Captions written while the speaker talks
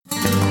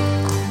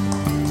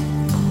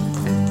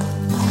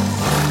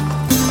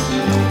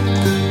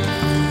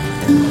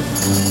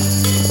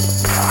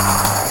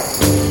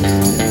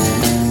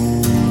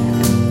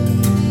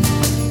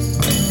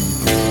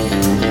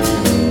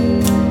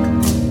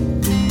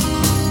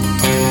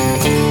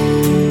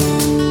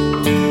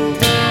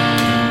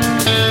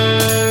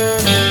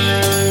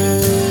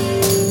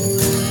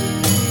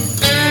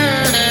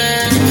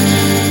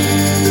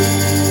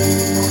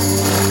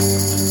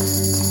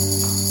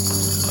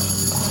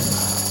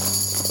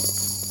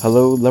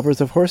Hello,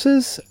 lovers of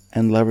horses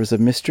and lovers of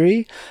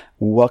mystery.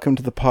 Welcome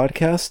to the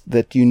podcast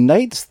that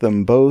unites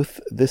them both.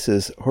 This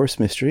is Horse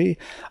Mystery,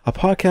 a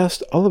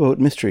podcast all about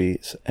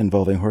mysteries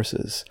involving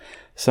horses.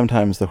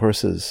 Sometimes the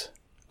horses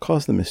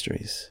cause the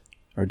mysteries,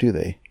 or do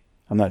they?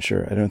 I'm not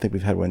sure. I don't think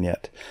we've had one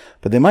yet,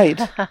 but they might.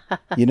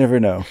 You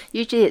never know.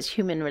 Usually it's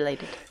human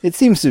related. It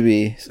seems to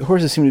be.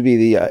 Horses seem to be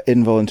the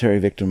involuntary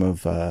victim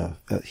of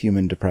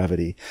human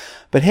depravity.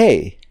 But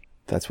hey,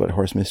 that's what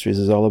Horse Mysteries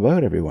is all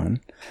about,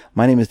 everyone.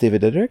 My name is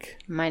David Dedrick.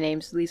 My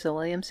name's Lisa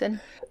Williamson.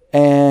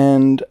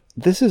 And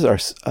this is our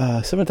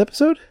 7th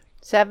episode?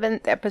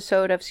 7th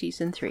episode of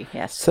Season 3,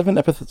 yes. 7th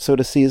episode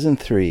of Season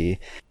 3.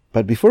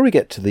 But before we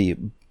get to the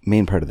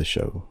main part of the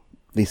show,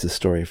 Lisa's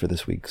story for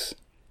this week's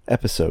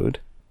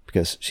episode,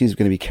 because she's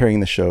going to be carrying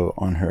the show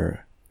on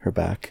her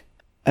back,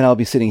 and I'll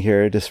be sitting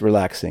here just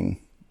relaxing,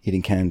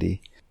 eating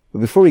candy. But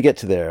before we get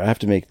to there, I have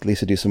to make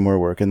Lisa do some more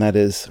work, and that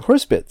is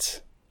horse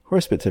bits.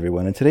 Horse bits,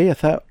 everyone. And today I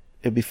thought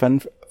it'd be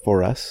fun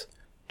for us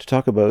to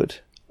talk about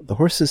the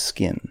horse's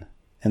skin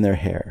and their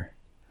hair.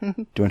 Do you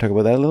want to talk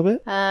about that a little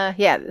bit?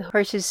 Yeah, the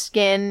horse's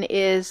skin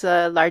is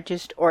the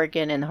largest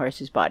organ in the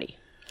horse's body.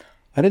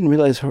 I didn't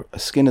realize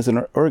skin is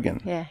an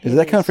organ. Yeah. Does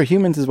that count for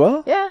humans as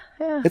well? Yeah.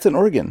 It's an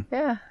organ.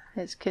 Yeah,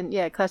 it's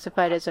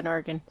classified as an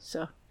organ,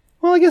 so.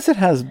 Well, I guess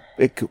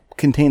it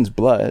contains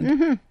blood.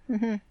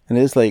 And it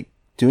is like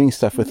doing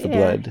stuff with the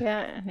blood.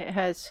 Yeah, and it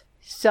has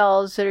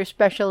cells that are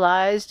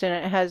specialized, and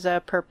it has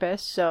a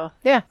purpose. So,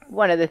 yeah,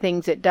 one of the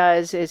things it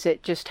does is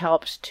it just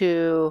helps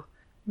to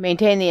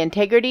maintain the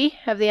integrity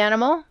of the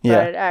animal. Yeah.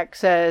 But it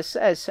acts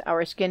as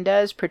our skin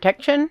does,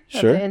 protection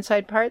of the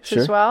inside parts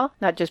as well.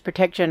 Not just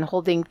protection,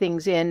 holding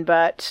things in,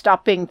 but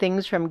stopping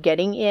things from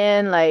getting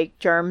in, like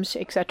germs,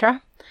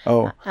 etc.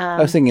 Oh,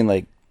 I was thinking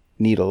like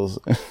needles.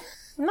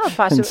 Not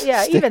possibly.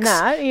 Yeah, sticks.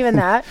 even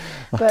that.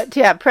 But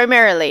yeah,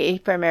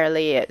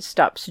 primarily it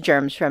stops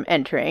germs from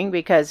entering,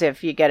 because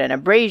if you get an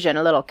abrasion,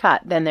 a little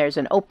cut, then there's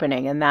an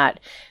opening, and that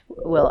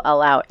will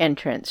allow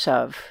entrance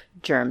of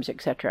germs,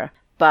 etc.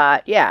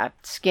 But yeah,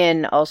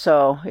 skin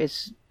also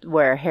is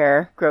where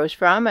hair grows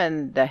from,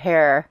 and the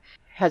hair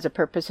has a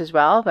purpose as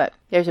well. But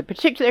there's a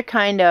particular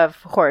kind of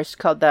horse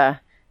called the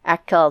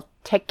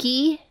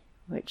Akhal-Teke,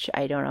 which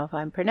I don't know if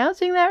I'm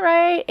pronouncing that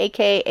right,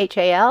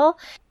 Akhal-Teke,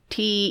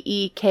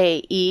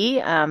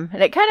 and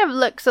it kind of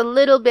looks a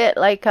little bit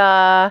like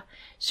a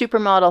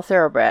supermodel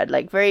thoroughbred,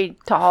 like very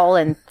tall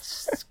and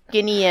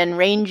skinny and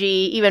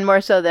rangy, even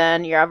more so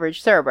than your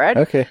average thoroughbred.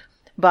 Okay.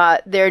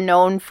 But they're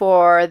known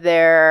for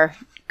their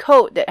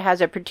coat that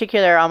has a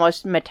particular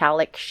almost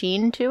metallic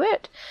sheen to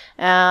it.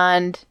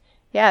 And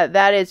yeah,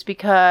 that is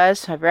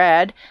because I've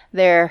read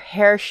their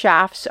hair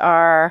shafts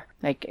are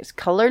like it's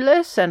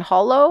colorless and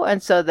hollow,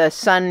 and so the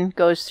sun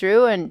goes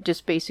through and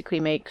just basically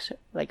makes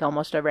like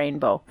almost a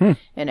rainbow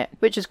in it,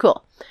 which is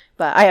cool.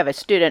 But I have a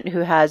student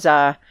who has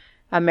a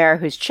mare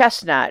who's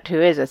chestnut,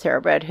 who is a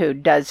thoroughbred, who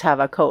does have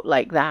a coat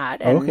like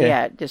that, and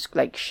yeah, it just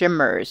like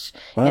shimmers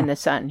in the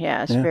sun.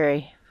 Yeah, it's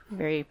very,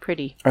 very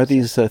pretty. Are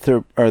these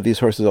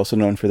horses also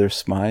known for their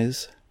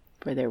smize?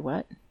 For their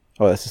what?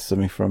 Oh, that's just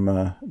something from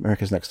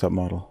America's Next Top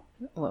Model.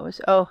 What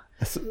was? Oh,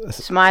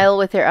 smile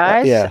with their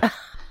eyes? Yeah.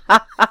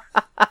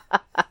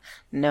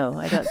 No,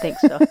 I don't think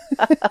so.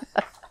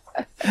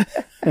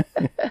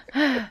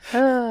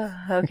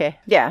 Okay.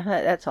 Yeah,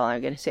 that's all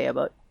I'm going to say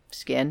about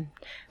skin.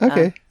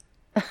 Okay.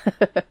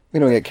 We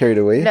don't get carried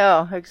away.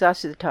 No,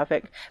 exhausted the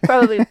topic.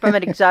 Probably from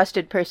an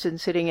exhausted person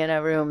sitting in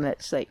a room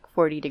that's like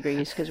 40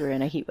 degrees because we're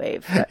in a heat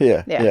wave. But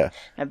yeah.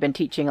 I've been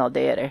teaching all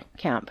day at a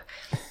camp.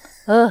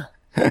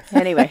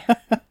 Anyway,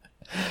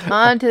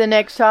 on to the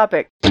next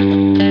topic.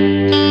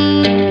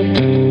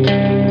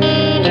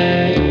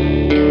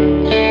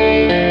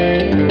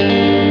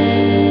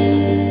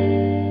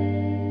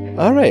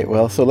 All right,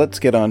 well, so let's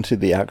get on to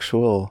the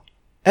actual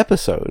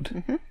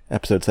episode.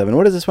 Episode 7.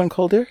 What is this one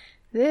called, dear?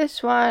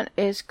 This one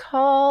is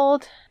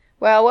called...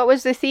 Well, what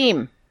was the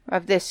theme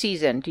of this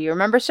season? Do you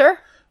remember, sir?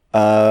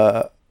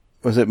 Was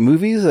it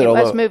movies? It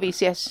was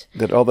movies, yes.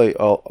 That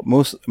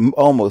almost,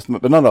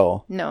 but not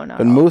all. No, not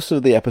but all. Most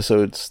of the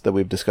episodes that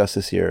we've discussed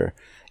this year,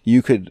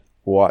 you could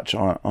watch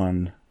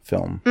on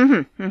film.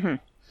 So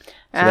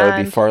that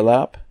would be Phar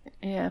Lap?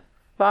 Yeah,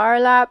 Phar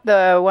Lap,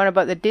 the one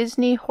about the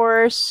Disney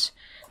horse...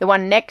 The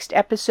one next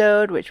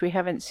episode, which we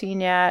haven't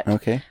seen yet.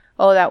 Okay.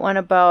 Oh, that one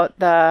about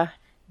the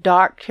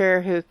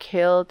doctor who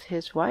killed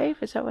his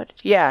wife? Is that what?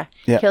 Yeah.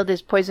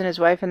 Poisoned his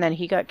wife, and then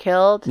he got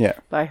killed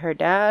by her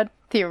dad,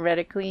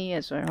 theoretically,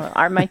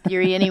 are my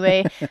theory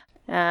anyway.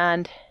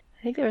 And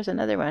I think there was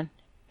another one.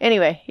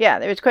 Anyway, yeah,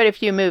 there was quite a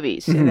few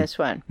movies in this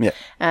one. Yeah.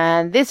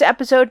 And this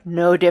episode,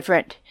 no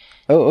different.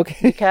 Oh, okay.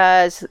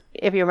 Because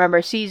if you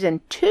remember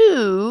season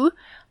 2,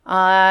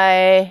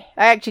 I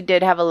actually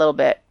did have a little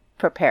bit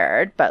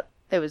prepared, but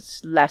it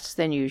was less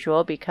than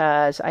usual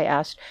because I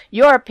asked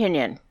your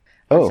opinion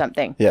on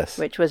something. Yes.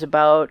 Which was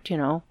about,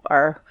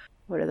 our,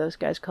 what are those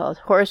guys called?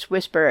 Horse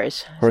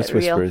whisperers. Horse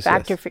whisperers, real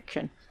fact or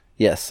fiction?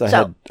 Yes,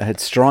 I had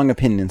strong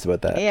opinions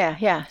about that.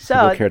 Yeah. So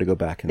people care to go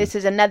back. This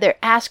is another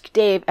Ask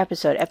Dave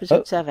episode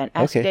 7.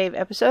 Ask Dave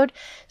episode.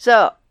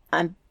 So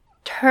I'm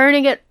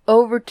turning it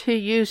over to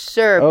you,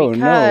 sir, Oh,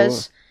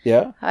 because no.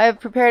 Yeah? I have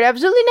prepared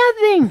absolutely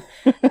nothing.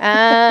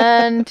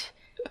 And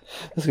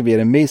This could be an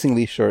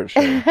amazingly short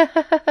show.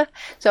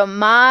 so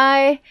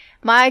my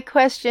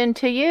question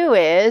to you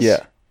is,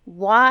 Yeah.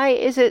 why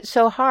is it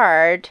so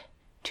hard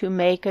to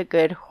make a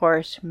good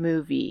horse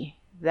movie?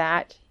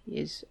 That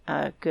is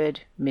a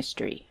good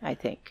mystery, I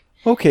think.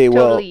 Okay,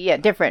 Totally,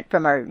 different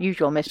from our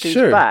usual mysteries,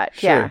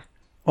 but yeah.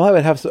 Well,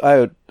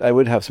 I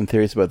would have some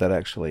theories about that,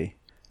 actually.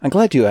 I'm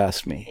glad you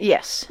asked me.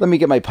 Yes. Let me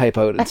get my pipe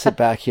out and sit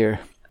back here.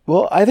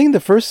 Well, I think the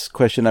first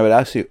question I would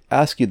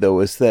ask you though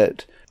is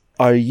that,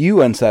 are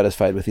you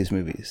unsatisfied with these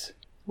movies?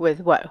 With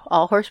what?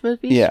 All horse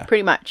movies? Yeah.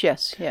 Pretty much,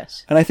 yes.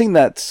 And I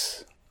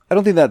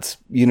don't think that's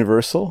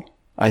universal.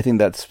 I think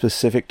that's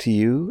specific to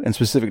you and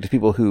specific to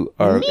people who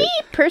are... Me,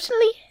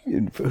 personally?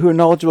 Who are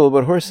knowledgeable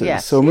about horses.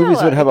 Yes. So movies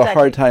Yeah, would have exactly. a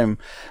hard time.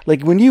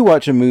 Like when you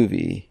watch a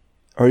movie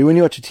or when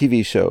you watch a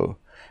TV show,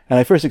 and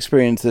I first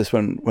experienced this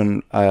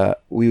when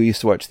we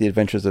used to watch The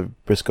Adventures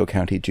of Briscoe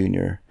County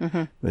Jr.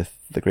 With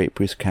the great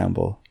Bruce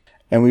Campbell.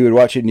 And we would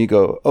watch it and you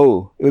go,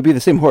 oh, it would be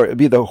the same horse. It would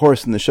be the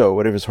horse in the show,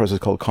 whatever his horse is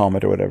called,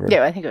 Comet or whatever.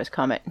 Yeah, I think it was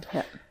Comet.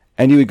 Yeah.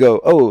 And you would go,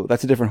 oh,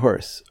 that's a different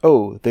horse.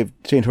 Oh, they've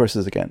changed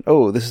horses again.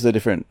 Oh, this is a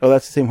different. Oh,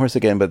 that's the same horse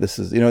again, but this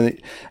is,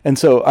 And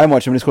so I'm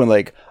watching. I'm just going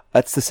like,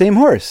 that's the same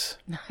horse.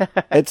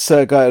 It's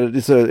like a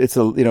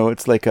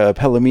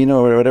Palomino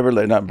or whatever.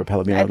 Like, not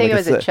Palomino. I think like it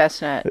was a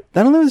chestnut.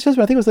 I don't know if it was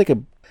chestnut. I think it was like one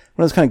of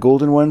those kind of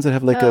golden ones that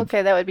have like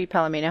Okay, that would be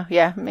Palomino.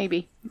 Yeah,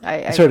 maybe.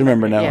 I I sort of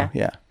remember now.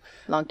 Yeah.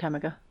 Long time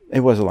ago.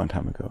 It was a long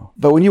time ago.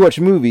 But when you watch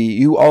a movie,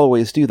 you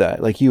always do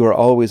that. Like, you are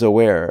always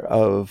aware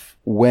of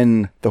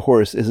when the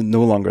horse is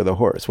no longer the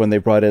horse, when they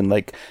brought in,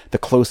 like, the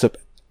close-up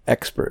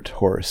expert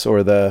horse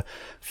or the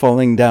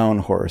falling down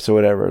horse or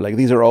whatever. Like,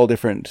 these are all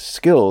different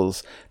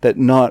skills that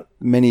not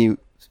many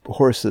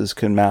horses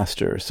can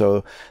master.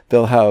 So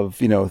they'll have,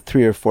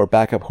 3 or 4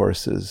 backup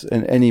horses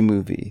in any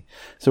movie.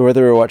 So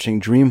whether we're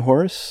watching Dream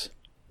Horse...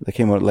 They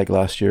came out like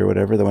last year or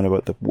whatever, the one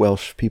about the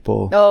Welsh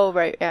people. Oh,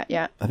 right.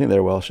 Yeah. I think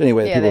they're Welsh.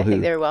 Anyway, Yeah, people I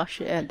think they're Welsh.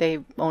 They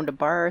owned a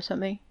bar or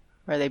something.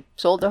 Or they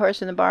sold the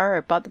horse in the bar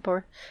or bought the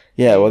bar.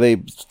 Yeah, well,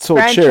 they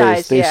sold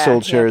shares. They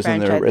sold shares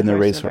in franchised their the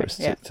racehorse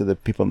horse to the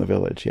people in the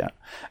village, yeah.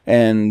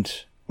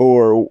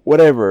 Or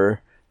whatever,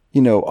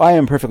 I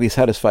am perfectly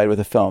satisfied with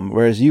a film,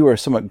 whereas you are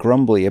somewhat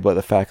grumbly about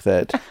the fact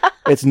that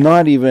it's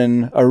not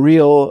even a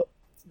real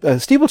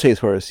steeplechase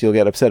horse you'll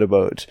get upset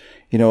about.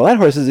 That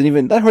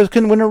horse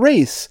couldn't win a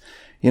race.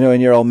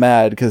 And you're all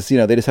mad because,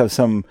 they just have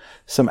some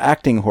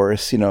acting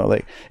horse,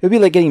 like, it would be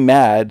like getting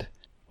mad.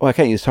 Well, I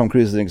can't use Tom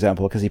Cruise as an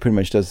example because he pretty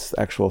much does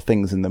actual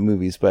things in the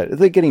movies, but it's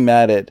like getting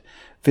mad at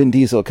Vin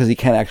Diesel because he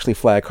can't actually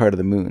fly a car to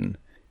the moon,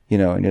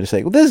 and you're just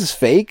like, well, this is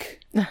fake.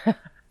 You're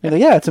like,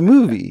 yeah, it's a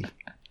movie.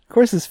 Of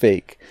course it's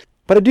fake.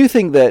 But I do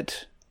think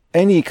that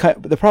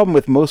the problem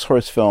with most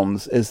horse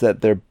films is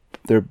that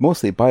they're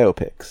mostly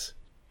biopics.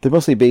 They're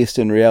mostly based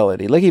in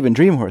reality. Like even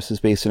Dream Horse is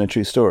based in a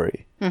true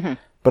story. Mm-hmm.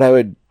 But I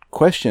would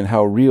question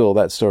how real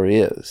that story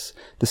is.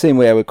 The same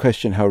way I would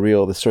question how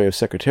real the story of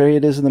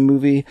Secretariat is in the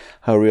movie,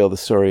 how real the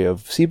story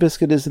of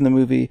Seabiscuit is in the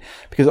movie,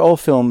 because all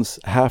films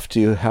have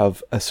to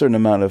have a certain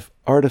amount of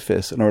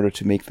artifice in order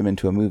to make them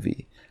into a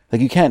movie.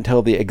 Like, you can't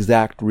tell the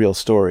exact real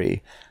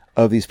story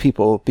of these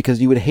people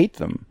because you would hate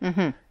them.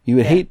 Mm-hmm. You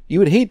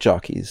would hate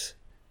jockeys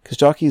because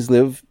jockeys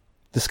live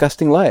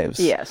disgusting lives.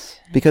 Yes.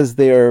 Because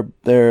they're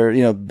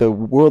the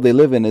world they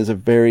live in is a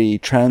very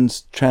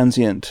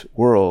transient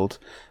world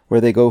where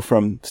they go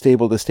from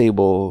stable to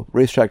stable,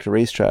 racetrack to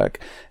racetrack,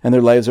 and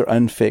their lives are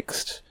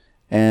unfixed.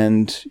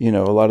 And, a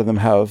lot of them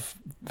have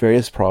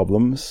various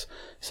problems.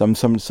 Some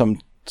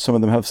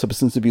of them have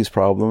substance abuse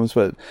problems,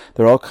 but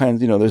they're all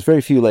kinds, there's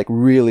very few, like,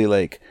 really,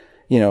 like,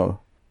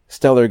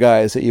 stellar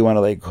guys that you want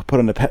to, like, put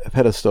on a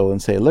pedestal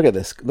and say, look at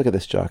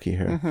this jockey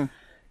here. Mm-hmm.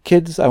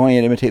 Kids, I want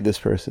you to imitate this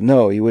person.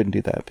 No, you wouldn't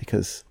do that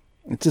because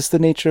it's just the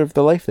nature of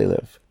the life they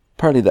live.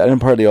 Partly that, and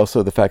partly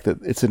also the fact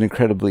that it's an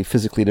incredibly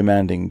physically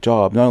demanding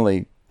job, not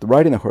only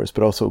riding the horse,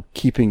 but also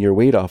keeping your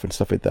weight off and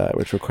stuff like that,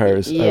 which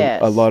requires a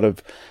lot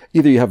of,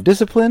 either you have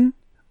discipline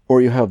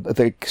or you have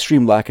the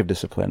extreme lack of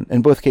discipline.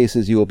 In both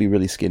cases, you will be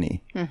really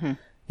skinny,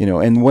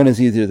 and one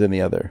is easier than the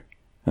other.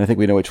 And I think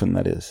we know which one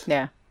that is.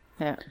 Yeah.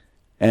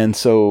 And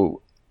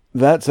so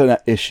that's an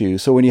issue.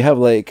 So when you have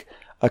like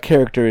a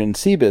character in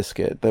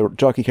Seabiscuit, the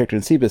jockey character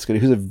in Seabiscuit,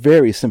 who's a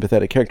very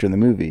sympathetic character in the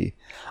movie,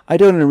 I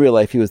don't in real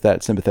life he was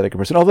that sympathetic a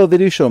person. Although they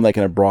do show him like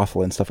in a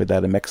brothel and stuff like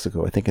that in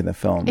Mexico, I think, in the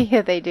film.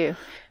 Yeah, they do.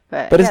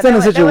 But it's done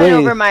in such a way... That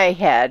went over my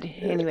head,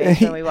 anyways,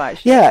 when we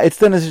watched it. It's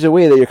done in such a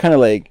way that you're kind of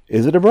like,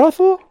 is it a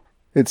brothel?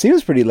 It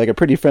seems like a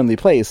pretty friendly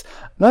place.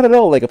 Not at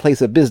all like a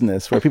place of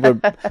business where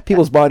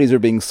people's bodies are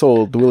being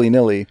sold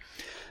willy-nilly.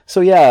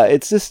 So yeah,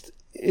 it's just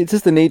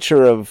the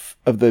nature of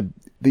the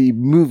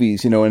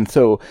movies, and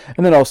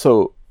then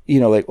also,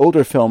 like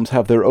older films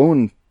have their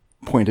own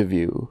point of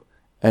view.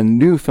 And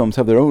new films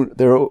have their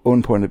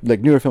own point of,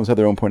 like newer films have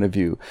their own point of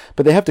view,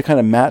 but they have to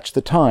kind of match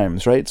the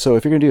times, right? So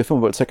if you're going to do a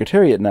film about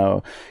Secretariat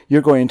now,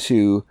 you're going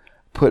to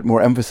put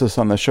more emphasis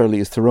on the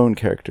Charlize Theron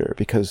character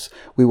because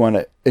we want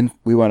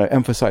to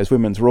emphasize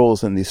women's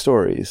roles in these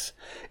stories,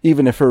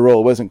 even if her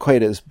role wasn't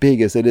quite as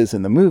big as it is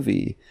in the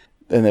movie,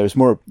 and there's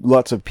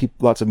lots of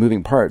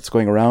moving parts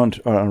going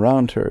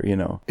around her.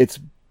 It's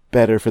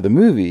better for the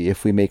movie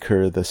if we make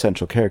her the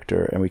central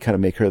character and we kind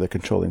of make her the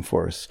controlling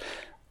force,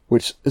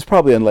 which is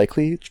probably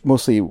unlikely.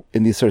 Mostly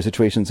in these sort of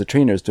situations, the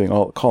trainer's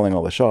calling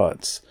all the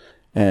shots,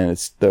 and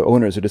it's the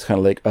owners are just kind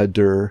of like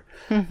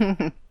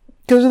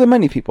because they're the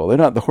money people. They're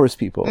not the horse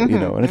people,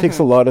 and it takes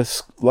a lot of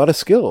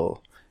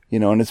skill,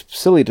 and it's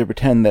silly to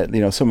pretend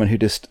that, someone who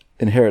just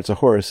inherits a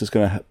horse is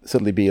going to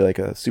suddenly be like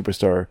a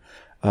superstar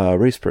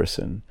race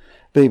person.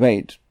 They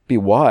might be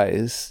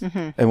wise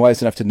and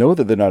wise enough to know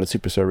that they're not a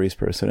superstar race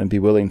person and be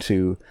willing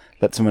to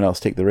let someone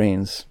else take the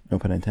reins, no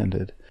pun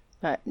intended.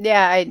 But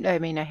yeah, I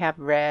mean, I have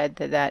read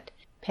that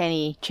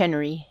Penny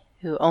Chenery,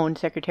 who owned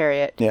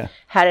Secretariat,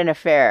 had an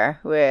affair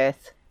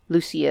with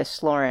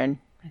Lucius Lauren.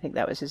 I think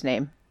that was his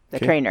name. The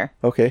trainer.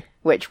 Okay.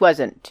 Which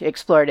wasn't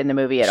explored in the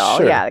movie at all.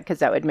 Sure. Yeah, because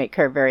that would make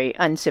her very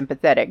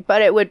unsympathetic.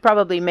 But it would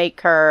probably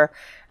make her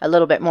a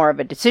little bit more of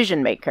a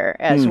decision maker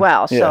as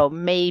well. Yeah. So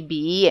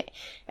maybe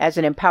as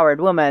an empowered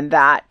woman,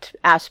 that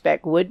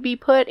aspect would be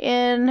put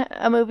in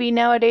a movie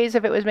nowadays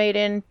if it was made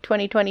in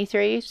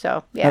 2023.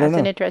 So yeah, it's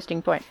an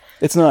interesting point.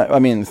 It's not, I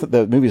mean,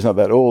 the movie's not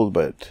that old,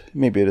 but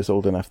maybe it is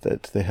old enough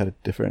that they had a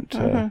different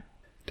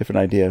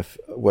idea of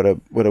what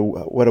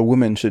a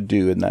woman should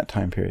do in that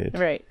time period.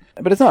 Right.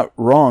 But it's not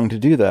wrong to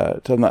do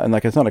that.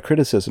 It's not a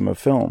criticism of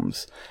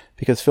films,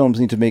 because films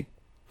need to make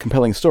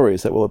compelling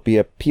stories that will be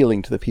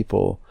appealing to the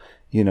people,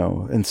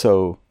 And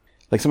so,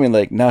 like something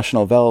like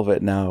National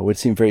Velvet now would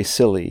seem very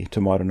silly to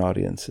modern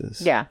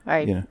audiences. Yeah,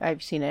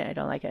 I've seen it. I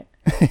don't like it.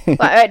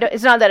 Well,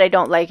 it's not that I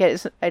don't like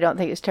it. I don't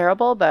think it's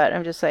terrible, but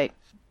I'm just like,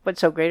 what's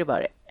so great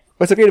about it?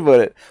 What's so great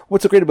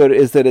about it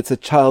is that it's a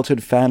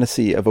childhood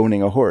fantasy of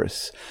owning a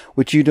horse,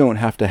 which you don't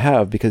have to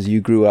have because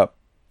you grew up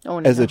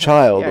as a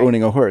child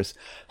owning a horse.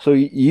 So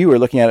you were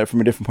looking at it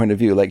from a different point of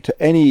view. Like, to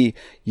any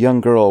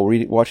young girl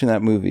watching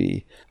that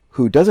movie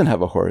who doesn't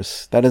have a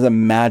horse, that is a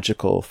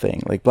magical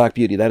thing. Like Black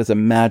Beauty, that is a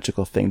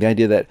magical thing. The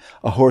idea that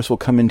a horse will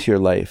come into your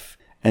life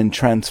and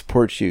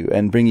transport you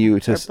and bring you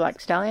to... Or Black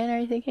Stallion, are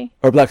you thinking?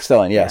 Or Black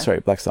Stallion,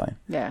 sorry, Black Stallion.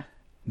 Yeah.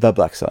 The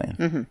Black Stallion.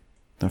 Mm-hmm.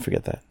 Don't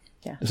forget that.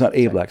 Yeah. There's not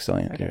a Black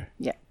Stallion here.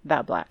 Yeah,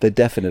 the Black. The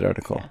definite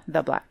article. Yeah,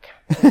 the Black.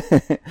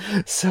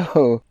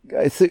 So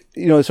I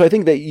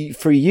think that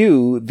for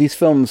you, these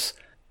films,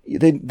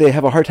 they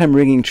have a hard time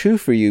ringing true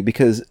for you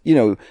because,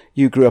 you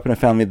grew up in a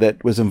family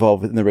that was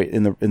involved in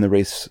the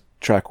race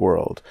track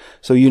world.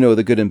 So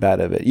the good and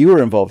bad of it. You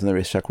were involved in the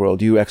racetrack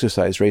world. You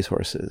exercised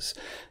racehorses.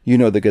 You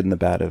know the good and the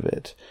bad of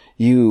it.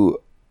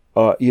 You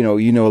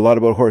know a lot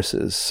about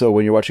horses. So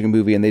when you're watching a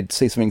movie and they'd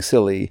say something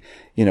silly,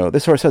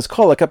 this horse has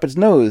colic up its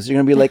nose, you're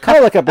going to be like,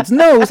 colic up its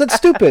nose? That's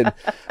stupid.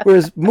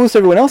 Whereas most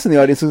everyone else in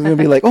the audience is going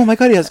to be like, oh my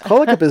God, he has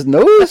colic up his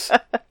nose?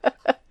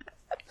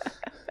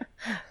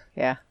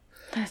 Yeah.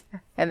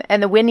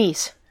 And the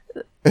whinnies.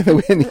 The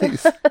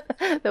whinnies.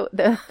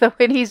 the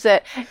whinnies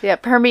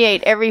that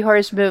permeate every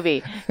horse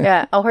movie.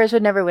 Yeah, a horse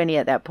would never whinny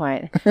at that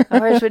point. A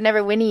horse would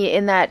never whinny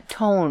in that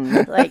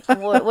tone. Like,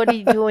 what are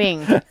you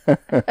doing?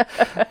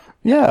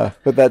 Yeah,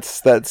 but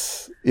that's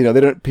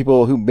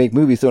people who make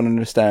movies don't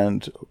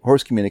understand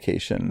horse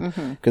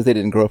communication because they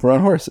didn't grow up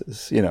around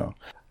horses.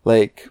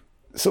 Like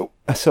so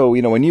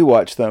when you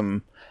watch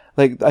them,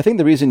 like, I think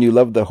the reason you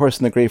love The Horse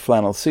in the Gray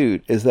Flannel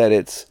Suit is that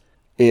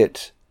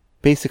it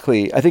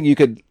basically, I think you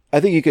could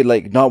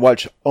like not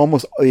watch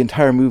almost the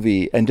entire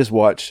movie and just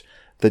watch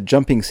the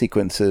jumping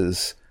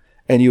sequences,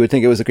 and you would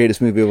think it was the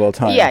greatest movie of all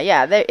time.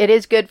 Yeah, it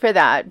is good for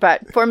that.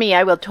 But for me,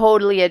 I will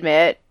totally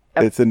admit,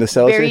 it's a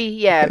nostalgia.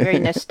 Very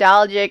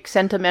nostalgic,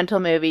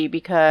 sentimental movie,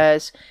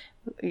 because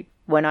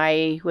when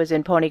I was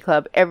in Pony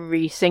Club,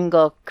 every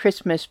single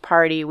Christmas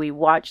party we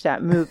watched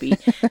that movie.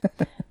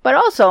 But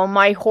also,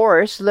 my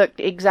horse looked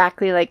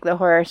exactly like the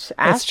horse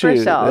asked for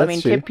Sell. I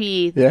mean,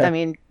 Tippy,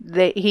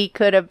 he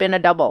could have been a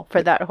double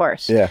for that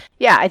horse. Yeah.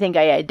 Yeah, I think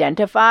I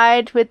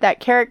identified with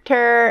that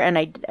character, and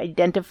I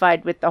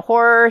identified with the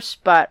horse,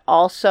 but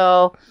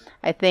also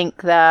I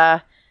think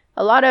a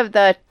lot of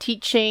the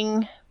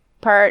teaching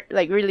part,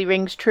 like, really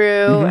rings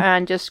true,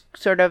 and just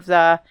sort of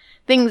the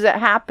things that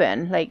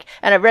happen. Like,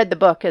 and I've read the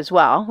book as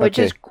well, which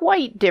is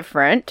quite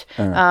different.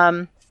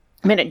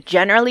 I mean, it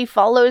generally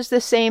follows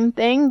the same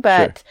thing,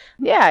 but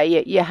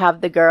you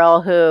have the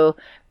girl who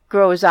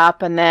grows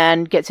up and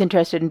then gets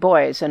interested in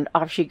boys, and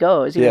off she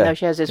goes, even though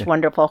she has this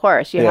wonderful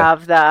horse. You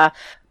have the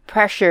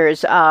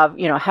pressures of,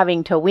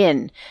 having to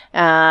win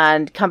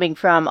and coming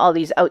from all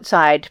these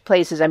outside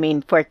places. I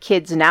mean, for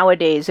kids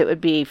nowadays, it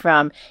would be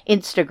from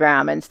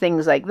Instagram and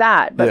things like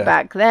that. But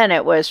back then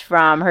it was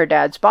from her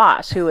dad's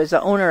boss, who was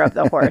the owner of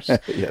the horse.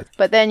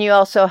 But then you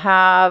also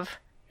have...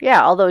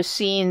 all those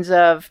scenes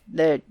of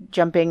the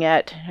jumping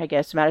at, I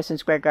guess, Madison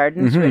Square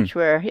Gardens, which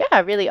were,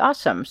 really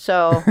awesome.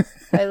 So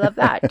I love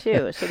that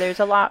too. So there's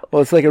a lot.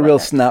 Well, it's like a real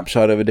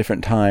snapshot of a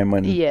different time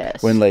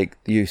when like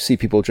you see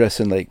people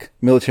dressed in like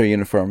military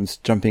uniforms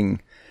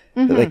jumping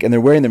like, and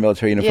they're wearing their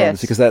military uniforms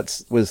Yes. because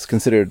that was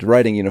considered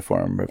riding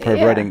uniform, or part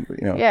of riding,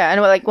 Yeah,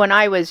 and like when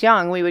I was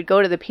young, we would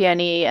go to the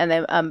PNE, and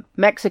the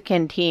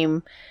Mexican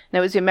team, and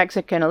it was the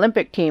Mexican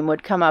Olympic team,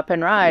 would come up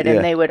and ride, Yeah.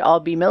 and they would all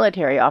be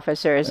military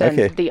officers. And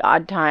Okay. the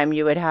odd time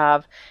you would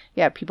have,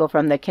 people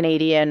from the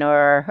Canadian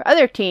or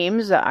other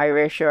teams, the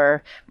Irish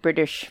or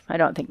British. I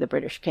don't think the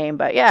British came,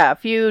 but a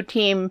few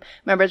team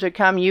members would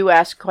come.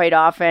 U.S. quite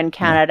often,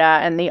 Canada,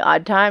 and the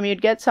odd time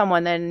you'd get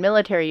someone in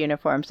military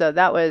uniform. So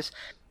that was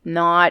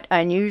not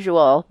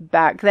unusual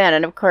back then.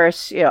 And of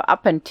course,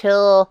 up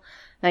until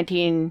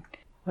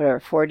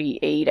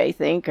 1948, I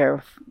think,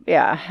 or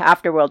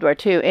after World War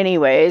II.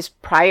 Anyways,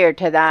 prior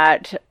to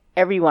that,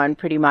 everyone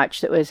pretty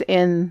much that was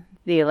in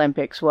the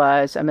Olympics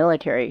was a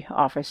military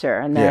officer,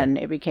 and then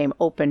it became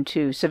open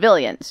to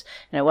civilians,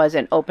 and it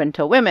wasn't open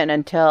to women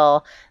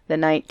until the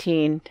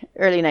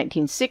early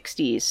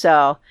 1960s.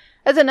 So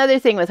that's another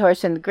thing with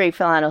Horse in the Gray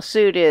Flannel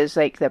Suit, is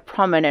like the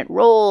prominent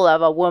role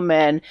of a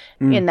woman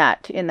in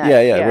that.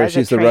 where as a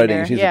she's the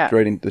trainer.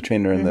 the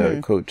trainer and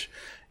the coach.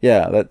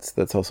 Yeah,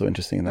 that's also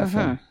interesting in that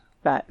film.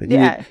 But He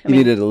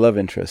needed a love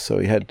interest, so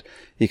he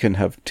couldn't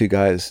have two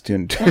guys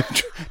doing training.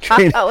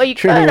 well, you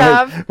could training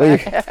have. Well,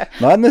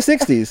 not in the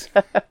 60s.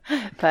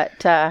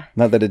 But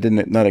Not that it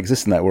didn't not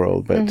exist in that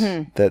world, but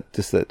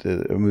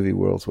that movie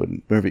worlds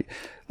wouldn't.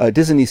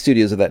 Disney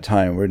studios at that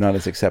time were not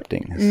as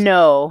accepting.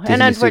 no, Disney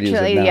and studios of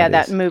unfortunately, nowadays.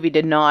 that movie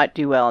did not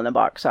do well in the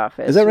box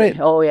office. Is that right?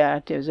 Oh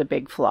yeah, it was a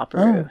big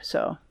flopperoo.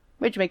 So,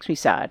 which makes me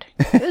sad.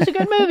 It was a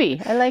good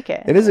movie. I like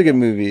it. It is a good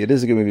movie. It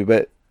is a good movie,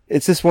 but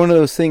it's just one of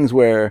those things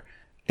where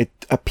it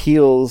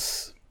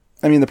appeals.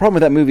 I mean, the problem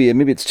with that movie,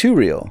 maybe it's too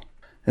real.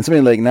 And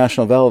something like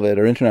National Velvet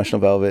or International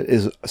Velvet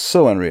is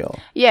so unreal.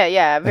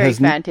 Yeah, very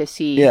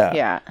fantasy.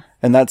 Yeah.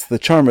 And that's the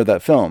charm of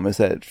that film, is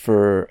that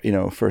for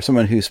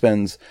someone who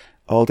spends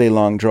all day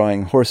long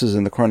drawing horses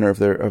in the corner of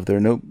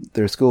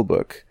their school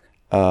book,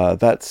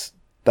 that's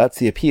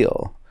the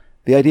appeal.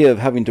 The idea of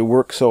having to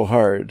work so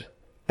hard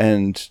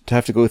and to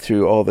have to go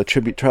through all the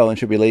trial and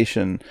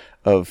tribulation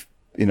of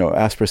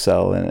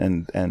Aspercell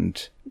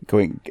and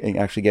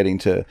actually getting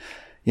to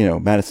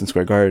Madison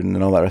Square Garden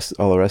and all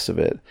the rest of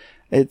it.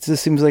 It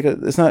just seems like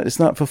it's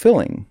not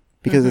fulfilling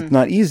because it's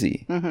not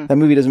easy. That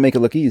movie doesn't make it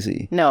look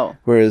easy. No.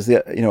 Whereas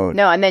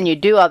No, and then you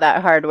do all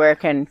that hard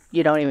work and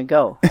you don't even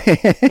go.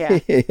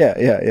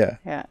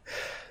 Yeah.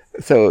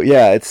 So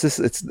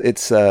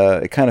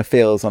it kind of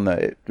fails on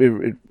the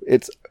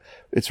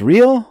it's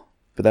real,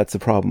 but that's the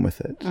problem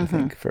with it. I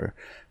think for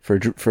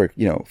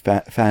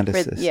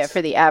fantasists.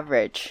 For the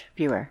average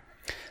viewer.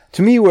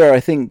 To me, where I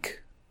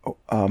think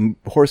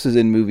horses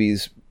in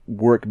movies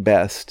work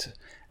best,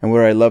 and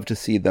where I love to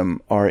see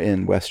them, are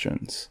in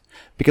westerns,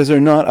 because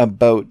it's not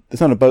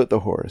about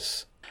the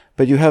horse,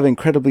 but you have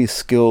incredibly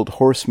skilled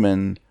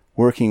horsemen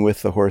working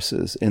with the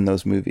horses in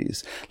those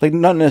movies. Like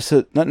not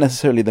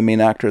necessarily the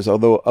main actors,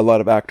 although a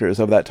lot of actors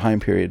of that time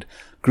period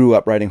grew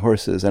up riding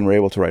horses and were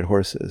able to ride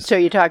horses. So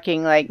you're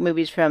talking like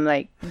movies from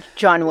like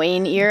John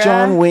Wayne era?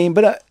 John Wayne,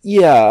 but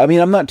I mean,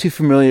 I'm not too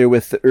familiar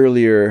with the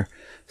earlier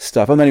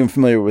stuff. I'm not even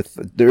familiar with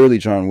the early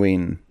John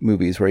Wayne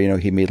movies where,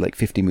 he made like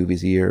 50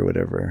 movies a year or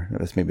whatever.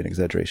 That's maybe an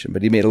exaggeration,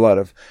 but he made a lot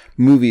of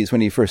movies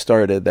when he first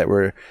started that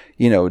were,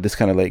 just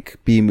kind of like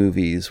B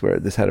movies where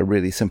this had a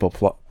really simple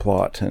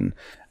plot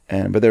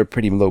but they're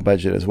pretty low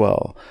budget as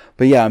well.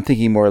 But yeah, I'm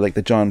thinking more like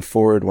the John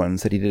Ford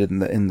ones that he did in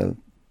the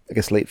I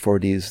guess late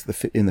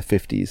 40s, in the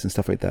 50s and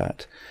stuff like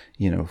that.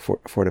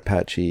 Fort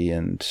Apache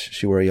and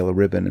She Wore a Yellow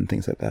Ribbon and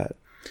things like that,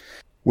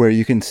 where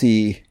you can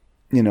see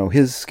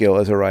his skill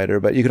as a rider,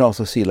 but you can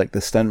also see like the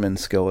stuntman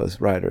skill as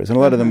riders. And a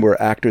lot of them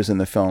were actors in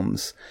the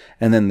films,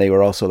 and then they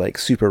were also like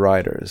super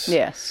riders.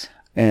 Yes.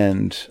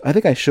 And I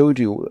think I showed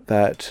you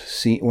that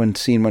scene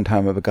one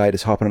time of a guy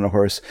just hopping on a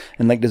horse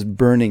and like just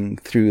burning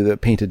through the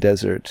painted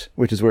desert,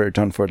 which is where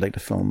John Ford liked to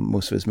film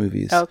most of his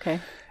movies.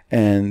 Okay.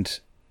 And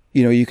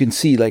you can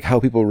see like how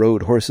people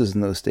rode horses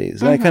in those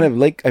days. And I kind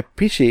of I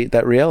appreciate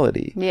that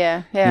reality.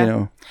 Yeah.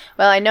 Well,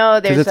 I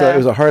know there's it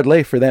was a hard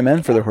life for them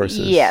and for their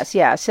horses. Yes,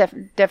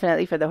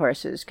 definitely for the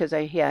horses. Because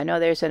I know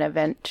there's an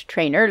event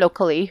trainer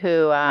locally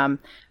who,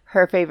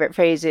 her favorite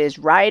phrase is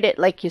 "ride it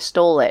like you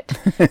stole it."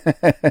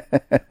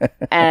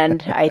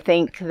 And I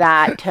think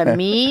that to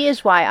me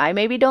is why I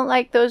maybe don't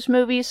like those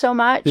movies so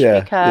much,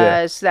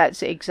 because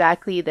that's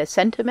exactly the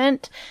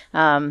sentiment.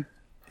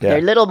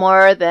 They're little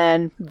more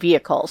than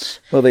vehicles.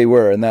 Well, they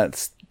were, and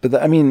that's the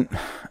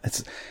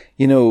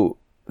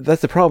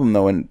problem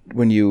though.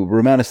 When you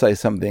romanticize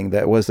something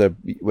that was a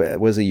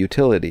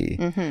utility,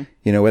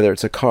 whether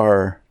it's a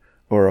car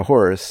or a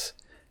horse.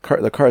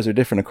 The cars are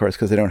different, of course,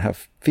 because they don't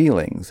have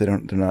feelings. They're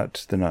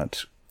not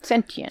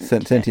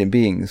sentient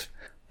beings.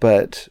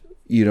 But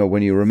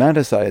when you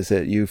romanticize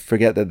it, you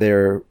forget that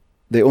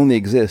they only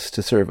exist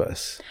to serve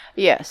us.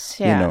 Yes,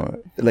 yeah.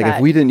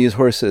 If we didn't use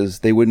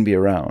horses, they wouldn't be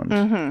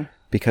around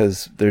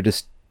because they're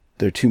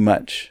too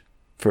much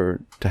to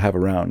have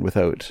around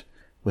without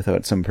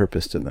some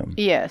purpose to them.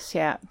 Yes,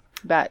 yeah.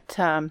 But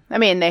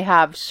they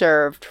have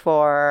served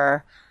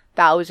for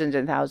thousands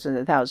and thousands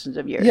and thousands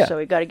of years. Yeah. So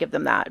we got to give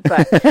them that.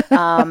 But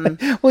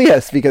Well,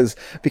 yes, because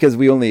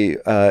we only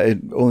it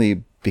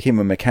only became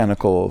a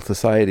mechanical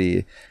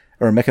society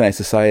or a mechanized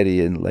society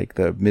in like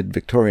the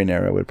mid-Victorian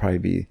era would probably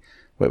be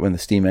when the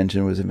steam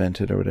engine was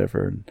invented or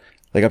whatever. And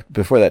like up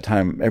before that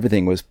time,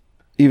 everything was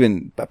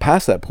even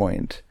past that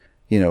point.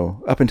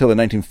 Up until the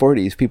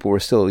 1940s, people were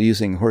still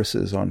using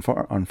horses on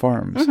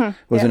farms. It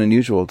wasn't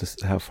unusual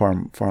to have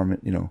farm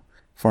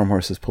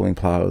horses pulling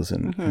plows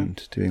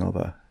and doing all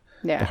the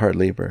hard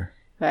labor.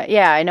 But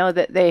yeah, I know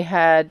that they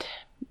had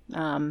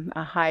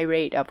a high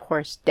rate of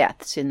horse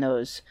deaths in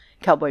those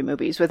cowboy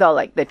movies with all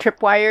like the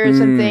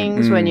tripwires and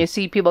things when you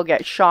see people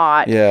get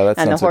shot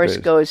and the horse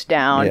goes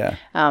down. Yeah.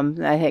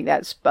 I think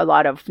that's a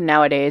lot of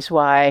nowadays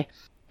why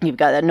you've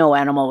got that no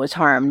animal was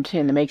harmed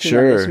in the making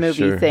of this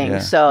movie thing.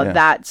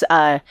 That's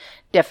a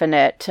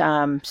definite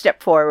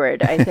step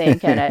forward, I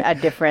think, and a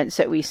difference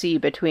that we see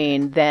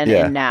between then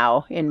and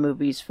now in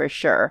movies for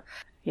sure.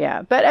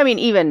 Yeah, but I mean,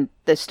 even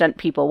the stunt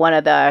people, one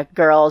of the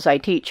girls I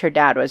teach, her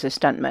dad was a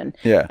stuntman.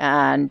 Yeah.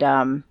 And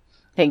I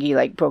think he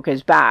like broke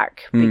his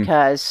back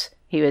because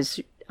he was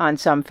on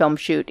some film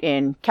shoot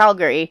in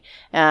Calgary,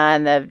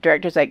 and the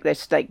director's like,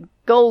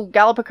 go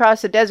gallop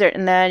across the desert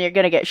and then you're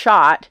going to get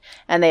shot.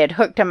 And they had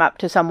hooked him up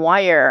to some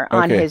wire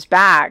on his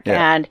back,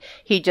 and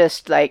he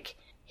just like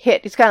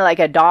hit, it's kind of like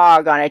a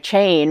dog on a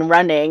chain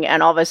running,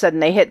 and all of a sudden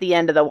they hit the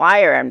end of the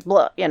wire and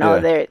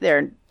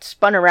they're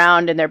spun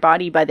around in their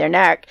body by their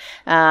neck,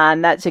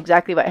 and that's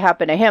exactly what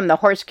happened to him. The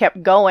horse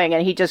kept going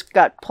and he just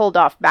got pulled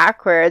off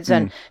backwards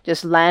and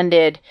just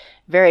landed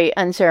very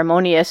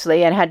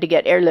unceremoniously and had to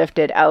get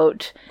airlifted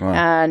out. Wow.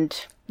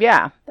 And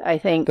yeah, I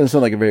think doesn't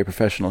sound like a very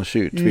professional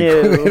shoot.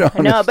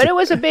 No, but it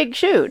was a big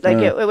shoot. Like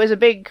it was a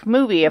big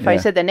movie. If I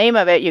said the name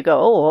of it, you go,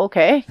 "Oh,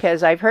 okay,"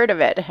 because I've heard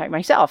of it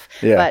myself.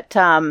 Yeah. But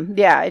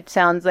it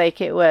sounds like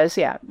it was.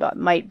 Yeah,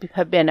 might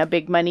have been a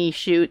big money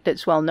shoot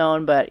that's well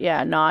known, but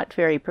not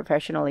very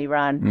professionally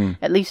run.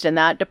 At least in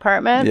that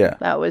department. Yeah.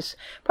 That was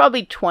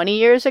probably 20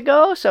 years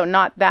ago, so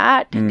not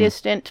that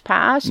distant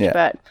past. Yeah.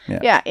 But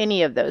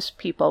any of those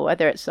people,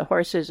 whether it's the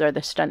horses or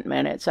the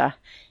stuntmen,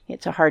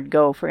 it's a hard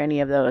go for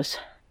any of those.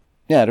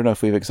 Yeah, I don't know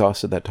if we've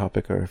exhausted that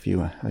topic or if you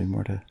have any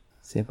more to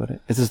say about it.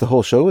 Is this the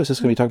whole show? Is this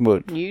going to be talking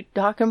about... You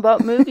talking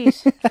about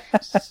movies.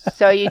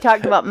 So you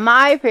talked about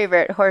my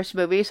favorite horse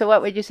movie. So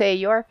what would you say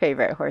your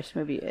favorite horse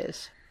movie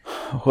is?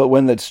 Well,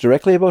 one that's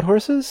directly about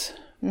horses?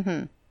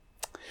 Mm-hmm.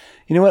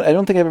 You know what? I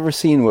don't think I've ever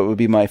seen what would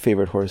be my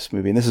favorite horse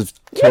movie. And this is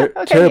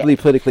terribly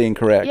politically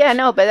incorrect. Yeah,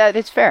 no, but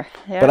it's fair.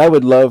 Yeah. But I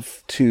would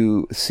love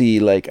to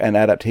see like an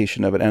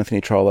adaptation of an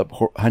Anthony Trollope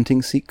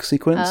hunting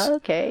sequence. Oh,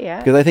 okay, yeah.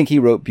 Because I think he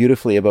wrote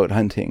beautifully about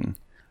hunting.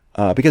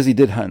 Because he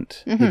did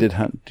hunt. Mm-hmm. He did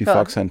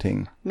fox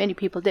hunting. Many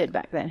people did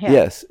back then,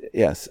 yeah.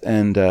 Yes.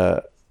 And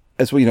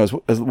as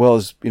well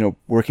as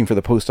working for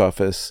the post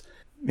office,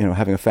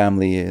 having a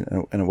family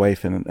and a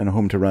wife and a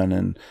home to run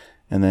and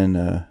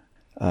then...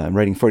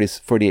 writing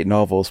 48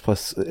 novels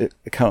plus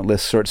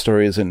countless short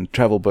stories and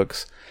travel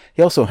books.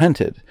 He also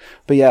hunted.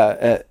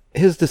 But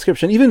his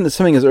description, even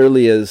something as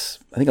early as,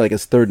 I think like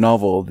his third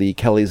novel, The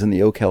Kellys and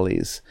the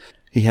O'Kellys,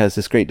 he has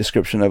this great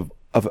description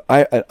of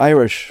an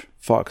Irish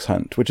fox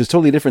hunt, which is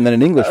totally different than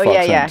an English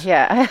fox hunt.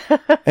 Yeah.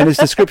 And his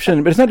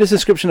description, but it's not just a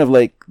description of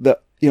like the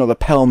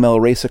pell-mell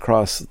race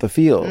across the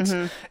fields.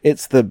 Mm-hmm.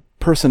 It's the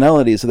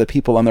personalities of the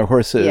people on their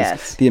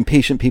horses, the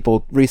impatient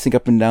people racing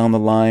up and down the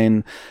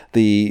line,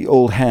 the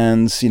old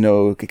hands,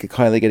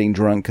 quietly getting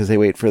drunk because they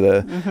wait for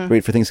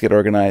things to get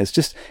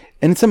organized.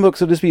 And in some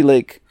books it'll just be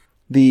like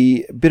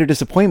the bitter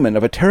disappointment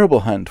of a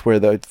terrible hunt where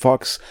the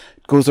fox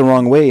goes the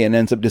wrong way and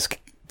ends up just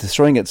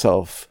destroying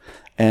itself,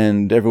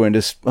 and everyone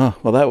just,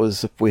 that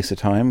was a waste of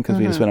time because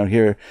we just went out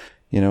here,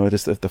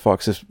 the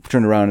fox just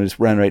turned around and just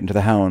ran right into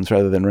the hounds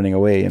rather than running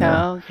away.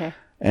 Oh, okay.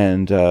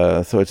 And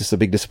so it's just a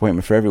big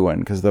disappointment for everyone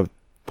because the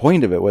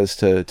point of it was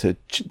to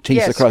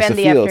chase across the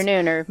fields. Spend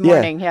the afternoon or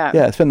morning,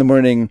 spend the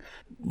morning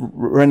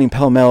running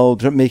pell-mell,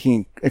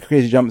 making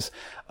crazy jumps.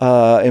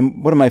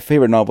 And one of my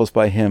favorite novels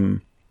by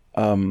him,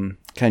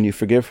 Can You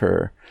Forgive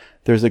Her?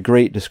 There's a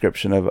great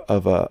description of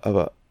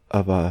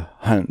a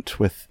hunt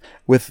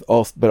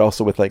but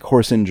also with like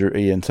horse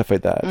injury and stuff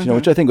like that.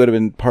 Which I think would have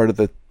been part of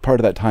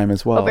that time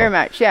as well. Oh, very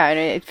much, yeah. And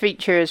it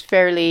features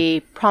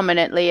fairly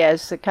prominently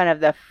as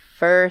the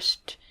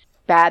first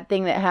bad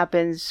thing that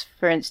happens,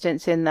 for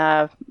instance, in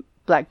the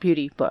Black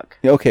Beauty book.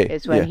 Okay.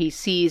 Is when he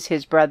sees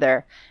his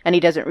brother and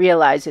he doesn't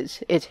realize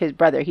it's his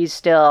brother. He's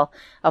still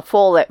a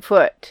foal at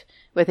foot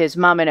with his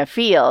mom in a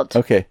field.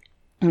 Okay.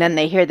 And then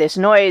they hear this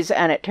noise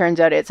and it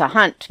turns out it's a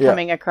hunt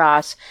coming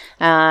across,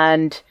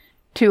 and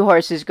 2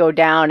 horses go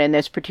down in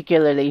this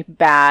particularly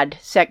bad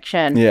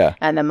section. Yeah.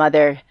 And the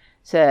mother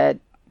said,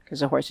 because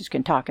the horses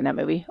can talk in that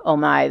movie, "Oh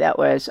my, that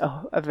was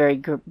a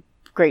very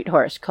great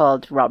horse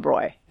called Rob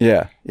Roy."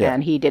 Yeah.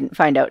 And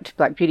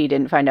Black Beauty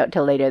didn't find out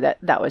till later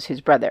that was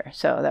his brother.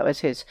 So that was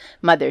his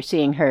mother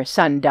seeing her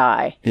son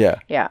die. Yeah.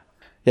 Yeah,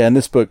 in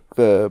this book,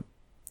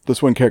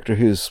 this one character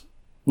who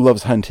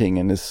loves hunting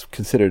and is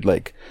considered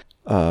like,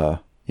 a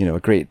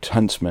great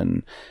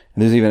huntsman.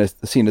 And there's even a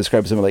scene that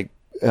describes him like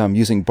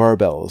using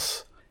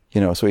barbells.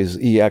 So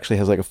he actually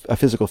has like a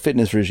physical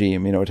fitness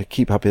regime, to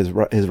keep up his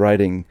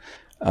riding.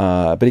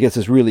 But he gets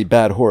this really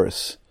bad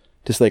horse,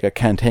 just like a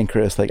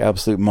cantankerous, like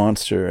absolute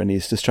monster. And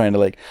he's just trying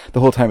to the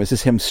whole time it's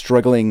just him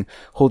struggling,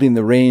 holding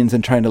the reins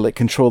and trying to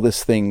control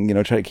this thing,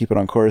 try to keep it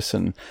on course.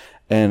 And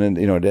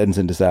it ends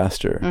in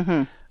disaster.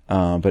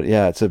 Mm-hmm. But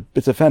yeah, it's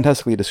a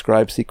fantastically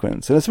described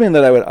sequence. And it's something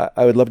that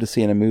I would love to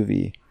see in a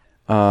movie.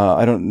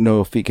 I don't know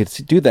if we could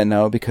do that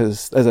now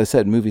because, as I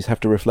said, movies have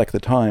to reflect the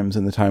times,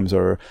 and the times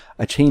are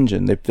a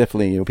changing. They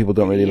definitely, people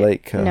don't really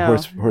like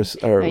horse.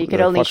 Or you could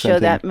only show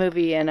hunting. that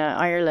movie in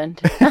Ireland.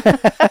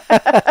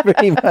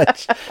 Pretty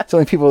much. It's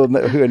only people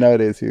who are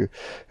nowadays who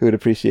would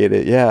appreciate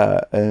it.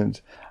 Yeah, and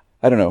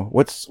I don't know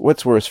what's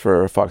worse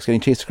for Fox: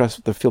 getting chased across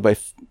the field by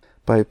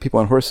people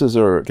on horses,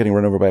 or getting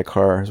run over by a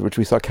car, which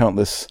we saw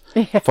countless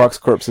fox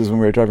corpses when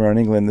we were driving around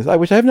England,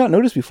 which I have not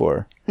noticed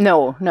before.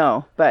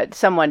 No, but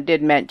someone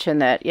did mention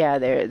that,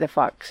 the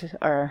fox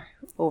are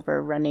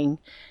overrunning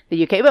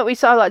the UK. But we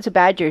saw lots of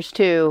badgers,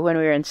 too, when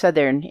we were in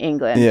southern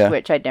England,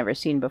 which I'd never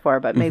seen before,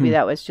 but maybe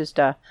that was just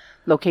a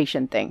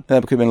location thing.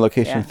 That could have been a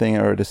location thing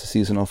or just a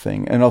seasonal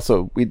thing. And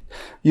also,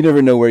 you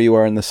never know where you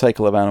are in the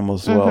cycle of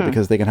animals as well,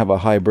 because they can have a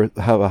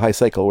high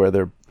cycle where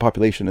their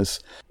population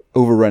is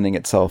overrunning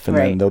itself, and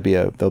then there'll be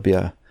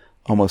a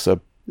almost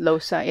a low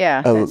cycle.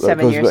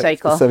 7-year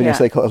cycle. 7-year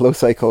cycle, a low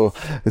cycle.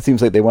 It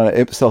seems like they want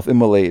to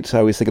self-immolate. I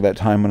always think of that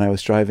time when I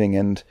was driving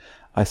and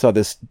I saw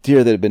this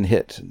deer that had been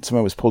hit.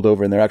 Someone was pulled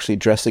over and they're actually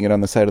dressing it on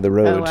the side of the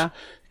road. Oh,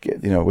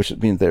 wow. Which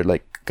means they're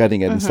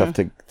gutting it and stuff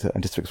to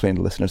just to explain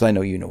to listeners. I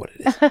know you know what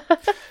it is.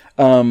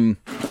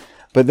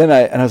 But then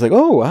I was like,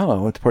 oh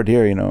wow, what a poor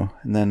deer, And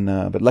then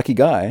but lucky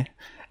guy.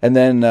 And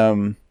then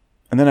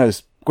I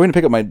was going to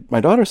pick up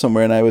my daughter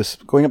somewhere, and I was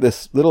going up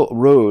this little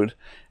road,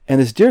 and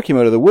this deer came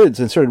out of the woods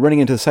and started running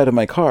into the side of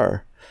my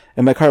car.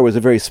 And my car was a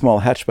very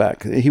small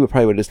hatchback. He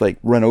would just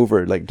run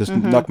over, just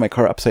knock my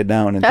car upside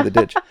down into the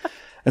ditch.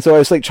 And so I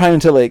was trying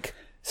to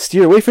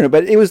steer away from it,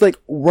 but it was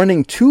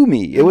running to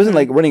me. It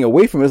wasn't running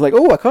away from me. It was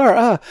oh, a car.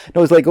 No, it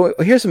was oh,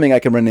 here's something I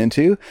can run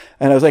into.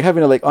 And I was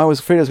having to I was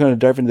afraid I was going to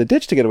dive into the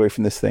ditch to get away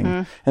from this thing.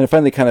 And it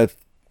finally kind of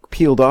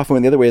peeled off and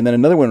went the other way, and then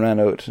another one ran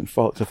out and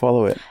to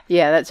follow it.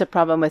 Yeah, that's a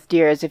problem with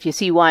deer, is if you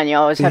see one, you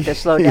always have to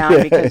slow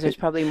down because there's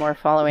probably more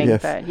following.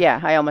 Yes. But yeah,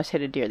 I almost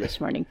hit a deer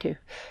this morning too.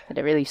 Had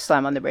to really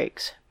slam on the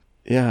brakes.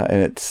 Yeah,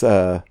 and it's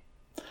where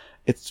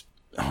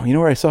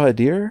I saw a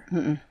deer?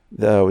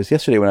 It was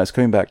yesterday when I was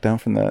coming back down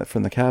from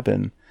the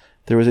cabin.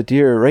 There was a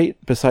deer right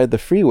beside the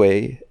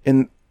freeway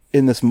in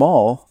this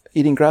mall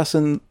eating grass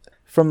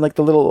from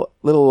the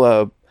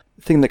little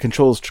thing that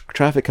controls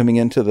traffic coming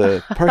into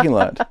the parking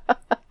lot.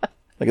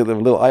 A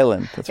little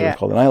island. That's what it's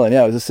called, an island.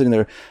 Yeah, I was just sitting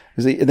there.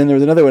 And then there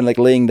was another one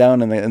laying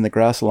down in the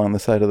grass along the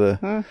side of the...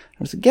 I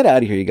was get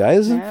out of here, you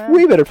guys. There's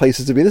way better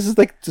places to be. This is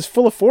just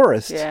full of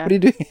forest. Yeah. What are you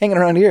doing hanging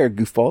around here,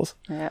 goofballs?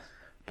 Yeah.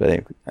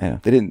 But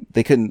anyway,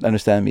 they couldn't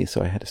understand me,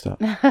 so I had to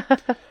stop.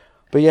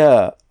 But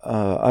yeah,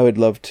 I would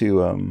love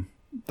to...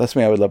 that's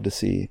something I would love to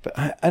see. But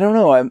I don't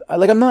know. I'm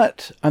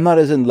not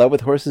as in love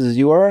with horses as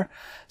you are.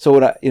 So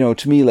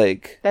to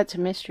me, that's a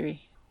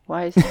mystery.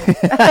 Why is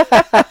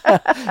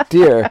that?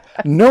 Dear,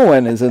 no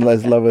one is in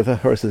as love with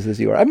horses as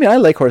you are. I mean, I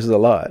like horses a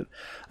lot,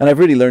 and I've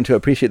really learned to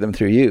appreciate them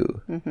through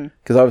you.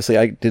 Because obviously,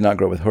 I did not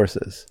grow up with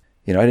horses.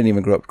 I didn't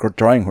even grow up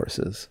drawing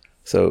horses.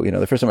 So,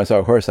 the first time I saw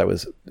a horse, I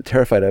was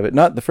terrified of it.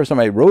 Not the first time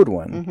I rode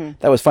one.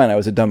 That was fine. I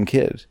was a dumb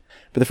kid.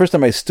 But the first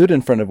time I stood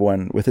in front of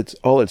one with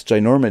all its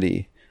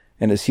ginormity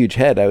and its huge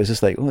head, I was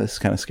just oh, this is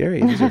kind of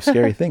scary. These are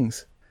scary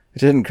things.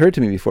 Which hadn't occurred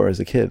to me before as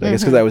a kid. I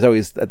guess because I was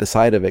always at the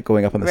side of it,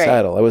 going up on the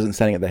saddle. I wasn't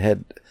standing at the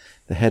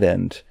head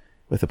end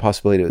with the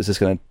possibility it was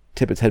just going to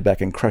tip its head back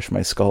and crush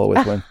my skull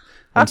with one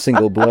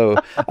single blow.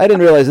 I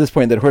didn't realize at this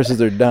point that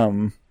horses are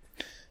dumb.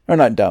 Or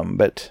not dumb,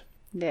 but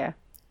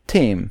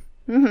tame.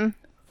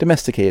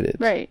 Domesticated.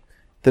 Right.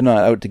 They're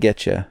not out to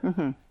get you.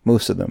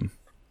 Most of them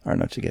are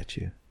out to get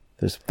you.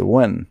 There's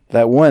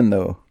that one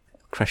though,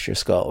 crush your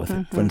skull with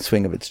one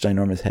swing of its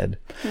ginormous head.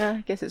 Yeah,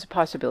 I guess it's a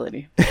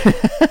possibility.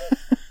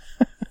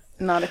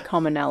 Not a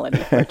commonality,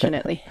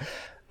 fortunately.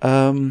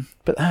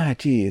 But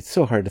it's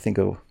so hard to think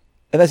of.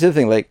 And that's the other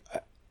thing.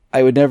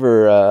 I would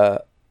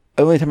never.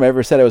 The only time I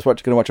ever said I was going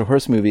to watch a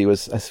horse movie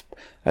was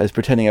I was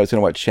pretending I was going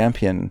to watch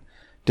Champion.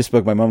 Just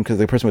spoke my mom because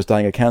the person was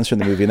dying of cancer in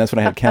the movie, and that's when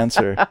I had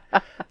cancer.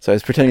 So I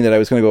was pretending that I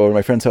was going to go over to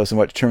my friend's house and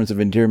watch Terms of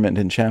Endearment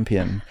and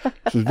Champion.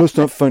 It was most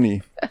not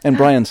funny. And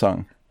Brian's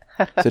Song.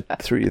 So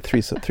three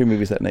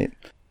movies that night.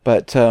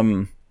 But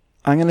I'm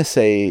going to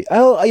say,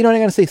 I'm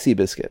going to say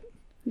Seabiscuit.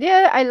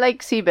 Yeah, I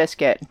like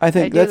Seabiscuit. I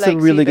think that's a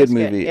really good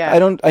movie. Yeah.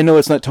 I know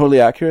it's not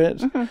totally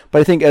accurate,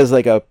 but I think as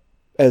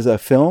a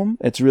film,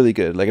 it's really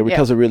good. It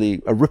tells a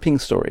ripping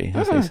story,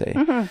 as they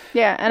say.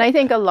 Yeah, and I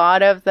think a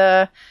lot of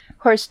the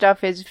horse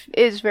stuff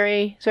is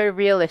very sort of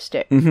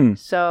realistic.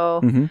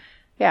 So,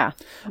 yeah.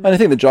 And I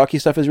think the jockey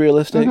stuff is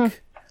realistic.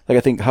 I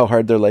think how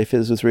hard their life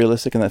is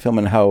realistic in that film,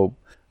 and how,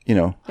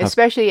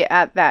 especially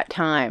at that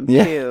time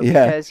too.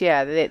 Because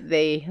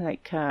they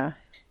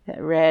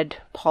Red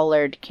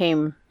Pollard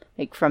came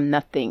like from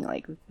nothing.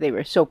 Like they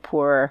were so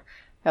poor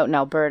out in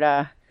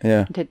Alberta.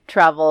 Yeah. To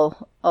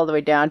travel all the way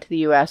down to the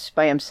U.S.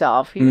 by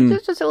himself. He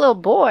was just a little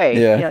boy,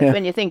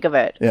 when you think of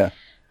it. Yeah.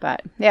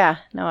 But,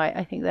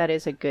 I think that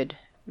is a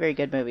very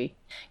good movie.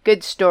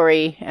 Good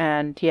story,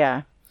 and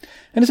And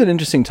it's an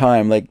interesting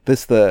time, like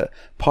the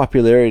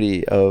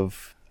popularity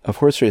of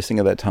horse racing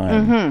at that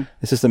time.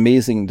 It's just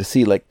amazing to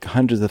see like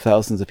hundreds of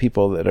thousands of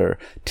people that are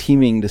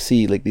teaming to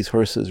see like these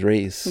horses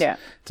race. Yeah.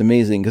 It's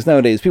amazing because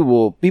nowadays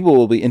people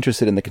will be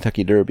interested in the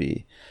Kentucky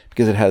Derby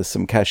because it has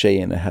some cachet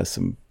and it has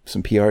some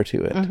PR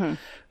to it.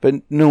 But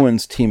no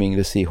one's teaming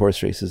to see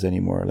horse races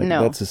anymore. Like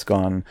that's just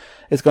gone.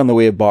 It's gone the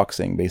way of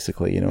boxing,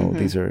 basically.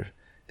 These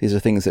are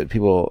things that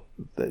people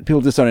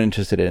just aren't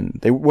interested in.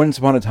 They once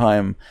upon a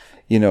time,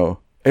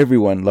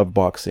 everyone loved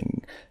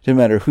boxing. It didn't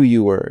matter who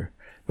you were,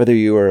 whether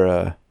you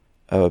were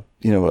a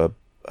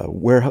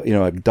warehouse,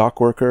 a dock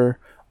worker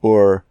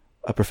or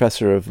a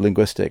professor of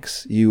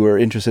linguistics. You were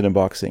interested in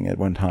boxing at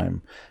one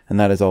time, and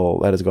that has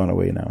gone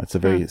away now. It's a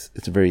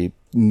very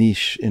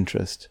niche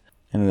interest.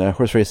 And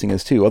horse racing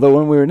is too. Although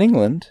when we were in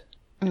England,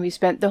 we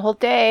spent the whole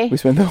day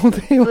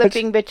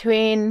flipping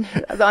between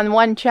on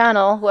one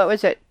channel. What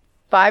was it?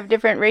 5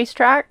 different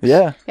racetracks?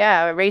 Yeah.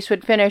 Yeah, a race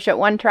would finish at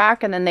one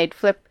track and then they'd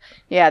flip.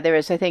 Yeah, there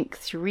was, I think,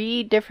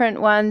 3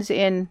 different ones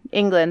in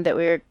England that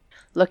we were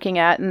looking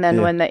at. And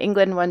then when the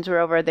England ones were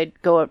over,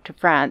 they'd go up to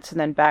France and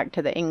then back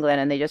to the England.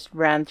 And they just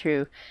ran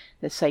through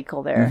the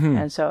cycle there.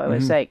 And so it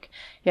was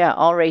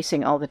all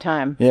racing all the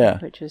time. Yeah.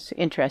 Which was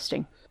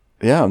interesting.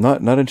 Yeah,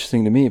 not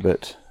interesting to me,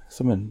 but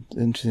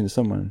interesting to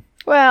someone.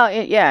 Well,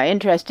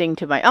 interesting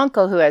to my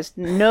uncle who has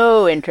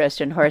no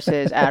interest in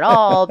horses at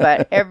all,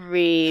 but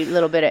every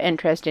little bit of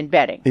interest in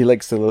betting. He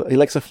likes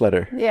a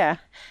flutter. Yeah,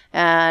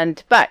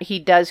 but he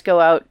does go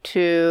out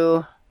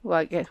to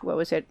what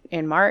was it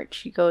in March?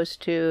 He goes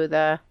to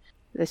the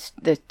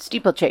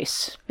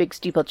steeplechase, big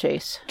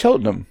steeplechase.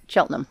 Cheltenham.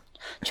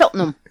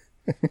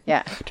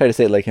 Yeah. Try to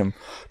say it like him.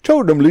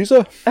 Cheltenham,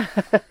 Lisa.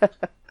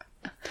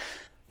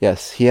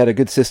 Yes, he had a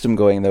good system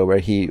going though, where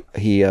he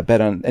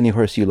bet on any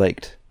horse you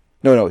liked.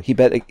 No, he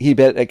bet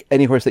like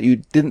any horse that you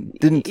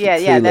didn't.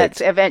 Yeah.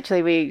 That's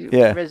eventually we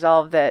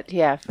resolved that.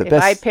 Yeah, if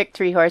I picked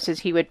 3 horses,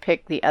 he would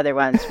pick the other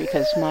ones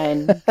because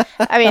mine.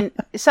 I mean,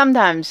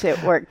 sometimes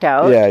it worked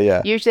out.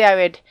 Yeah. Usually, I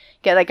would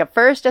get like a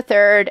first, a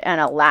third, and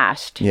a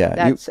last. Yeah,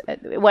 that's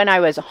when I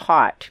was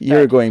hot.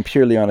 You're going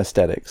purely on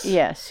aesthetics.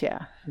 Yes.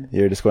 Yeah.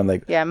 You're just going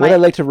like, would I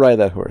like to ride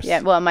that horse?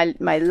 Yeah, well,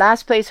 my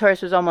last place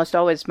horse was almost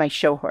always my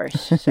show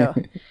horse. So,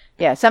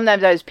 yeah,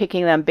 sometimes I was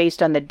picking them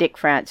based on the Dick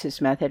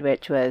Francis method,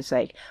 which was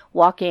like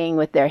walking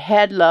with their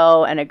head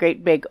low and a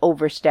great big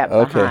overstep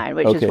behind,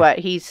 which is what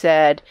he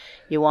said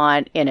you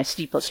want in a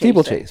steeplechase.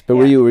 Steeplechase. But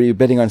were you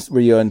betting on,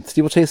 were you on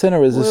steeplechase then, or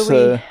was this...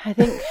 I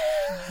think...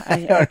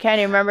 I can't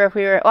even remember if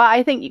we were... Well,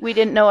 I think we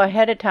didn't know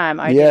ahead of time.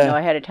 I didn't know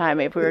ahead of time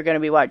if we were going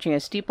to be watching a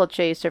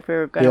steeplechase or if we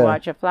were going to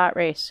watch a flat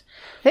race.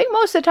 I think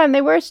most of the time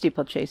they were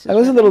steeplechases. I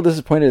was a little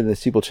disappointed in the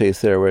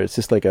steeplechase there, where it's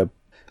just like a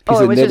piece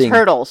of it was knitting. just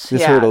hurdles.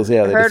 Just hurdles,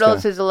 yeah.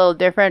 Hurdles is a little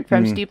different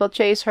from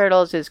steeplechase.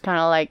 Hurdles is kind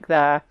of like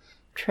the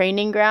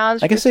training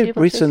grounds. I guess they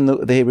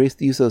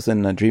used those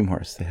in Dream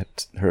Horse. They had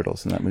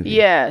hurdles in that movie.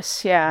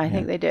 Yes, I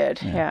think they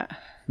did. Yeah.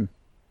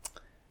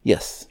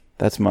 Yes,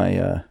 that's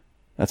my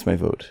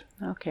vote.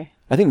 Okay.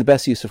 I think the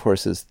best use of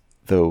horses,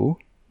 though,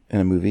 in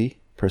a movie,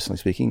 personally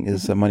speaking,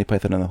 is Monty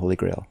Python and the Holy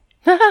Grail.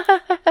 Why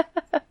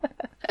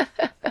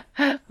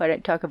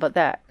don't talk about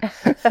that?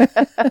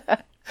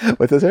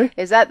 What's that, sorry?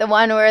 Is that the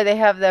one where they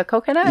have the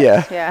coconuts?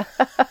 Yeah. Yeah.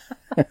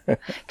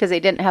 Because they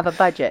didn't have a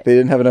budget. They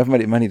didn't have enough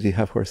money to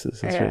have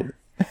horses. That's right.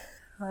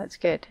 Well, that's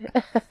good.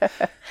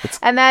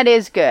 And that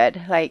is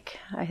good. Like,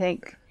 I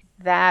think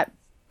that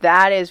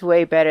is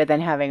way better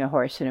than having a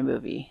horse in a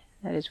movie.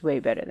 That is way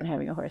better than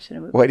having a horse in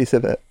a movie. Why do you say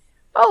that?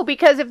 Oh,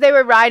 because if they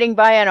were riding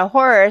by on a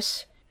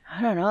horse,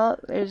 I don't know,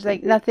 there's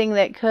like nothing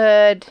that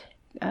could...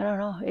 I don't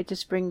know. It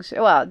just brings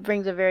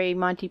a very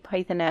Monty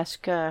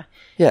Python-esque. Yeah,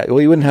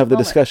 well, you wouldn't have the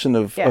discussion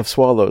of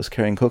swallows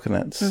carrying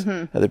coconuts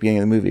at the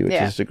beginning of the movie, which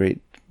is a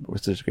great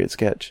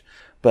sketch.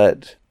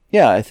 But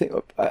yeah, I think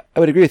I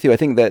would agree with you. I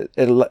think that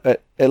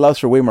it allows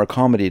for way more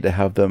comedy to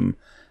have them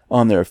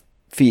on their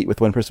feet with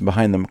one person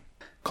behind them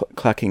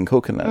clacking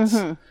coconuts,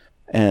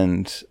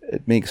 and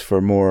it makes for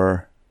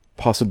more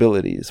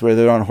possibilities. Where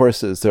they're on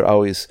horses, they're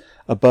always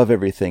above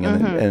everything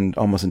and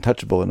almost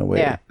untouchable in a way.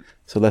 Yeah.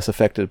 So less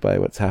affected by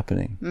what's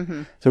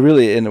happening. So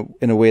really,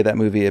 in a way, that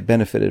movie it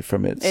benefited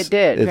from its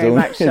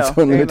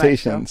own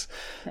limitations,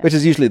 which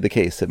is usually the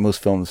case. That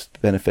most films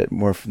benefit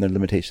more from their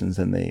limitations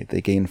than they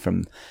gain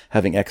from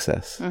having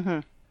excess.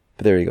 But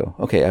there you go.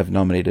 Okay, I've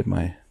nominated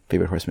my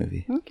favorite horse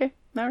movie. Okay,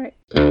 all right.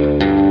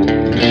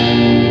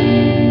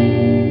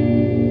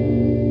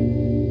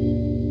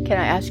 Can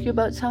I ask you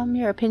about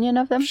your opinion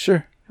of them?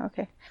 Sure.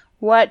 Okay.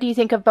 What do you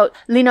think about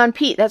Lean on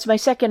Pete? That's my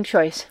second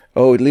choice.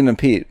 Oh, Lean on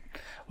Pete.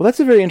 Well, that's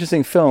a very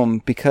interesting film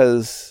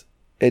because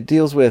it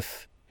deals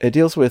with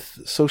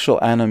social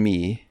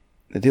anomie.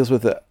 It deals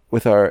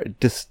with our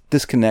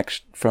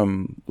disconnect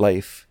from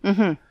life,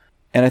 and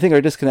I think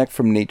our disconnect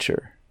from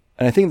nature.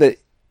 And I think that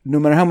no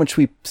matter how much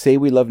we say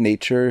we love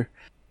nature,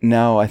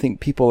 now I think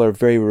people are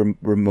very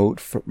removed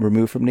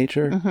from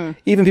nature.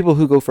 Even people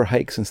who go for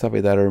hikes and stuff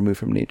like that are removed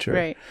from nature.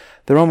 Right.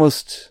 They're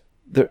almost,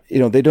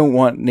 they don't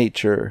want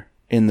nature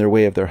in their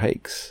way of their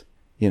hikes.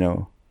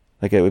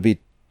 Like it would be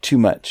too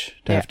much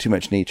to have too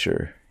much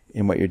nature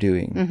in what you're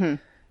doing.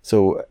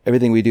 So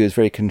everything we do is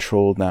very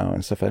controlled now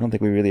and stuff. I don't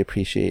think we really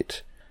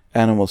appreciate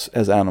animals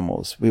as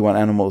animals. We want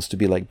animals to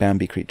be like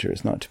Bambi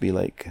creatures, not to be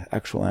like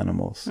actual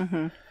animals.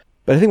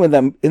 But I think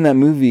in that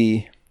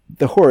movie,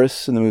 the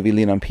horse in the movie,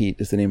 Lean on Pete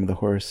is the name of the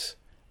horse,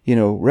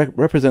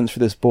 represents for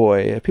this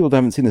boy. People who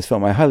haven't seen this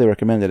film, I highly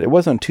recommend it. It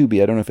was on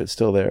Tubi. I don't know if it's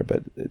still there,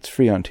 but it's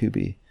free on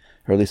Tubi,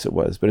 or at least it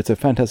was. But it's a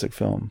fantastic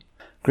film.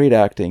 Great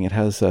acting. It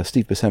has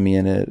Steve Buscemi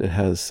in it. It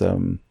has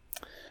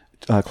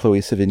Chloe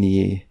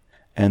Sevigny,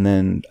 and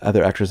then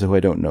other actors who I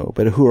don't know,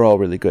 but who are all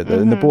really good.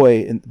 And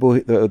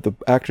the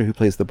actor who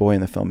plays the boy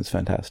in the film is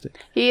fantastic.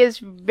 He is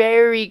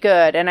very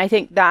good, and I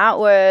think that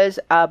was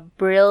a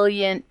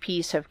brilliant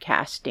piece of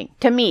casting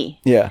to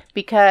me. Yeah,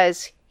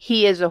 because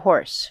he is a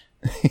horse,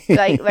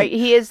 like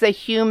he is the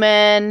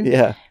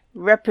human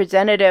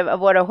representative of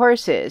what a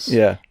horse is.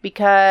 Yeah,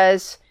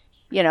 because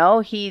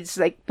he's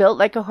like built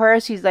like a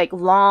horse. He's like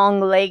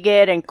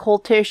long-legged and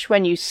coltish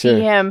when you see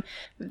him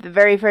the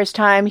very first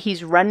time.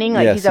 He's running,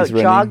 like he's out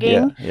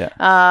jogging.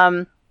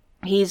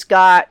 He's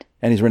got...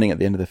 And he's running at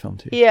the end of the film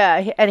too.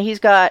 Yeah, and he's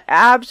got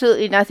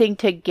absolutely nothing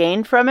to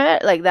gain from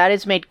it. Like that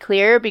is made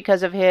clear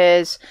because of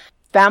his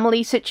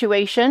family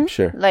situation.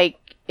 Sure.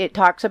 Like it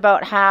talks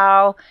about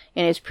how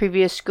in his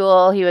previous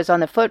school he was on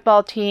the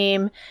football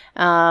team.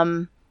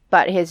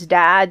 But his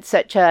dad's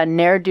such a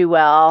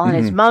ne'er-do-well, and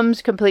his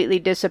mom's completely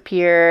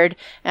disappeared,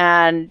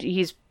 and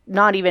he's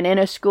not even in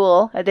a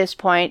school at this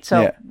point,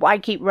 so why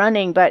keep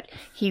running? But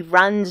he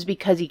runs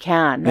because he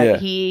can. Like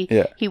he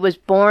was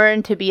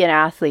born to be an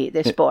athlete,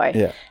 this boy.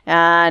 Yeah.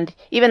 And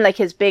even like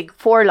his big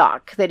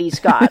forelock that he's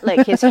got,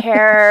 like his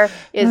hair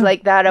is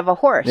like that of a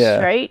horse,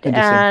 right?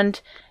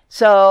 And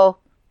so...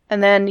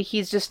 And then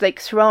he's just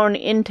like thrown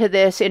into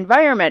this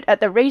environment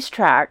at the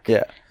racetrack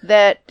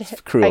that,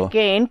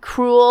 again,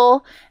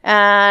 cruel.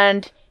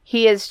 And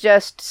he is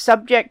just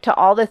subject to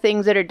all the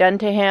things that are done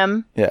to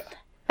him. Yeah.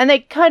 And they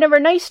kind of are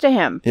nice to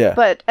him. Yeah.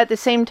 But at the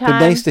same time...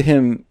 They're nice to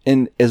him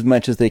in as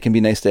much as they can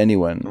be nice to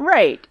anyone.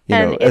 Right.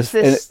 What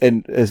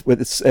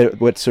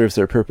serves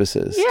their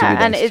purposes. Yeah, to be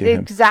nice and to him.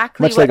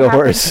 Exactly much what like happens, a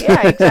horse.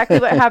 Yeah, exactly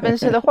what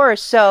happens to the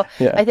horse. So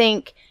I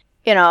think,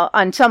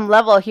 on some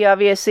level, he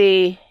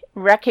obviously...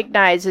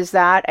 recognizes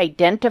that,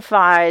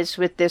 identifies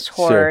with this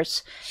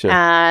horse,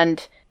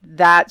 and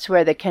that's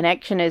where the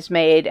connection is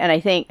made. And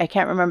I think, I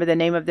can't remember the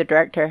name of the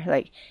director,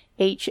 like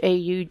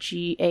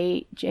H-A-U-G-H.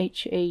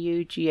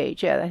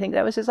 Yeah, I think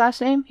that was his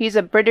last name. He's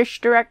a British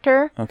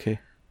director. Okay.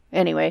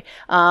 Anyway,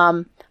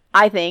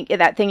 I think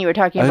that thing you were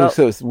talking about.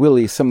 So it's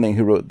Willie something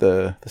who wrote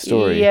the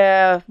story.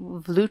 Yeah,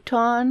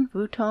 Vuitton,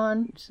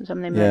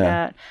 something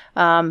like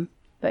that.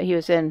 But he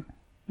was in,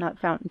 not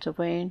Fountains of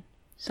Wayne.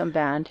 Some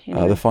band.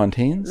 The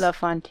Fontaines? La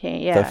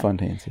Fontaine, yeah. The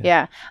Fontaines,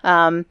 yeah.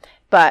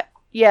 But,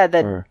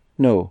 yeah,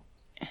 no.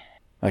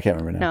 I can't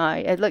remember now.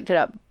 No, I looked it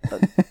up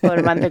about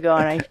a month ago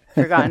and I'd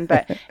forgotten.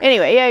 But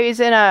anyway, yeah, he's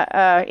in a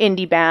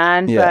indie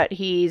band, but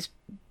he's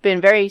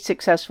been very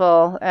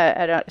successful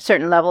at a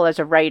certain level as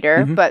a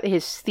writer, but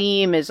his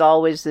theme is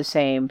always the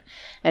same.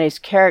 And his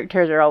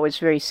characters are always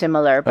very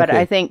similar. But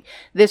I think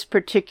this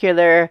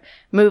particular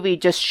movie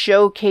just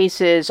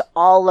showcases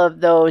all of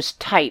those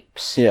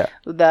types. Yeah.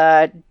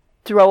 The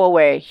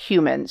throwaway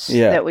humans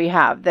that we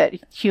have, that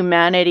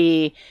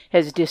humanity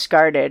has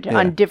discarded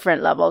on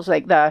different levels,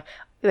 like the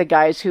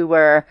guys who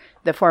were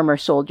the former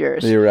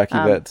soldiers, the Iraqi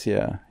vets,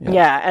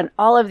 and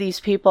all of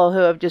these people who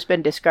have just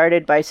been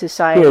discarded by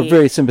society, who are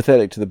very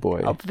sympathetic to the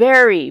boy,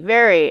 very,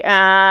 very,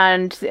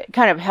 and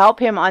kind of help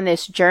him on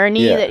this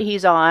journey that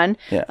he's on.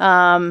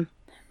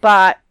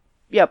 But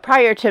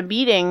prior to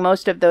meeting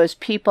most of those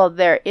people,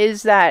 there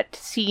is that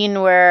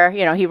scene where,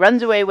 he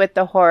runs away with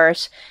the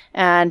horse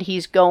and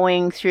he's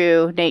going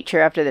through nature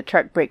after the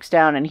truck breaks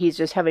down and he's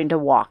just having to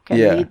walk and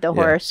lead the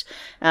horse.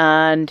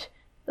 And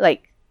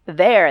like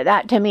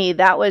that to me,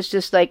 that was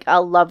just like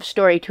a love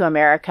story to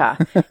America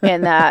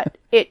in that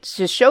it's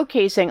just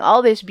showcasing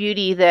all this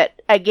beauty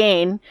that,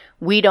 again,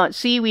 we don't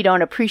see, we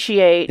don't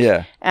appreciate.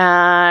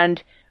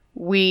 And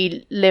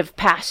we live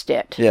past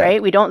it,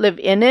 right? We don't live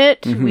in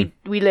it.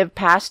 We live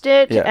past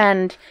it.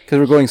 And because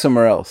we're going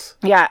somewhere else.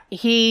 Yeah.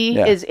 He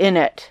is in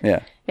it.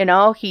 Yeah.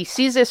 He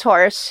sees this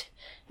horse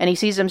and he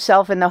sees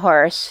himself in the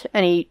horse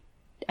and he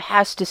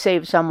has to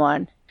save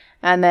someone.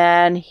 And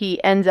then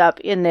he ends up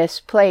in this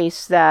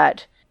place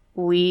that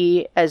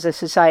we as a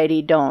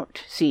society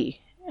don't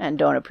see and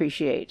don't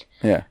appreciate.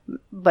 Yeah.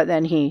 But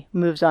then he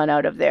moves on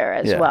out of there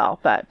as well.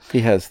 But he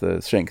has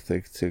the strength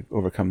to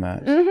overcome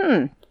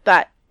that.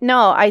 But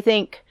no, I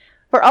think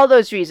for all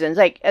those reasons,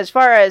 like as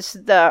far as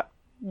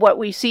what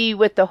we see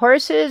with the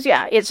horses,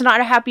 it's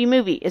not a happy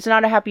movie. It's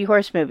not a happy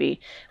horse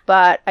movie.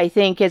 But I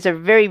think it's a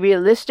very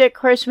realistic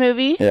horse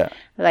movie. Yeah.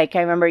 Like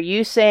I remember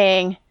you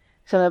saying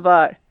something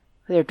about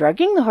they're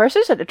drugging the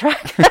horses at the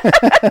track.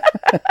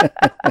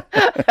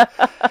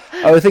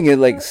 I was thinking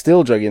like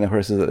still drugging the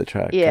horses at the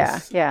track.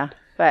 Yeah.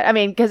 But I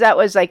mean, because that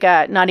was like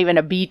not even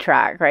a bee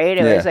track, right?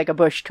 It was like a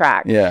bush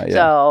track. Yeah.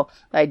 So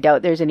I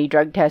doubt there's any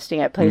drug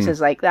testing at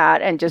places like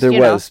that. And just, there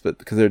was, but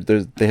because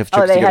they have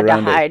tricks they to get had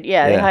around to hide. it.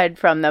 Yeah, they hide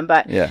from them.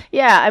 But yeah,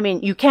 I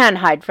mean, you can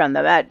hide from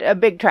them. At a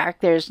big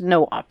track, there's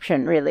no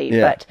option really.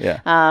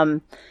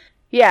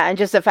 And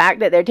just the fact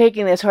that they're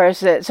taking this horse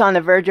that's on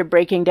the verge of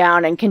breaking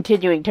down and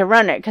continuing to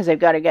run it because they've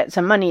got to get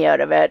some money out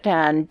of it,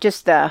 and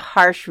just the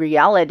harsh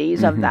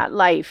realities of that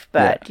life.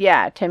 But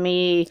to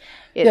me,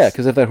 it's...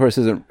 because if that horse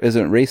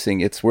isn't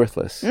racing, it's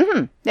worthless.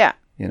 Yeah.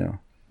 You know,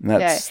 and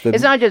that's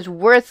it's not just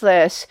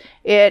worthless,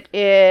 it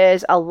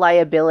is a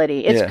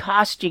liability. It's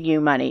costing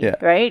you money,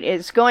 right?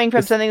 It's going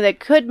from something that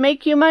could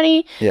make you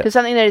money to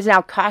something that is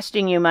now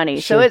costing you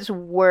money. So it's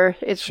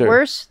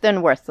worse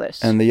than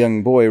worthless. And the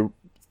young boy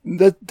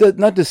that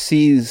not just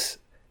sees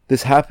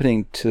this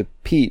happening to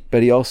Pete,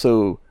 but he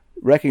also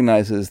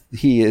recognizes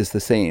he is the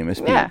same as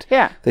Pete.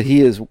 That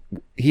he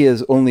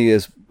is only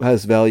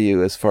has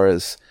value as far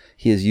as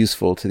he is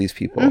useful to these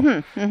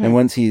people. And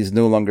once he's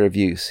no longer of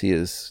use, he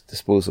is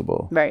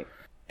disposable. Right.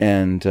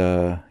 And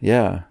you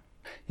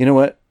know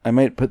what? I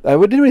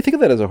didn't really think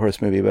of that as a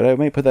horse movie, but I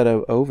might put that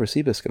over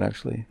Seabiscuit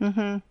actually.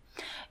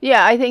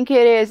 Yeah, I think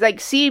it is. Like,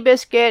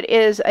 Seabiscuit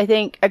is, I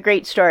think, a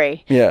great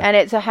story. Yeah. And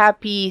it's a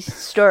happy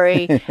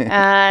story.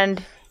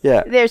 And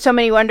there's so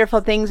many wonderful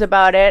things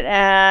about it.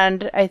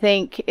 And I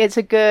think it's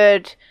a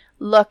good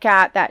look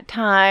at that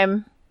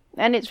time.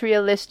 And it's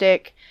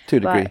realistic. To a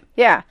degree.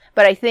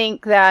 But I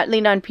think that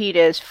Lean on Pete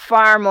is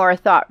far more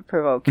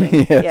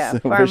thought-provoking. Yes,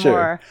 far for sure.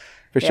 more.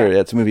 For sure.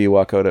 It's a movie you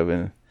walk out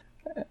of.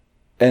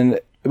 And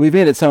we've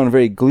made it sound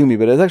very gloomy,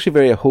 but it's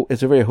actually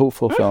it's a very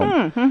hopeful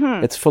film.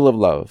 It's full of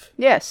love.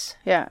 Yes,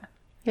 yeah.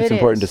 It's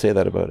important to say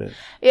that about it.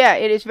 Yeah,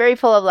 it is very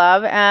full of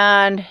love,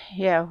 and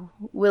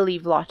Willie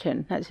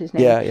Vlottin, that's his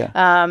name.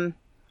 Yeah.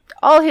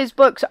 All his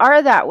books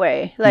are that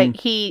way. Like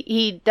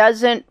he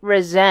doesn't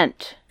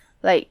resent.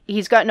 Like,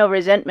 he's got no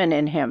resentment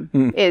in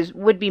him.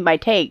 Would be my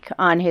take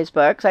on his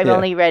books. I've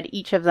only read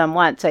each of them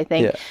once, I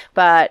think.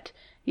 But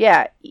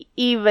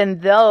even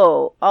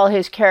though all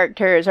his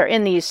characters are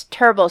in these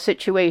terrible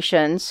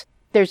situations,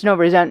 there's no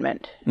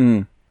resentment.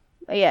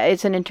 Yeah,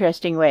 it's an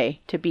interesting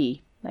way to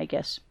be, I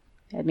guess.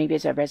 Maybe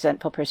as a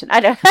resentful person.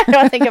 I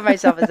don't think of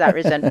myself as that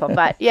resentful,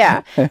 but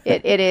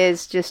it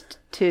is just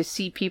to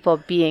see people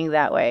being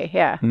that way.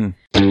 Yeah.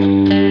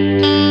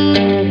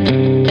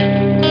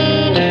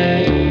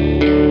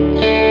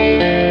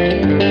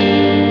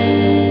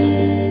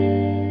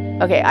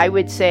 Okay, I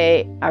would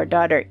say our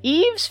daughter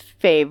Eve's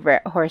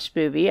favorite horse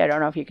movie, I don't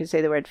know if you could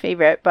say the word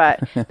favorite,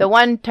 but the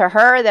one to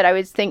her that I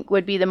would think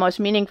would be the most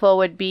meaningful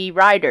would be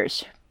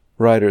Riders.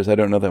 Riders, I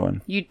don't know that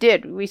one. You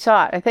did. We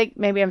saw it. I think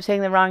maybe I'm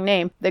saying the wrong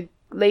name. The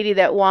lady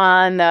that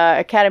won the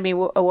Academy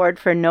Award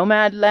for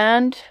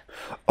Nomadland.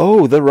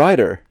 Oh, The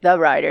Rider. The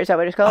Rider, is that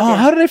what it's called? Oh,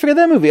 how did I forget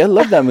that movie? I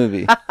love that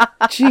movie.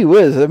 Gee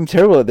whiz, I'm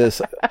terrible at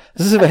this.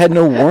 This is if I had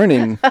no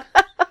warning.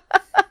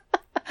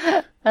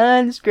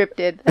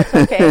 Unscripted. That's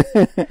okay.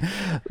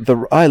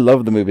 I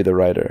love the movie The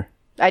Rider.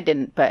 I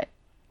didn't, but...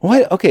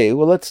 Why? Okay,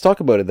 well, let's talk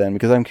about it then,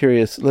 because I'm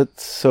curious.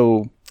 Just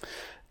to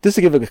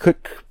give a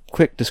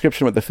quick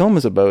description of what the film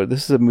is about,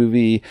 this is a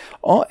movie,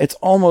 it's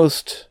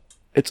almost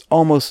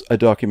a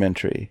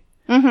documentary,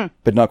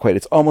 but not quite.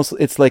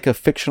 It's like a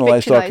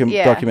fictionalized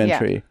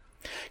documentary,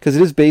 because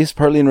it is based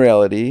partly in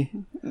reality,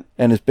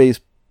 and it's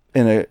based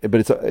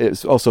but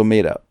it's also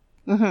made up.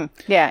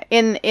 Yeah,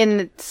 in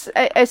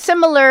a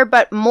similar,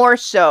 but more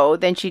so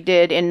than she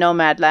did in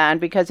Nomadland,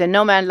 because in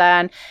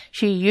Nomadland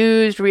she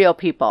used real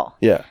people.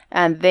 Yeah,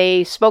 and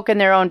they spoke in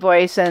their own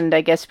voice, and I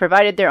guess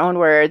provided their own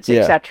words,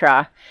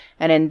 etc.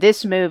 And in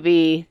this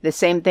movie, the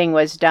same thing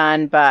was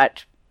done,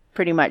 but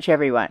pretty much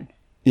everyone.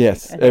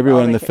 Yes,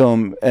 everyone in the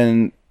film,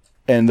 and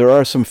there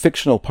are some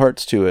fictional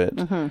parts to it,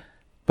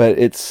 but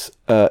it's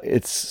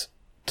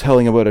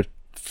telling about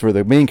for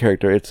the main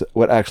character, it's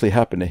what actually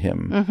happened to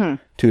him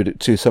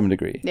to some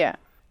degree. Yeah.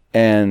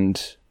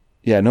 And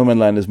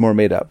Nomadland is more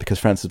made up because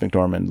Frances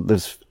McDormand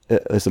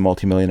is a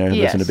multimillionaire who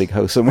lives in a big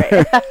house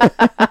somewhere.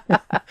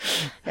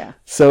 Yeah.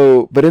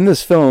 So, but in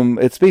this film,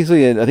 it's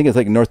basically, I think it's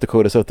like North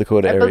Dakota, South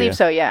Dakota area. I believe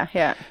so,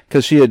 yeah.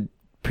 Because she had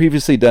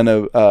previously done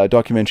a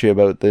documentary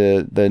about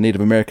the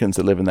Native Americans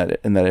that live in that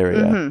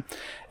area,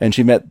 and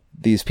she met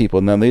these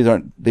people. Now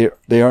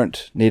they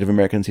aren't Native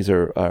Americans; these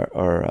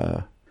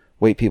are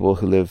white people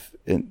who live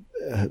in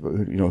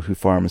who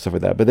farm and stuff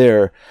like that. But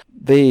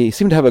they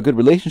seem to have a good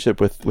relationship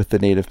with the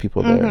Native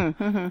people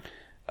there.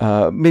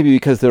 Maybe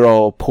because they're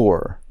all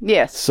poor.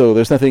 Yes. So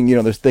there's nothing,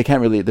 they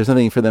can't really, there's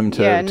nothing for them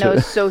to... Yeah, no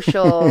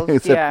social...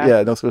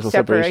 no social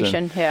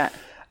separation. Yeah.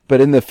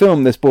 But in the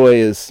film, this boy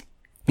he's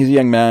a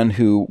young man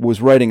who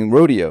was riding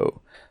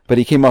rodeo, but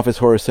he came off his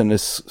horse and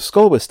his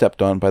skull was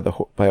stepped on by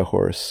a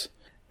horse,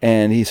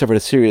 and he suffered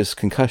a serious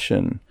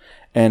concussion,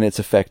 and it's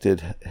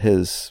affected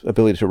his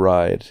ability to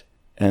ride.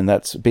 and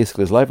that's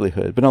basically his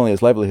livelihood. But not only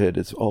his livelihood,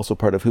 it's also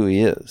part of who he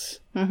is.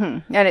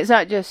 Mm-hmm. And it's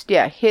not just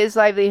his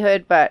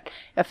livelihood, but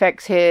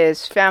affects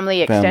his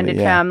family, extended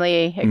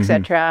family,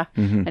 etc.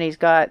 And he's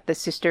got the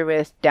sister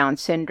with Down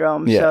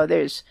syndrome. So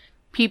there's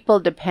people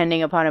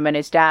depending upon him, and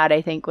his dad,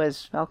 I think,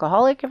 was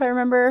alcoholic, if I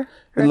remember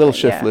correctly. A little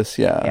shiftless,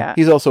 yeah.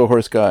 He's also a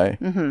horse guy.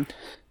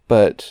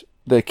 But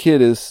the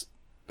kid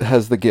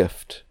has the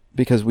gift,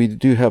 because we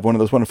do have one of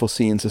those wonderful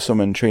scenes of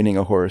someone training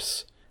a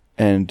horse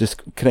and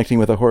just connecting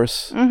with a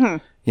horse,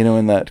 you know,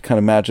 in that kind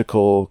of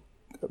magical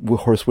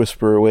horse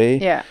whisperer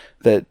way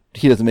that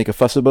he doesn't make a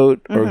fuss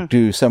about or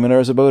do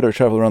seminars about or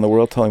travel around the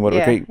world telling what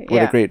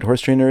a great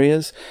horse trainer he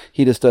is.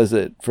 He just does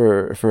it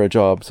for a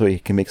job so he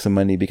can make some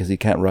money because he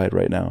can't ride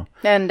right now.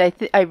 And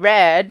I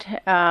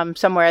read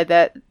somewhere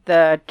that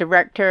the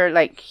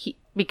director,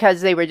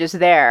 because they were just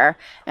there,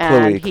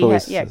 and Chloe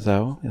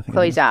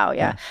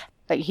Zhao,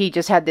 like he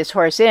just had this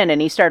horse in,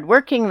 and he started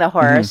working the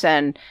horse,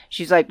 and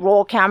she's like,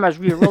 roll cameras,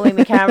 you're rolling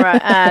the camera,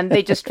 and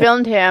they just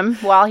filmed him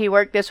while he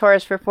worked this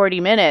horse for 40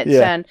 minutes.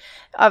 And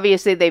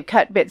obviously they've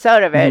cut bits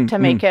out of it to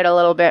make it a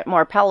little bit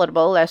more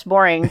palatable, less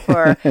boring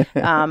for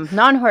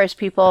non-horse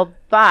people,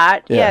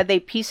 but they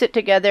piece it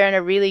together in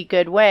a really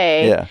good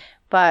way.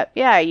 But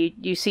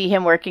you see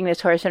him working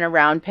this horse in a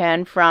round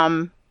pen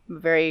from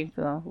very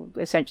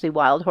essentially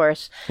wild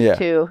horse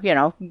to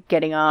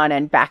getting on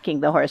and backing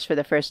the horse for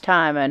the first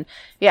time, and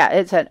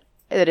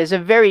it is a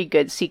very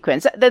good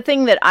sequence. The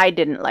thing that I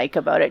didn't like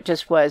about it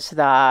just was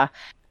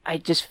I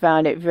just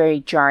found it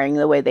very jarring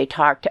the way they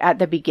talked at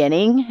the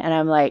beginning, and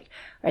I'm like,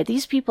 are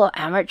these people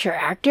amateur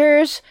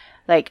actors?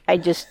 Like, I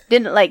just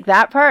didn't like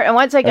that part. And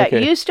once I got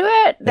used to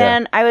it,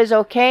 then I was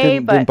okay.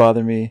 Didn't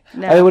bother me.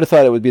 No. I would have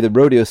thought it would be the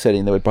rodeo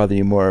setting that would bother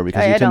you more,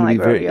 because you tend to be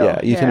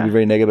tend to be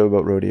very negative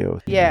about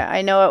rodeo. Yeah,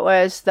 I know it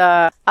was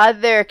the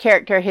other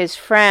character, his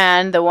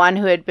friend, the one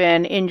who had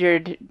been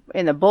injured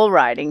in the bull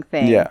riding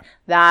thing. Yeah.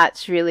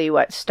 That's really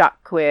what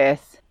stuck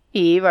with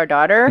Eve, our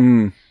daughter.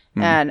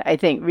 And I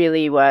think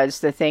really was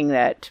the thing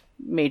that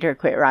made her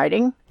quit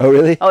riding. Oh,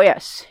 really? Oh,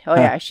 yes. Oh,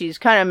 yeah. She's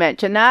kind of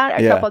mentioned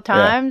that a couple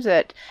times.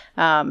 That,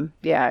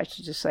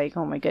 she's just like,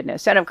 oh my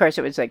goodness. And of course,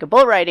 it was like a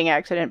bull riding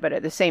accident, but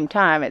at the same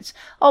time, it's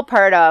all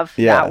part of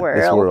that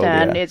world,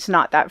 and it's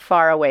not that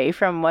far away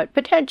from what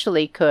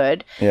potentially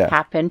could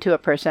happen to a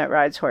person that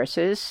rides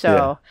horses.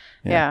 So,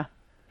 yeah,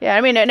 I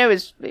mean, and it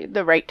was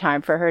the right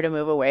time for her to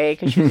move away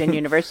because she was in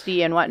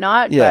university and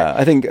whatnot. Yeah,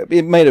 I think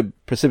it might have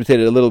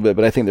precipitated a little bit,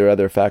 but I think there are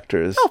other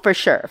factors. Oh, for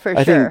sure,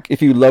 I think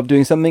if you love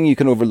doing something, you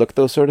can overlook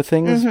those sort of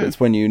things. But it's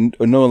when you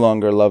no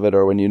longer love it,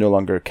 or when you no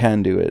longer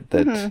can do it,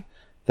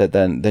 that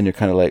then you're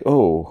kind of like,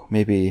 oh,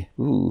 maybe,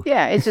 ooh.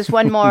 Yeah, it's just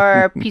one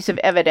more piece of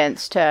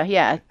evidence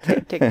to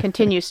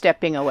continue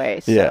stepping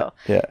away. So,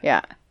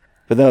 yeah.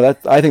 But no,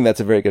 I think that's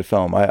a very good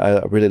film.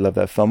 I really love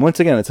that film. Once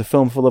again, it's a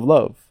film full of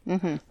love.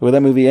 Where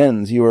that movie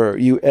ends,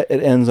 it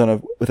ends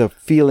with a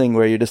feeling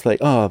where you're just like,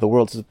 oh, the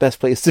world's the best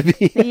place to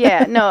be.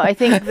 Yeah, no, I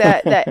think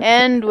that the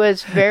end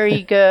was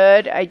very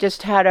good. I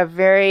just had a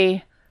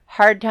very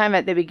hard time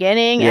at the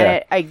beginning,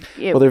 and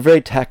well, they're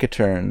very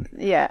taciturn.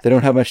 Yeah, they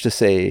don't have much to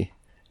say,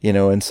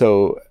 and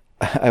so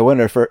I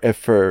wonder if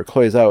for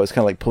Chloe Zhao, it's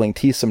kind of like pulling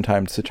teeth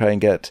sometimes to try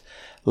and get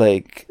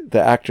like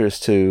the actors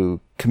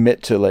to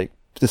commit to like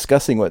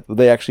discussing what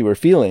they actually were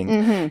feeling,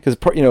 because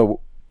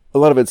a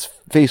lot of it's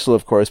facial,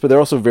 of course, but they're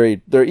also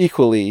they're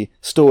equally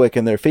stoic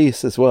in their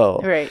face as well,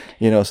 right?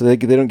 So they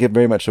don't give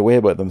very much away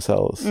about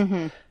themselves,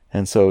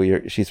 and so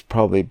she's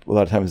probably a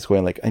lot of times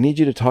going like, I need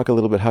you to talk a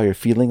little bit how you're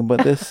feeling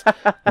about this,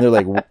 and they're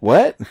like,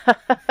 what?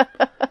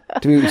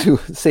 do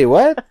say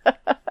what?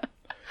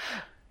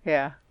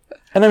 Yeah.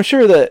 And I'm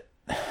sure that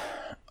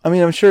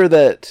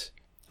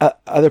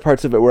other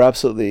parts of it were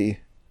absolutely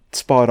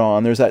spot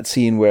on. There's that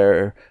scene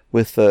where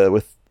with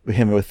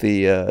him with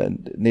the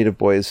native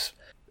boys,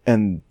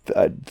 and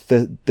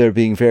they're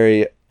being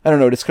very, I don't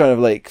know, just kind of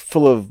like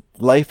full of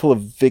life, full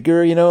of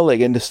vigor,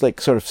 and just like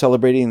sort of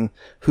celebrating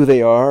who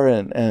they are,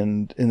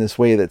 and in this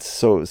way that's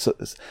so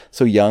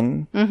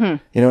young, and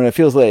it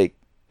feels like,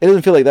 it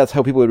doesn't feel like that's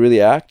how people would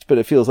really act, but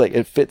it feels like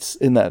it fits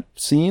in that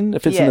scene.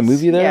 It fits in the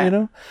movie there,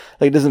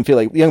 Like, it doesn't feel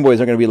like the young boys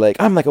are going to be like,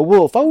 I'm like a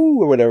wolf, oh,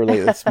 or whatever.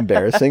 Like, that's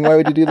embarrassing. Why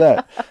would you do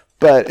that?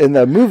 But in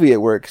the movie,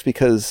 it works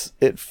because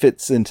it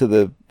fits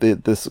into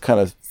this kind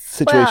of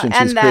situation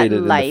she's created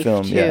in the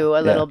film. Too,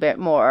 a little bit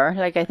more.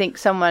 Like, I think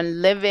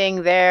someone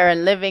living there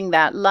and living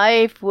that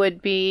life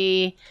would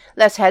be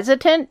less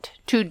hesitant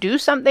to do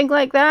something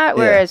like that,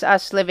 whereas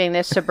us living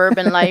this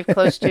suburban life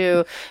close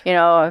to,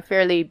 a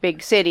fairly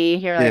big city,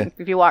 you're like,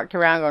 if you walked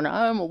around going,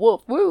 I'm a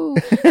wolf, woo,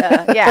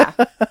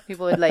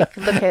 people would like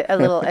look a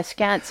little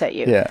askance at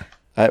you. Yeah.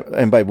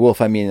 And by wolf,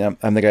 I mean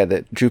I'm the guy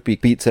that Droopy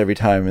beats every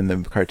time in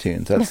the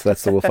cartoons.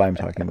 That's the wolf I'm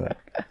talking about.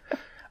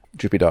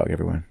 Droopy dog,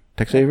 everyone.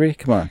 Tex Avery,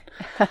 come on.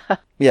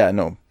 Yeah,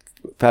 no,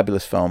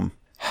 fabulous film.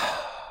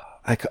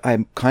 I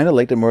kind of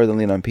liked it more than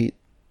Lean on Pete.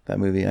 That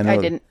movie. I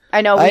didn't.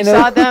 I know we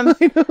saw them.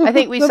 I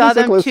think we saw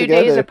them 2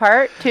 days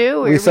apart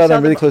too. We saw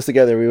them really close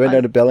together. We went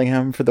down to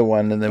Bellingham for the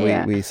one, and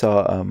then we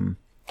saw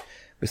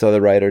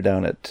the Rider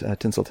down at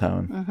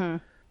Tinseltown.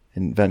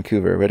 in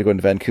Vancouver. We had to go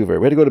into Vancouver.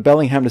 We had to go to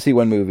Bellingham to see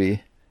one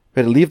movie. We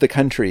had to leave the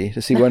country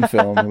to see one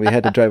film, and we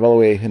had to drive all the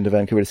way into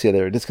Vancouver to see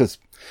other. Just because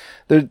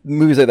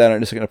movies like that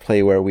aren't just going to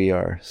play where we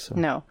are. So.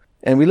 No.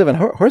 And we live in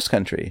horse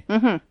country.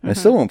 And I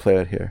still won't play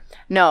out here.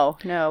 No.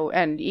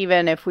 And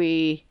even if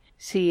we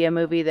see a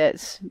movie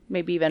that's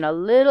maybe even a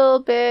little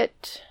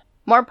bit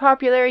more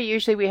popular,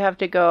 usually we have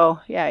to go,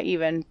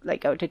 even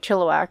like out to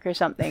Chilliwack or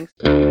something.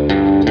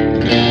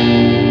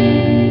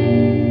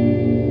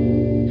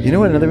 You know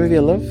what another movie I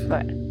love?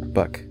 What?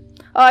 Buck.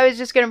 Oh, I was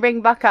just going to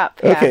bring Buck up.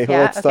 Okay, well,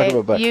 let's talk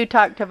about Buck. You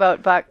talked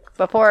about Buck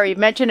before. You've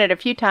mentioned it a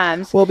few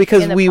times. Well,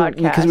 because we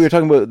podcast. were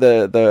talking about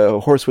the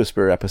Horse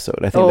Whisperer episode.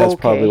 I think that's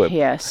probably what.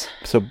 Yes.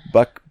 So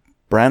Buck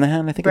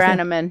Brannaman, I think.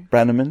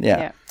 Brannaman,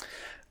 yeah.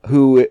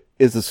 Who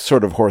is a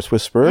sort of horse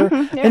whisperer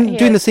and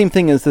doing the same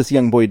thing as this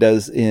young boy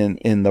does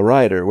in The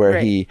Rider, where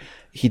he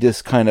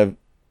just kind of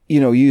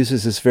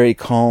uses this very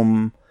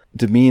calm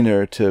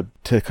demeanor to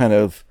kind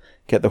of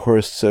get the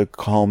horse to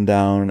calm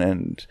down,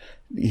 and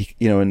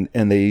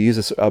and they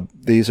use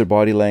their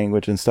body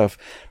language and stuff,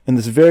 and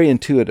it's very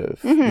intuitive.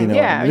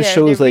 This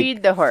shows they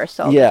read the horse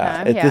all the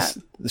time. It just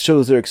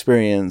shows their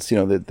experience.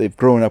 That they've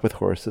grown up with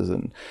horses,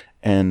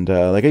 and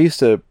like I used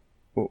to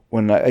go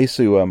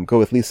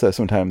with Lisa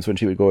sometimes when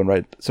she would go and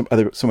ride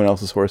someone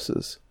else's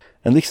horses,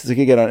 and Lisa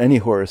could get on any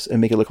horse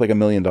and make it look like $1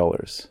 million.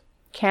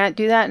 Can't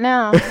do that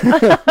now.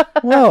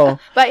 Well,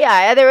 but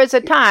there was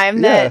a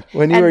time that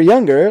when you were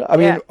younger. I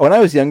mean, when I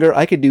was younger,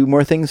 I could do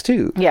more things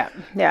too. Yeah.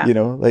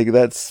 Like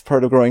that's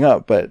part of growing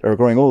up, or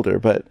growing older.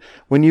 But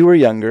when you were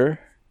younger,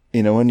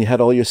 when you had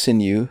all your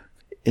sinew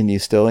in you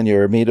still, and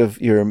you're made of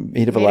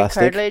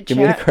elastic, you're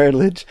made of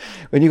cartilage.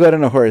 When you got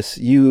on a horse,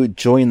 you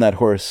join that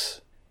horse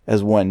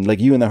as one.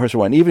 Like you and that horse are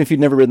one, even if you'd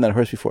never ridden that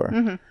horse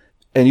before.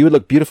 And you would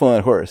look beautiful on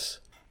that horse.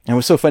 And it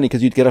was so funny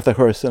because you'd get off that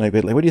horse, and I'd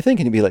be like, "What do you think?"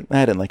 And you'd be like,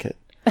 "I didn't like it."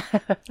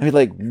 I'd be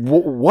like,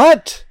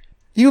 "What?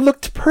 You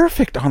looked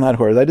perfect on that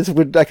horse. I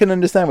couldn't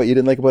understand what you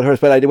didn't like about a horse,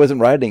 but I wasn't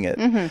riding it.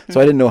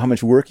 So I didn't know how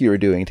much work you were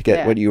doing to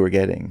get what you were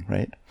getting,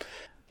 right?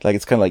 Like,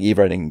 it's kind of like Eve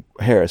riding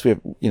Harris. We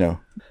have,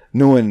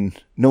 no one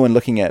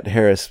looking at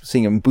Harris,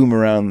 seeing him boom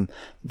around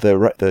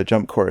the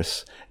jump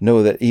course,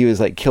 know that he was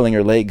like killing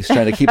her legs,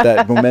 trying to keep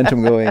that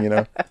momentum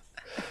going,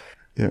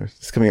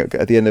 just coming out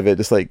at the end of it,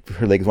 just like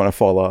her legs want to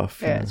fall off.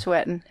 Yeah,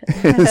 sweating.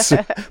 It's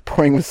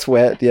pouring with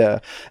sweat, yeah.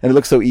 And it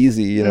looks so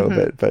easy,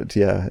 but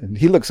yeah. And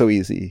he looks so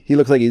easy. He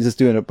looks like he's just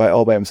doing it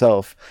all by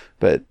himself.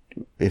 But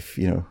if,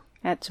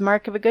 That's a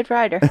mark of a good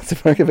rider. That's a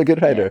mark of a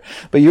good rider.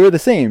 Yeah. But you're the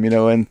same,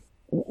 and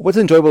what's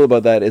enjoyable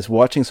about that is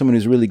watching someone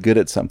who's really good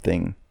at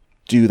something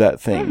do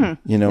that thing,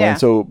 And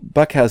so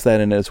Buck has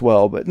that in it as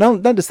well. But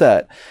not just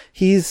that.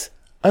 He's,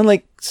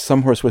 unlike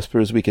some horse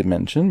whisperers we could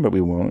mention, but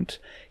we won't,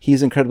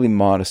 he's incredibly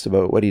modest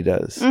about what he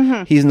does.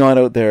 He's not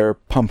out there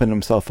pumping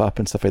himself up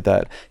and stuff like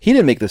that. He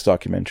didn't make this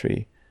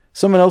documentary.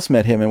 Someone else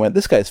met him and went,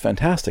 "This guy's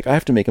fantastic. I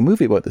have to make a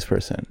movie about this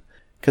person."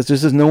 Because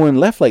there's just no one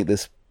left like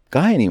this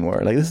guy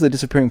anymore. Like, this is a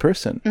disappearing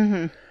person.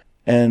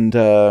 And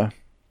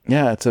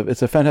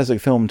it's a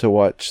fantastic film to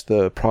watch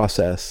the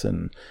process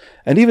and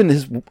even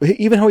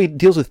how he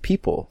deals with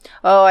people.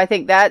 Oh, I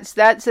think that's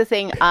the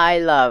thing I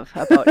love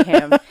about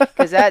him,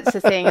 because that's the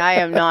thing I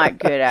am not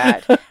good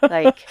at.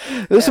 Like,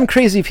 there's some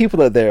crazy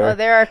people out there. Oh,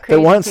 there are crazy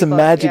that want people, some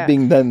magic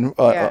being done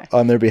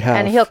on their behalf,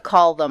 and he'll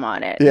call them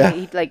on it.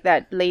 Yeah, like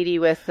that lady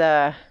with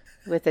a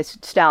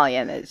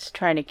stallion that's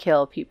trying to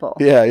kill people.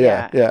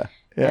 Yeah.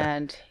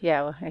 And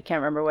I can't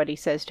remember what he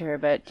says to her,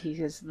 but he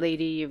says,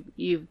 "Lady,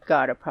 you've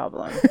got a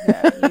problem.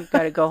 You've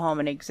got to go home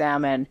and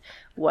examine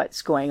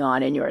what's going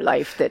on in your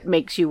life that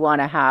makes you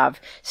want to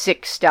have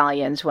 6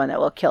 stallions, one that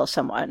will kill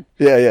someone."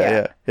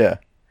 Yeah.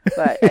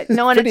 But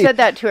no one had said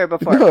that to her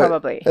before,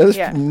 probably.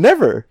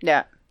 Never.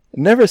 Yeah.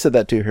 Never said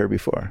that to her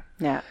before.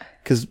 Yeah.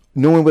 Because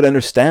no one would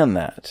understand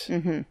that.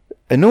 And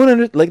no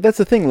one that's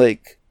the thing.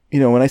 Like,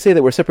 when I say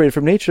that we're separated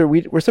from nature,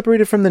 we're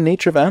separated from the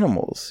nature of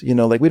animals.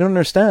 Like, we don't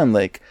understand.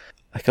 Like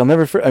I'll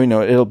never,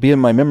 it'll be in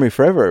my memory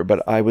forever,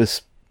 but I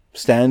was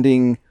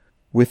standing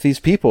with these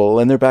people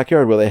in their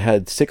backyard where they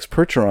had 6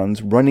 percherons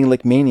running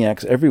like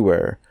maniacs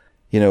everywhere,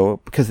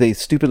 because they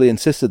stupidly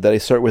insisted that I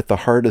start with the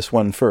hardest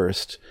one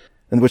first,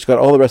 and which got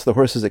all the rest of the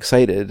horses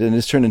excited, and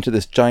it's turned into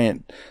this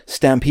giant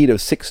stampede of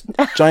 6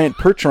 giant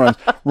percherons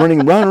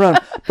running round and round.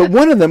 But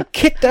one of them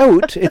kicked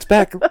out its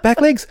back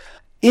legs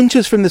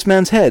inches from this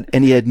man's head,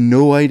 and he had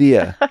no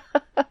idea,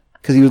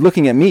 because he was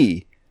looking at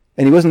me.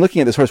 And he wasn't looking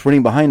at this horse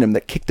running behind him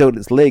that kicked out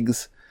its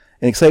legs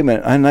in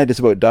excitement. And I just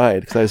about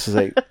died, because I was just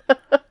like,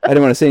 I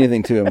didn't want to say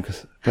anything to him,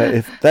 but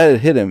if that had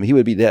hit him, he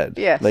would be dead.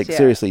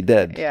 Seriously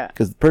dead. Yeah.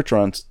 Because the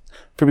percherons,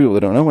 for people that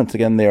don't know, once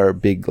again, they are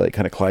big, like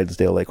kind of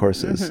Clydesdale-like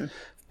horses,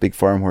 big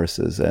farm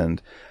horses.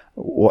 And,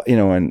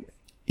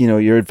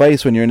 your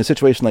advice when you're in a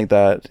situation like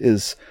that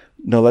is,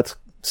 let's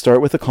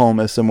start with the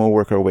calmest and we'll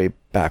work our way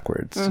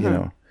backwards,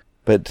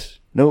 But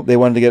no, they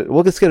wanted to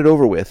let's get it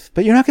over with.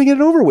 But you're not going to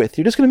get it over with.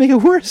 You're just going to make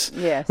it worse.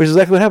 Yes. Which is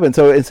exactly what happened.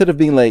 So instead of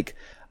being like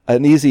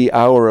an easy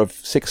hour of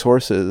 6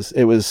 horses,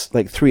 it was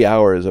like 3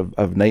 hours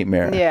of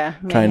nightmare. Yeah.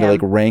 Trying to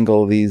like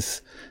wrangle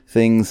these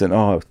things. And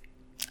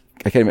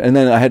I can't even, and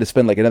then I had to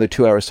spend like another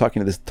 2 hours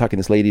talking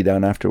this lady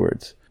down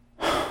afterwards.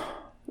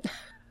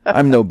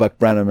 I'm no Buck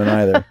Brannaman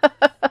either.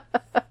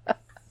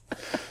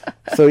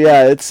 So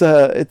yeah, it's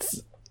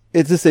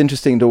just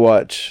interesting to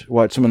watch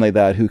someone like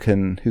that who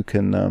can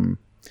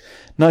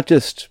not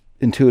just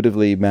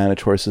intuitively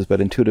manage horses,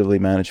 but intuitively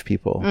manage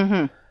people.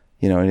 Mm-hmm.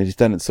 You know, and he's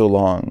done it so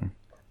long,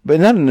 but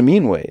not in a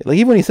mean way. Like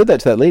even when he said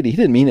that to that lady, he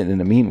didn't mean it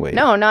in a mean way.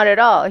 No, not at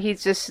all.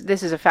 He's just,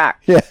 this is a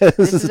fact. Yeah,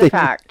 this is a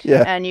fact.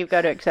 Yeah, and you've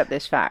got to accept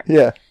this fact.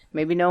 yeah.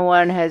 Maybe no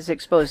one has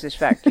exposed this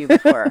fact to you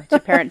before. It's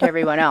apparent to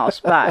everyone else,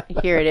 but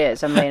here it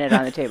is. I'm laying it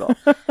on the table.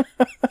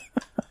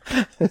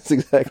 That's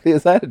exactly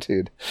his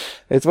attitude.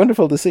 It's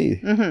wonderful to see.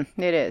 Mm-hmm,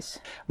 it is.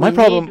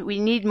 We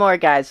need more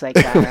guys like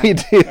that. We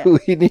do. Yeah.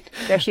 We need,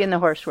 especially in the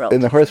horse world.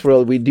 in the horse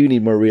world, we do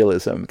need more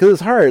realism because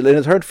it's hard, and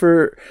it's hard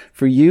for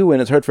you,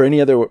 and it's hard for any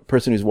other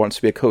person who wants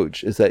to be a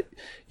coach. Is that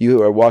you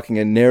are walking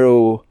a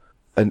narrow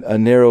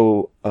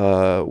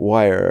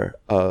wire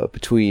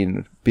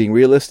between being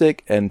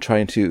realistic and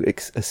trying to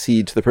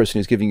accede to the person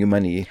who's giving you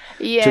money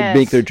to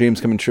make their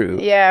dreams come true.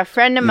 Yeah, a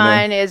friend of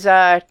mine is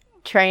a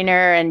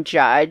trainer and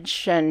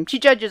judge, and she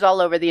judges all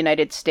over the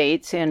United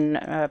States in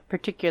a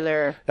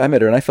particular... I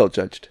met her and I felt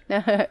judged.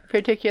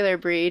 particular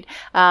breed.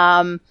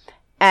 And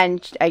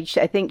I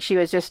think she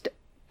was just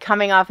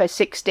coming off a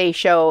 6-day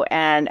show,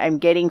 and I'm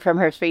getting from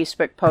her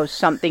Facebook post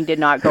something did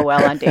not go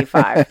well on day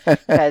 5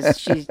 because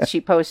she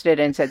posted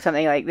and said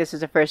something like, "This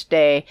is the first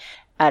day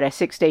at a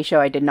 6-day show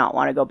I did not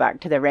want to go back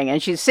to the ring."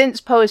 And she's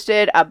since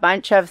posted a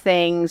bunch of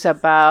things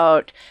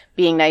about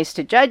being nice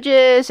to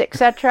judges,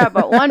 etc.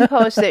 But one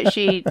post that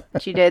she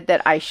did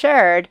that I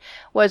shared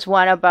was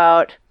one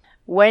about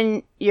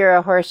when you're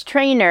a horse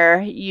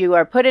trainer, you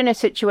are put in a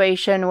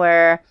situation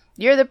where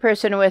you're the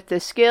person with the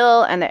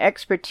skill and the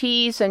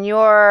expertise, and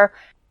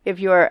if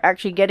you're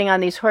actually getting on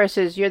these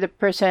horses, you're the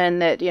person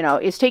that,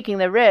 is taking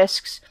the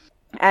risks.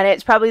 And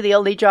it's probably the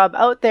only job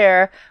out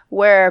there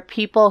where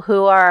people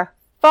who are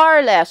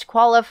far less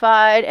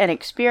qualified and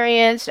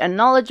experienced and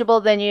knowledgeable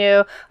than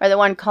you are the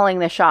one calling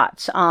the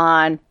shots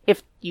on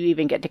if you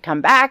even get to come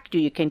back. Do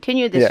you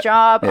continue this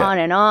job? On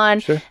and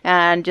on. Sure.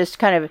 And just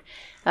kind of,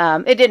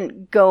 it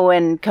didn't go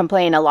and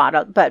complain a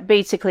lot, but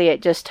basically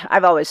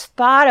I've always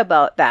thought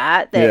about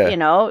that,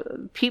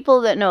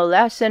 people that know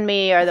less than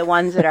me are the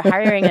ones that are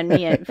hiring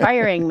me and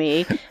firing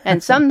me.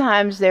 And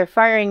sometimes they're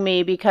firing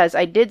me because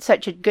I did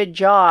such a good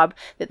job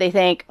that they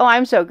think, oh,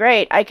 I'm so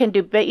great, I can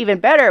do even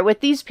better with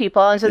these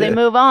people. And so they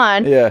move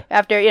on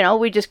after,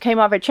 we just came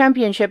off a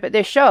championship at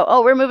this show.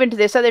 Oh, we're moving to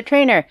this other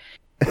trainer.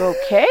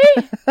 Okay.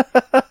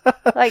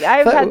 Like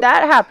I've had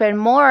that happen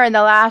more in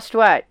the last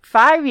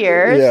 5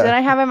 years than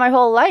I have in my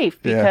whole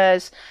life,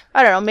 because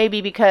I don't know,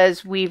 maybe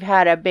because we've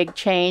had a big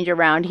change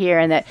around here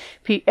and that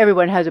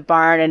everyone has a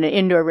barn and an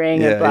indoor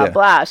ring and blah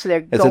blah, so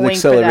they're going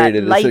for that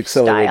lifestyle. It's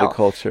an accelerated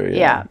culture.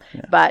 Yeah.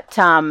 But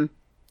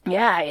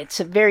it's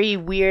a very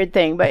weird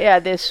thing.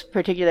 But this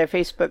particular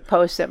Facebook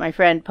post that my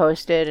friend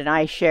posted and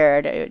I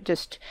shared,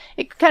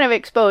 it kind of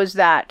exposed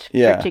that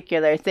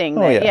particular thing.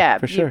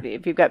 For sure.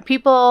 If you've got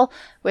people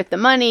with the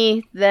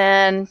money,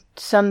 then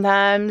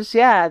sometimes,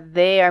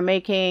 they are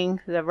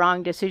making the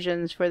wrong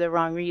decisions for the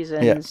wrong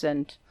reasons.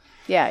 And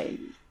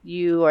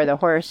you or the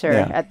horse are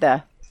at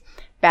the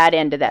bad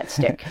end of that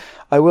stick.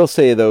 I will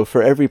say, though,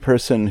 for every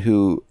person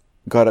who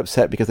got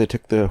upset because they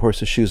took the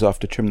horse's shoes off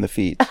to trim the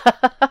feet...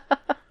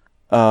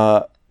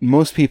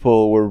 most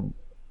people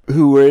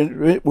who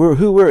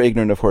were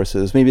ignorant of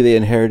horses. Maybe they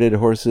inherited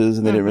horses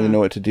and they didn't really know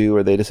what to do,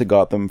 or they just had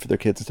got them for their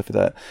kids and stuff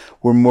like that.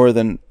 Were more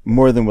than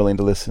willing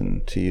to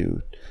listen to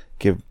you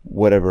give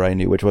whatever I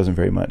knew, which wasn't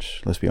very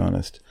much, let's be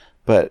honest.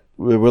 But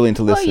we're willing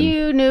to listen. Well,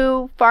 you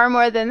knew far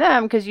more than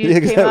them because you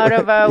came out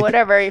of a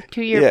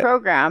 2-year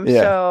program.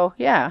 Yeah. So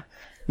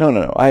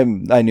No.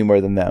 I knew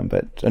more than them,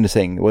 but I'm just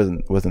saying it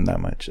wasn't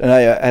that much, and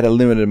I had a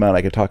limited amount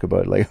I could talk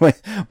about. Like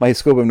my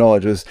scope of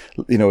knowledge was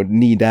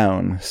knee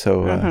down.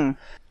 So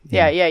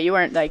you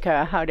weren't like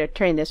how to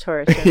train this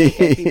horse or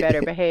be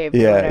better behaved.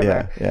 Or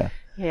whatever.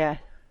 Yeah.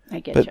 I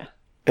get you.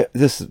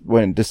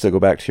 Just to go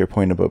back to your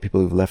point about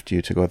people who've left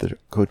you to go other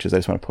coaches, I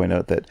just want to point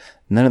out that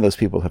none of those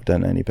people have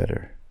done any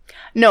better.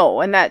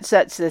 No, and that's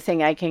the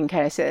thing I can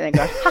kind of sit and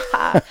go,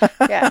 ha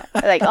ha,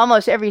 like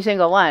almost every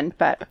single one,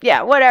 but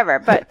whatever.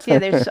 But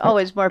there's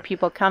always more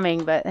people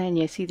coming, but then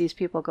you see these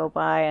people go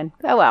by and,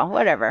 oh well,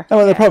 whatever. Oh,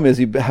 well, the problem is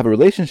you have a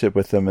relationship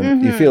with them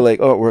and you feel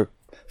like, oh, we're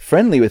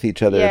friendly with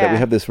each other, that we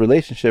have this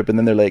relationship, and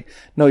then they're like,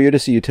 no, you're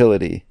just a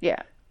utility.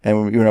 Yeah.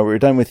 And, we're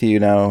done with you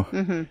now.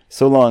 Mm-hmm.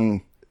 So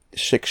long,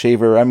 Schick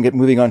Shaver. I'm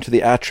moving on to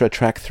the Atra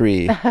Track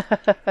 3.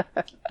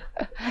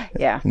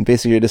 Yeah. And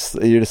basically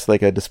you're just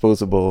like a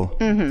disposable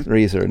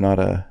razor, not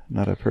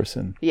a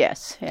person.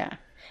 Yes, yeah.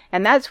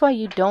 And that's why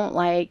you don't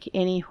like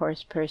any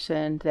horse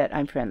person that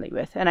I'm friendly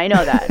with. And I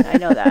know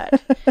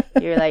that.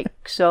 You're like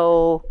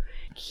so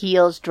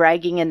heels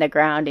dragging in the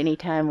ground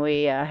anytime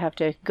we have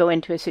to go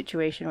into a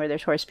situation where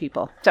there's horse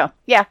people. So,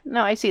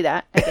 I see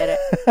that. I get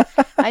it.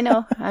 I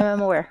know.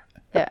 I'm aware.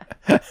 Yeah.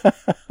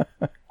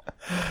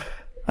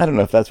 I don't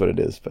know if that's what it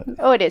is, but...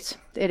 Oh, it is.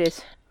 It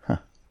is. Huh.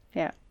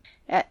 Yeah.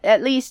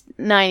 At least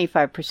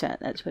 95%.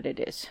 That's what it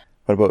is.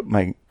 What about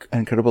my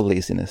incredible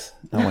laziness?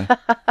 No way.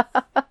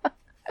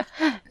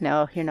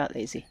 No, you're not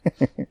lazy.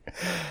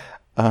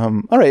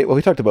 All right. Well,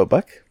 we talked about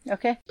Buck.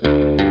 Okay.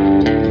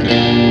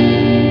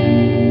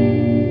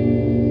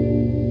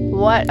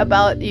 What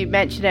about, you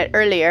mentioned it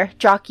earlier,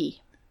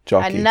 Jockey.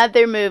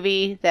 Another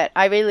movie that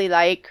I really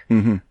like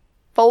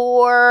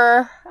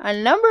for a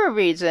number of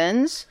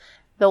reasons.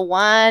 The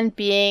one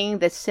being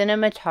the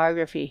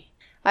cinematography.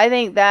 I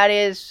think that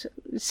is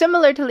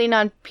similar to Lean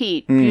on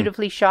Pete,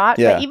 beautifully shot,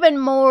 but even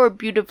more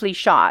beautifully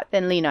shot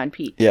than Lean on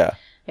Pete. Yeah.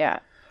 Yeah.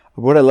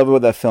 What I love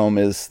about that film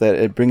is that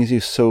it brings you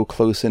so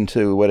close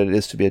into what it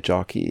is to be a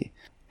jockey,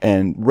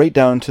 and right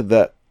down to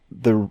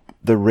the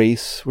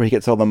race where he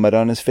gets all the mud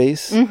on his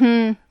face,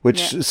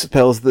 which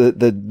spells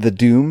the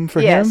doom for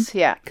him. Yes,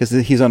 yeah. Because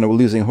he's on a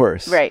losing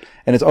horse. Right.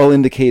 And it's all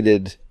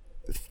indicated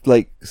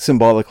like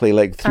symbolically,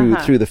 like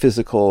through the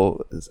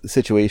physical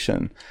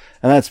situation.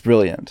 And that's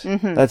brilliant.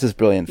 That's just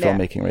brilliant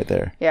filmmaking right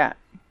there. Yeah.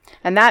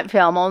 And that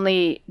film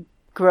only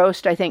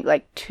grossed, I think,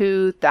 like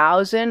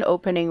 2,000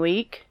 opening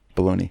week.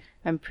 Baloney.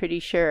 I'm pretty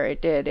sure it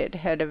did. It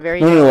had a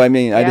very... No, I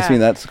mean, I just mean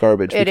that's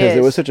garbage because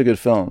it was such a good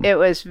film. It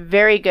was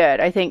very good.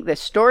 I think the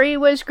story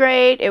was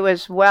great. It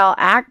was well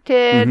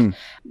acted.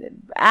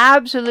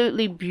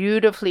 Absolutely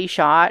beautifully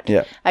shot.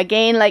 Yeah.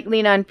 Again, like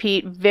Lean on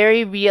Pete,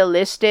 very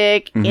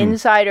realistic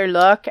insider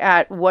look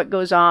at what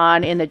goes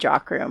on in the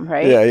jock room,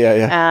 right?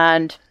 Yeah.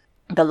 And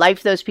the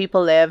life those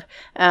people live.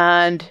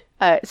 And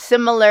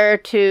similar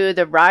to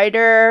The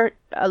Rider,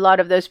 a lot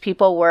of those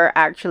people were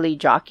actually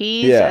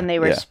jockeys, and they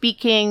were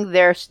speaking.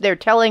 They're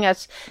telling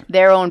us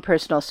their own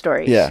personal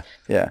stories.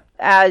 Yeah.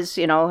 As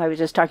you know, I was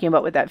just talking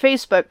about with that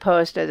Facebook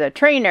post. As a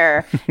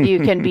trainer, you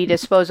can be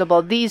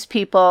disposable. These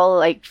people,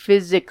 like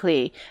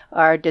physically,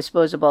 are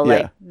disposable.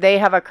 Like they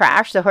have a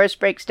crash, the horse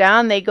breaks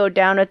down, they go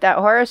down with that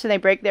horse, and they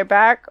break their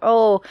back.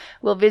 Oh,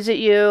 we'll visit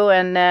you,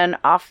 and then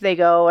off they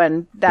go,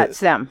 and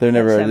that's them. They're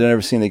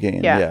never seen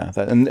again. Yeah.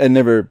 And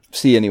never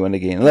see anyone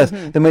again, unless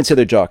they might say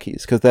they're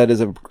jockeys, because that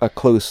is a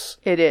close.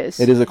 It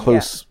is a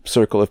close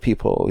circle of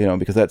people,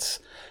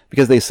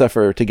 because they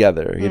suffer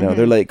together.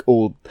 They're like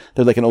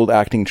an old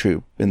acting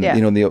troupe in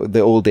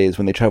the old days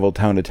when they traveled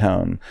town to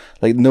town.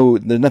 Like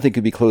nothing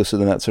could be closer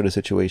than that sort of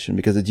situation,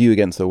 because it's you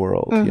against the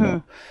world.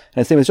 And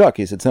the same as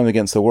jockeys, it's them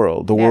against the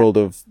world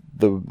of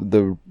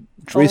the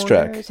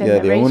racetrack.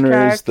 The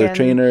owners, the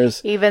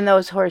trainers, even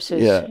those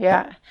horses.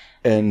 Yeah.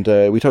 And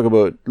we talk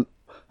about.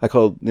 I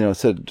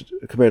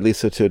compared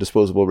Lisa to a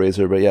disposable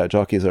razor, but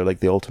jockeys are like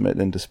the ultimate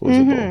in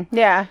disposable.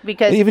 Yeah,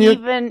 because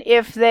even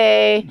if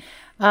they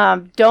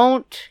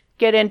don't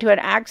get into an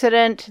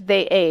accident,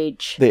 they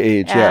age.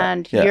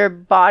 And your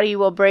body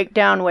will break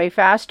down way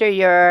faster.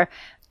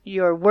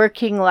 Your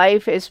working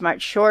life is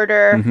much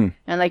shorter.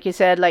 And like you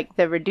said, like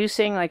the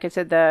reducing, like I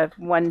said, the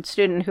one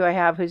student who I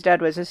have whose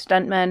dad was a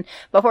stuntman,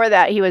 before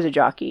that he was a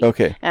jockey.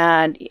 Okay.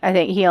 And I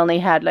think he only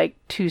had like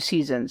 2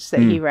 seasons that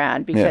he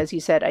ran, because he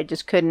said, I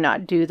just could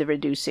not do the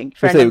reducing.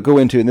 Which they go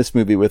into in this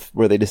movie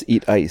where they just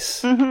eat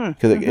ice.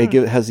 Because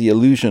it has the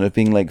illusion of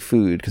being like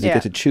food, because you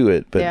get to chew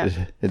it, but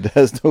it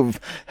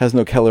has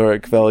no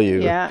caloric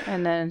value. Yeah,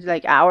 and then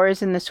like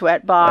hours in the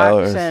sweat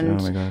box.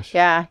 And oh my gosh.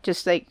 Yeah,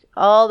 just like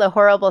all the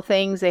horrible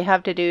things they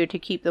have to do to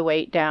keep the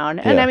weight down.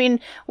 And I mean,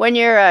 when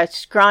you're a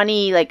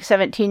scrawny, like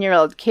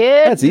 17-year-old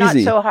kid, that's not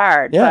easy. so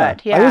hard. Yeah.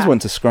 But, I was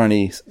once a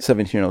scrawny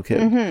 17-year-old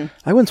kid.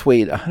 I once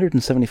weighed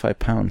 175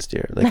 pounds,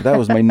 dear. Like that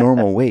was my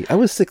normal weight. I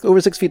was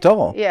over 6 feet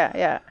tall.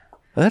 Yeah.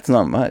 Well, that's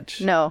not much.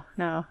 No.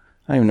 I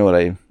don't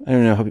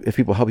even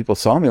know how people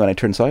saw me when I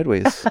turned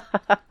sideways.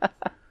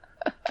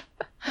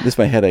 Just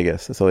my head, I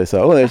guess. That's all they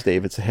saw. Oh, there's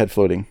Dave. It's a head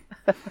floating.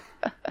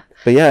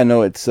 But yeah,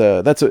 no, it's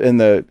that's in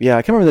the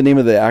I can't remember the name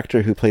of the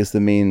actor who plays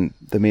the main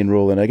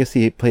role, and I guess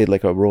he played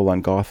like a role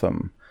on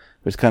Gotham,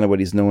 which is kind of what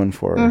he's known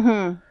for.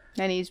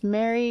 And he's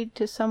married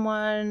to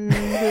someone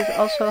who's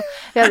also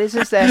this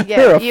is the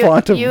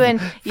you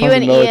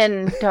and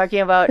Ian talking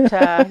about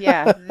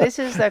this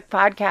is the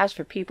podcast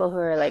for people who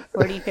are like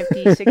 40,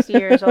 50, 60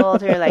 years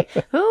old, who are like,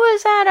 who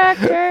is that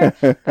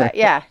actor? But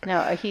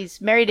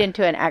he's married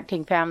into an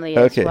acting family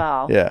as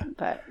well. Yeah.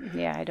 But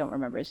I don't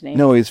remember his name.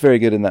 No, he's very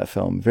good in that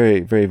film.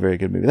 Very, very, very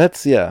good movie.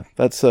 That's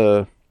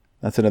another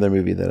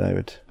movie that I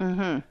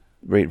would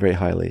rate very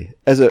highly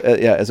as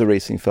a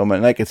racing film,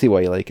 and I can see why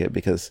you like it,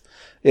 because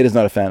it is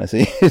not a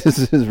fantasy. It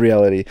is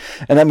reality,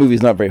 and that movie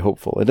is not very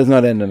hopeful. It does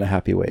not end in a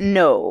happy way.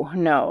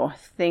 No,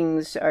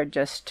 things are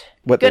just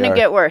going to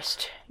get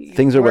worse.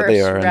 Things are what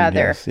they are,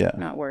 rather,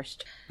 not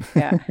worst.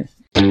 Yeah.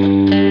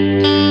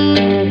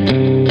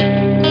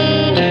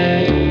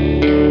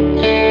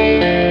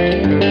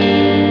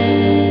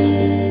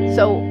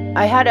 So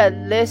I had a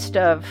list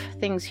of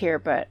things here,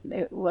 but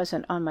it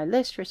wasn't on my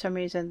list for some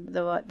reason.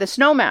 The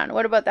Snowman.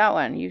 What about that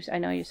one? I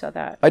know you saw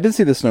that. I did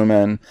see The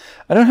Snowman.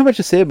 I don't have much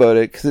to say about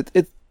it, because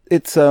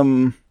it's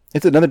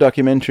another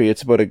documentary.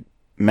 It's about a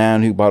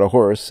man who bought a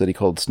horse that he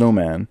called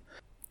Snowman,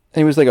 and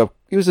he was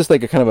just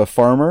like a kind of a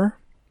farmer,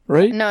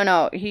 right?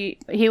 No. He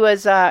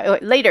was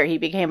later he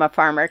became a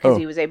farmer, because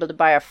he was able to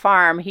buy a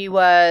farm. He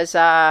was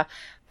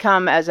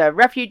come as a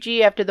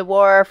refugee after the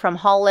war from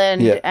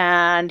Holland,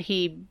 and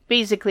he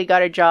basically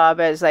got a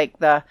job as like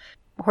the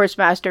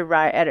horsemaster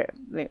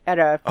at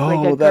a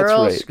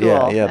girls'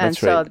 school. Yeah, and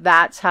so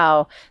that's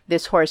how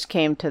this horse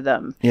came to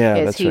them. Yeah,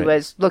 is he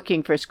was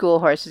looking for school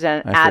horses,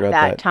 and at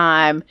that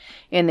time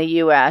in the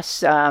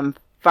U.S.,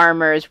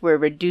 farmers were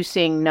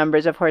reducing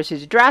numbers of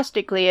horses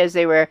drastically as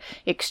they were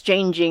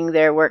exchanging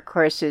their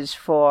workhorses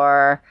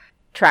for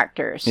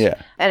tractors. Yeah,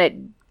 and it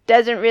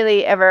doesn't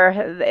really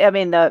ever. I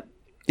mean,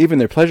 even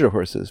their pleasure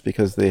horses,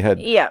 because they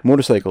had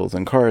motorcycles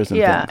and cars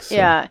and things. So.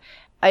 Yeah.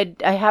 I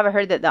have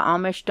heard that the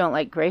Amish don't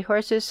like gray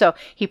horses, so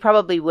he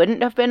probably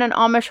wouldn't have been an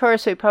Amish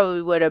horse, so he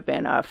probably would have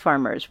been a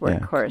farmer's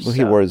workhorse. Well,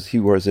 he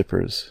wore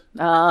zippers.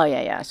 Oh,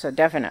 yeah, so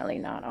definitely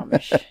not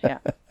Amish, yeah.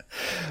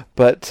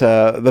 But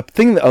the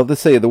thing that I'll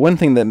just say, the one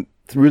thing that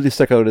really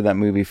stuck out in that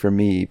movie for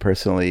me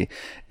personally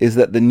is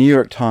that the New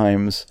York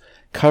Times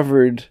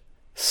covered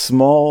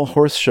small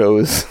horse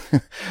shows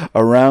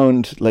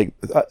around, like,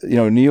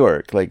 New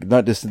York, like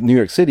not just New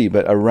York City,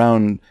 but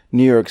around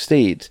New York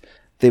State.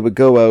 They would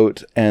go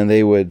out and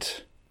they would.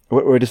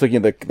 We're just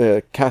looking at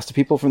the cast of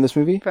people from this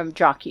movie. From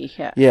Jockey,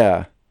 yeah.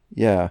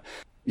 Yeah.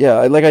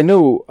 Like I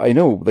know,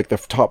 like the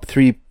top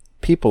 3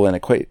 people in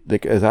it, quite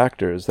like as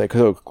actors. Like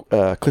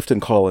Clifton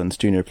Collins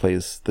Jr.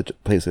 plays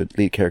a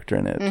lead character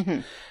in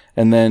it,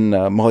 and then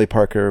Molly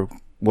Parker,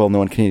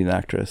 well-known Canadian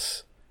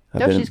actress.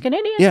 She's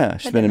Canadian. Yeah,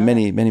 she's been in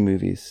many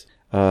movies.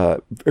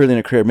 Early in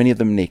her career, many of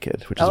them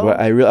naked, which is why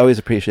I always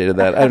appreciated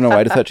that. I don't know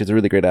why, I just thought she's a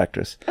really great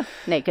actress.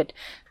 Naked.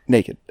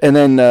 And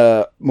then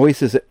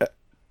Moises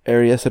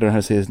Arias, I don't know how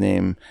to say his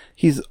name.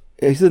 He's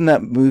in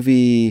that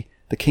movie,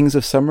 The Kings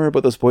of Summer,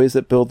 about those boys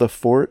that build a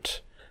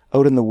fort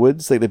out in the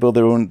woods. Like they build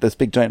this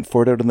big giant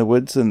fort out in the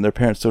woods, and their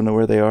parents don't know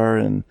where they are,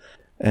 and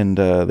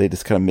they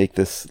just kind of make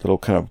this little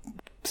kind of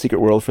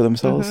secret world for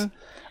themselves.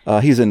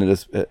 He's in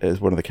it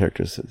as one of the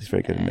characters. He's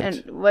very good in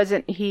it. And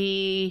wasn't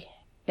he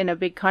in a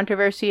big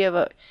controversy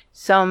of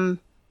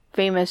some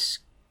famous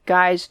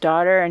guy's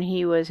daughter, and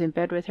he was in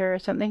bed with her or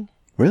something?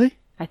 Really?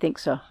 I think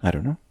so. I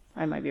don't know.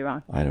 I might be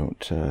wrong. I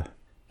don't.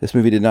 This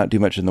movie did not do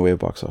much in the way of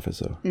box office,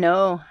 though.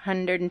 No,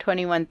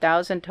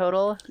 121,000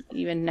 total,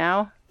 even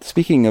now.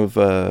 Speaking of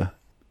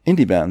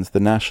indie bands, The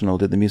National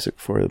did the music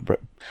for it.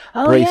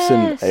 Bryce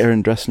and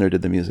Aaron Dressner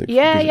did the music.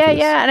 Yeah.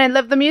 And I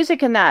love the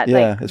music in that.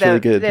 Yeah, it's really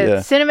good.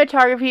 The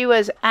cinematography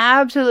was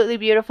absolutely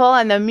beautiful,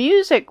 and the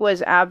music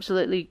was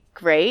absolutely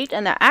great,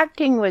 and the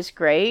acting was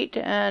great,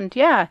 and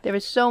there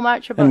was so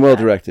much about and well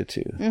directed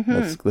too.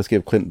 Mm-hmm. Let's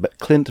give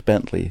Clint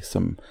Bentley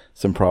some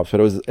props. But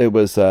it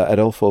was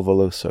Adolfo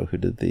Veloso who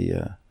did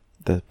the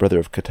brother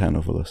of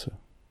Caetano Veloso.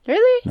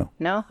 Really?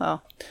 No.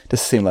 Oh, just the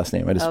same last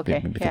name. I just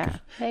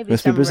maybe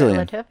must be Brazilian.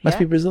 Relative, must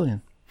be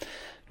Brazilian.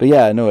 But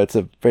it's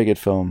a very good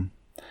film.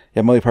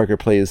 Yeah, Molly Parker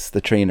plays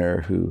the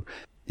trainer who,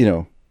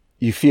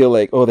 you feel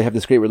like, they have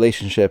this great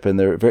relationship, and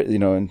they're very,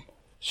 and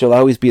she'll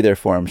always be there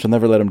for him. She'll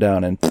never let him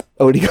down. And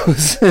out he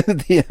goes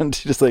at the end.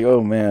 She's just like,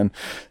 oh man,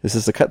 this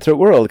is a cutthroat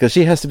world, because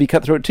she has to be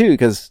cutthroat too,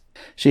 because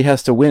she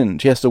has to win.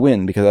 She has to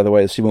win because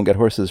otherwise she won't get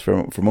horses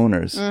from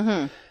owners.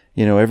 Mm-hmm.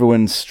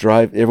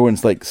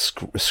 Everyone's like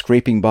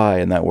scraping by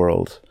in that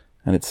world,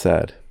 and it's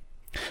sad.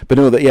 But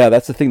no,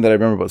 that's the thing that I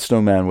remember about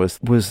Snowman was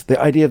the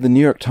idea of the New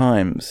York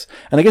Times.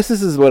 And I guess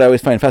this is what I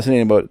always find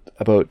fascinating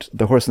about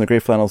The Horse in the Gray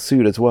Flannel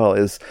Suit as well,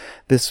 is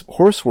this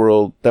horse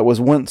world that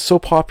was once so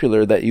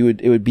popular that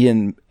it would be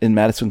in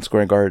Madison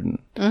Square Garden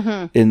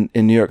in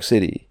New York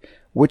City,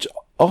 which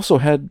also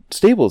had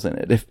stables in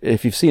it.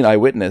 If you've seen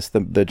Eyewitness,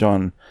 the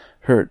John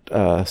Hurt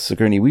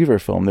Sigourney Weaver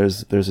film,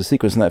 there's a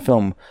sequence in that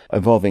film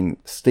involving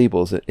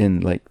stables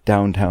in like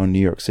downtown New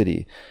York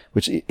City,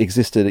 which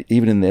existed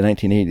even in the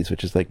 1980s,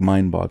 which is like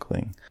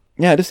mind-boggling.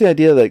 Yeah, just the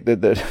idea like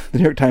that the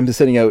New York Times is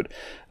sending out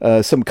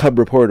some cub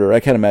reporter. I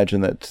can't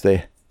imagine that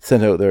they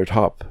sent out their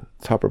top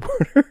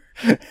reporter.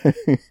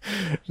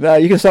 Now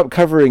you can stop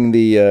covering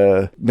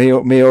the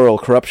mayoral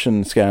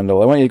corruption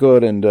scandal. I want you to go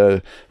out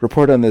and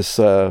report on this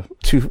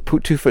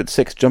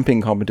 2'6"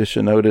 jumping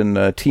competition out in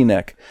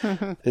Teaneck.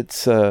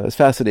 It's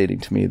fascinating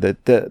to me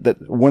that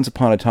once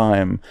upon a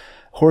time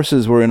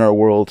horses were in our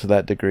world to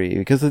that degree,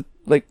 because I'll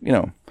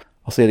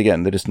say it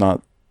again, they're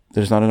not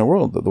in our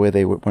world the way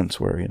they once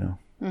were.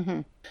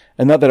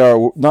 And not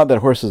that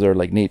horses are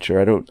like nature.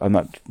 I'm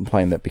not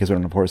implying that because we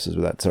don't have horses,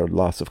 that's our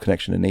loss of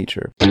connection to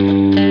nature. Do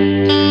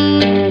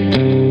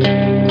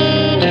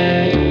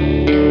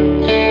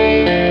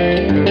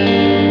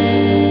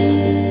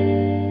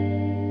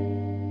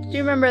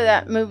you remember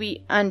that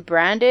movie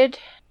Unbranded?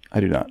 I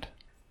do not.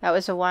 That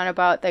was the one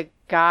about the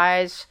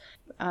guys,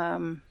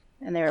 and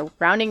they were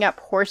rounding up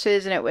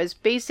horses, and it was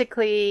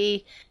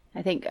basically,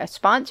 I think,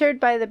 sponsored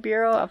by the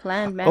Bureau of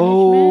Land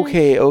Management.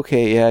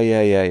 Okay.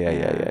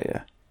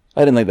 Yeah.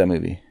 I didn't like that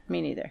movie.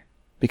 Me neither.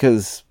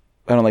 Because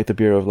I don't like the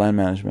Bureau of Land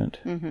Management.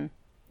 Mm-hmm.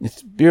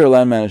 It's Bureau of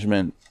Land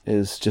Management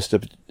is just a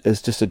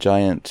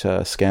giant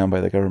scam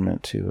by the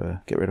government to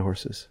get rid of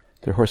horses.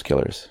 They're horse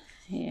killers.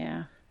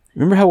 Yeah.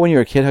 Remember how when you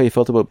were a kid, how you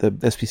felt about the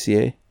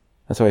SPCA?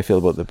 That's how I feel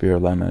about the Bureau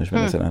of Land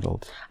Management as an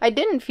adult. I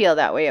didn't feel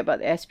that way about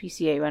the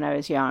SPCA when I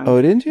was young.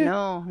 Oh, didn't you?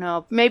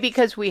 No. Maybe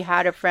because we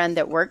had a friend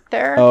that worked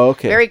there. Oh,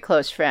 okay. Very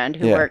close friend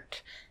who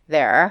worked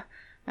there.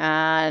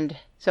 And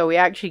so we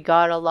actually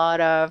got a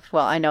lot of,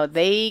 well, I know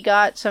they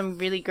got some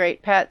really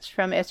great pets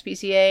from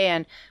SPCA,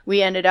 and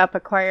we ended up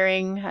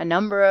acquiring a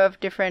number of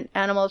different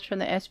animals from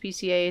the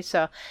SPCA.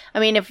 So, I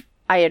mean, if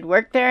I had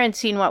worked there and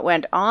seen what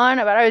went on,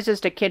 but I was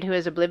just a kid who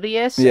was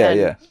oblivious.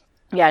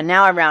 Yeah,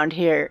 now around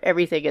here,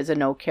 everything is a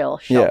no-kill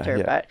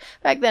shelter, but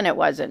back then it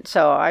wasn't,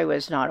 so I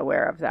was not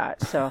aware of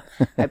that. So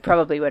I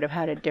probably would have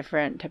had a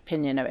different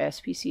opinion of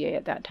SPCA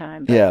at that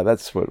time. But. Yeah,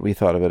 that's what we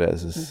thought of it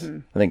as.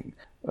 I think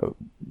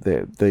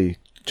the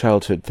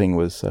childhood thing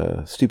was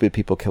stupid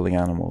people killing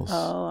animals.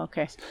 Oh,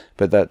 okay.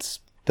 But that's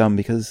dumb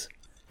because,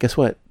 guess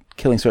what?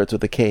 Killing starts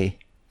with a K.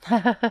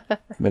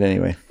 But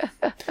anyway,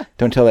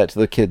 don't tell that to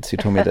the kids who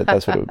told me that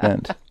that's what it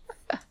meant.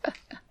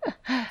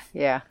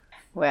 Yeah.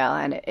 Well,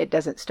 and it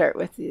doesn't start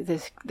with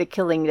the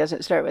killing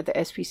doesn't start with the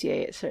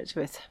SPCA. It starts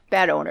with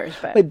bad owners.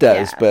 But it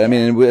does. But I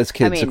mean, as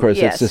kids, of course,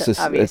 yes, it's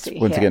just it's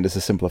once again just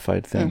a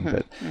simplified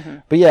thing.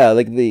 But yeah,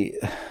 like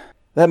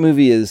that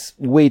movie is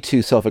way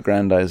too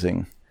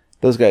self-aggrandizing.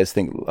 Those guys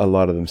think a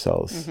lot of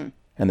themselves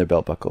and their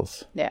belt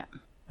buckles. Yeah.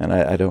 And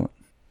I don't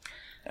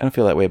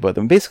feel that way about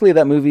them. Basically,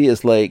 that movie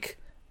is like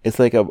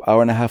an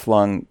hour and a half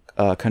long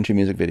country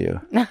music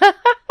video.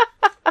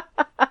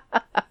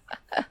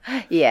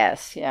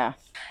 Yes. Yeah.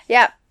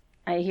 Yeah,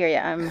 I hear you.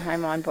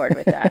 I'm on board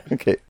with that.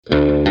 Okay.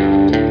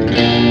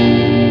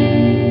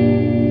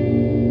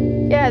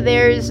 Yeah,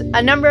 there's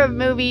a number of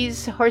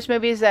movies, horse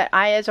movies, that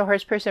I, as a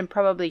horse person,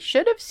 probably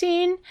should have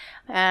seen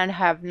and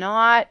have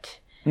not.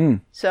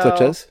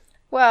 Such as?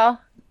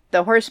 Well,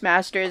 The Horse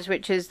Masters,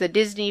 which is the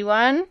Disney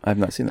one. I've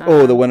not seen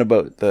that. The one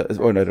about the...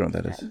 Oh, no, I don't know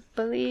what that is. I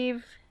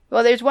believe...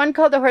 Well, there's one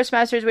called The Horse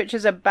Masters, which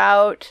is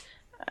about,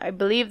 I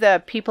believe,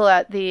 the people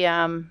at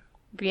the...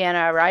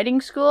 Vienna riding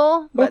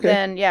school, but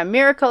then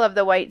Miracle of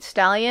the White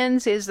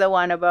Stallions is the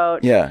one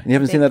about. Yeah, you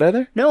haven't seen that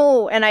either?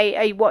 No, and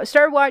I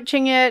started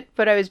watching it,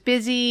 but I was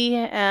busy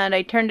and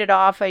I turned it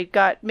off. I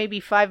got maybe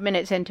 5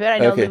 minutes into it. I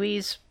know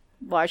Louise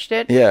watched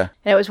it. Yeah,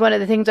 and it was one of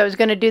the things I was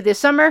going to do this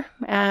summer,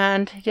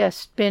 and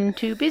just been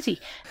too busy.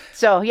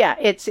 So yeah,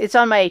 it's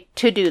on my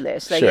to-do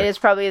list. Like it is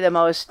probably the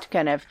most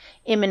kind of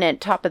imminent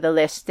top of the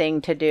list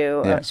thing to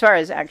do as far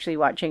as actually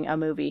watching a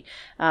movie.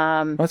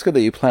 Well, it's good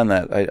that you plan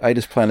that. I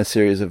just plan a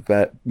series of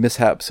bad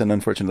mishaps and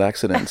unfortunate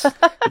accidents.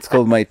 It's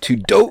called my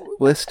to-do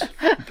list.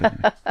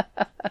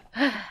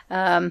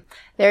 There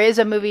is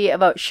a movie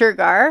about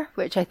Shergar,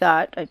 which I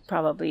thought I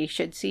probably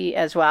should see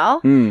as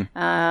well.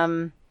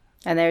 And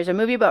there's a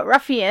movie about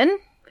Ruffian,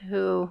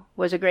 who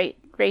was a great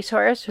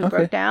racehorse who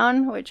broke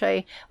down, which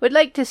I would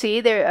like to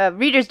see. There,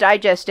 Reader's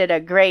Digest did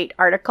a great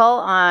article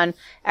on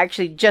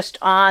actually just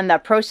on the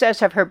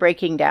process of her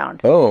breaking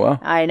down. Oh, wow.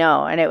 I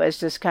know, and it was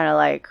just kind of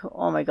like,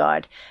 oh my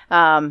God.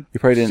 You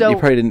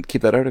probably didn't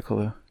keep that article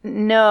though.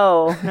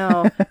 No,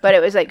 but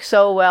it was like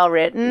so well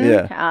written.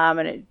 Yeah.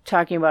 And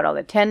talking about all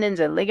the tendons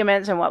and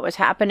ligaments and what was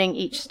happening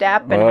each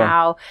step and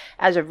how,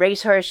 as a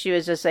racehorse, she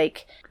was just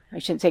like, I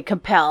shouldn't say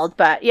compelled,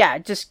 but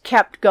just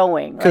kept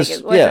going.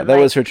 Because, that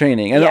was her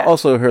training. And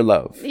also her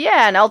love.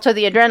 Yeah, and also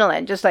the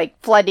adrenaline, just like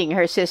flooding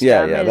her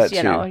system.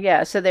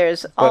 So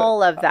there's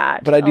all of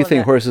that. But I do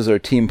think horses are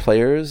team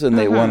players, and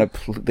they want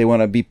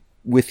to be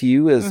with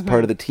you as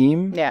part of the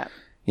team. Yeah.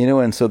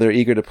 And so they're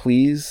eager to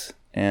please,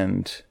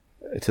 and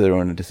to their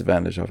own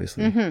disadvantage,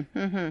 obviously.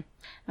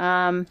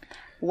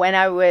 When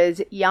I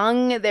was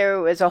young, there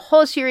was a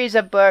whole series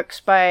of books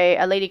by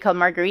a lady called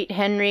Marguerite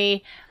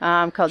Henry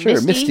called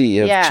Misty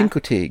of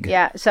Chincoteague.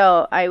 Yeah,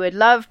 so I would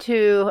love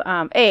to,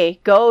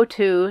 go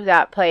to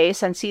that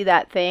place and see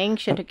that thing,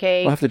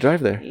 Chincoteague. We'll have to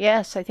drive there.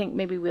 Yes, I think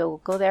maybe we'll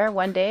go there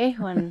one day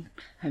when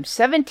I'm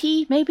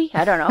 70, maybe.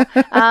 I don't know.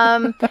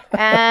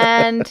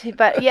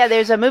 But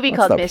there's a movie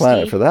called Misty. Plan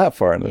it for that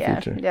far in the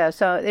future. Yeah,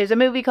 so there's a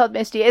movie called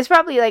Misty. It's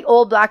probably like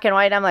old black and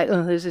white. I'm like,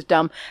 oh, this is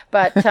dumb.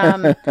 But,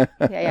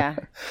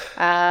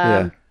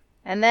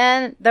 and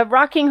then The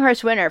Rocking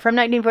Horse Winner from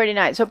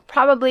 1949. So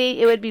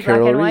probably it would be Carol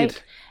black and Reed.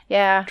 white.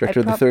 Yeah. Director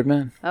of The Third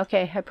Man.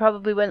 Okay, I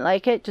probably wouldn't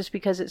like it just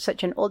because it's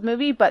such an old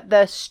movie. But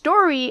the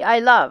story I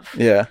love.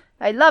 Yeah.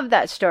 I love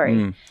that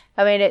story.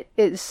 I mean,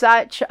 it's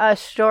such a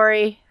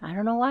story. I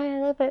don't know why I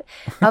love it.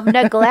 Of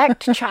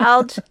neglecting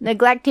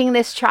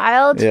this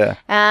child. Yeah.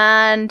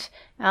 And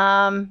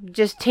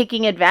just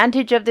taking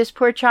advantage of this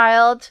poor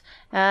child.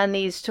 And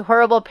these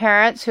horrible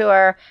parents who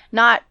are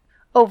not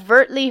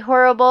overtly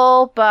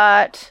horrible,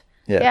 but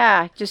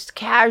just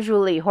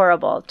casually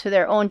horrible to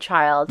their own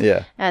child.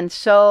 Yeah. And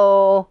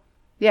so,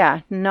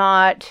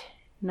 not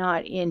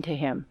into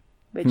him.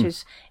 Which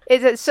is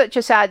such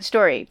a sad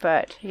story,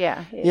 but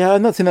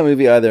I've not seen that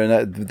movie either,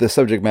 and the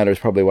subject matter is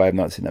probably why I've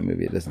not seen that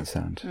movie. It doesn't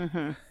sound up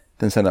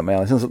my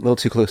alley. It sounds a little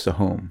too close to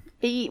home.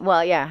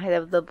 Well,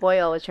 the boy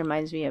always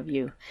reminds me of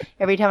you.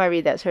 Every time I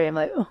read that story, I'm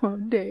like, oh,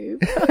 Dave.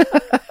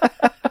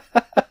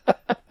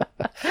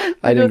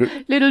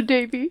 Little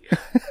Davy.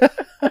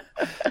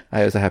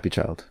 I was a happy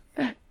child.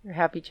 You're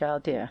Happy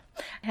Child, yeah.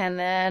 And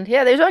then,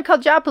 there's one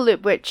called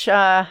Japaloop, which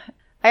I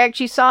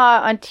actually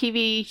saw on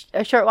TV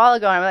a short while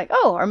ago, and I'm like,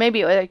 oh, or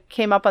maybe it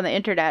came up on the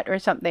internet or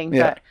something.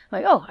 Yeah. But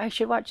I'm like, oh, I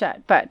should watch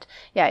that. But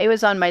yeah, it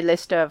was on my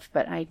list of,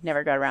 but I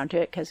never got around to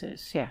it because it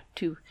was,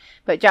 too.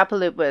 But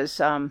Japaloop was,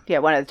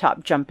 one of the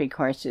top jumping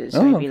horses,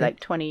 maybe like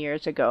 20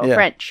 years ago. Yeah.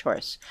 French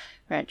horse.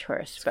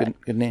 But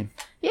Good name.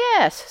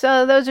 yes,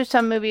 so those are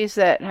some movies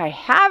that I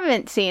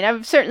haven't seen.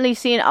 I've certainly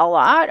seen a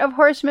lot of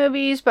horse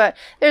movies, but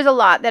there's a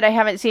lot that I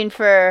haven't seen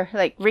for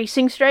like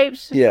Racing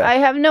Stripes. Yeah. I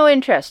have no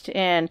interest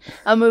in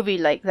a movie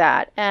like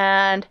that,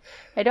 and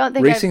I don't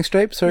think Racing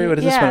Stripes? Sorry, what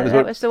is this one?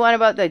 that was the one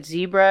about the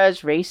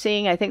zebras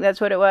racing. I think that's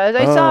what it was.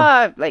 I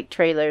saw like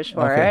trailers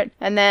for it,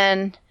 and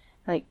then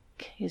like,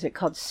 is it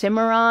called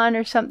Cimarron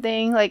or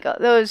something? Like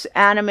those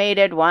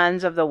animated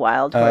ones of the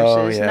wild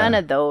horses. yeah. None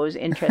of those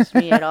interest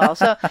me at all.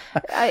 So,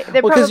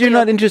 because you're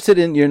not interested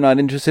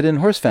in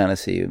horse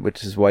fantasy,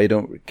 which is why you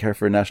don't care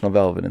for National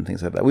Velvet and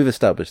things like that. We've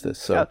established this,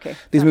 so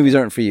these movies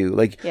aren't for you.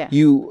 Like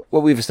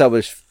what we've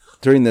established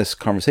during this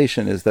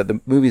conversation is that the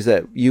movies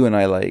that you and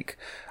I like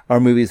are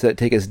movies that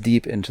take us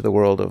deep into the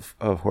world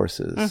of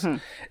horses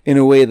in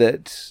a way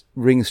that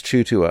rings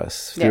true to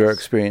us through our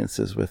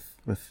experiences with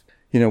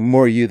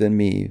more you than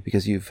me,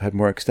 because you've had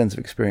more extensive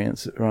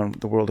experience around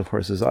the world of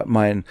horses.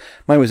 Mine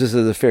was just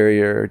as a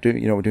farrier,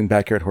 doing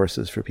backyard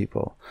horses for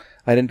people.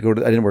 I didn't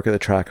work at the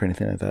track or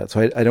anything like that,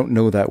 so I don't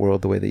know that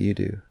world the way that you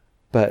do.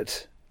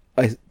 But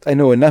I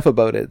know enough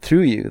about it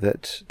through you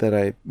that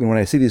when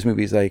I see these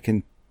movies, I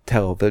can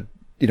tell that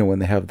when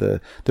they have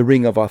the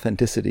ring of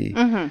authenticity.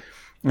 And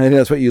I think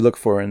that's what you look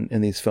for in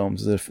these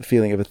films, is a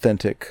feeling of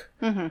authentic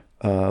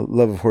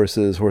love of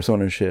horses, horse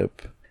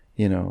ownership.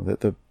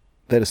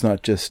 That it's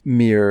not just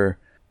mere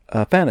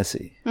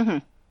fantasy.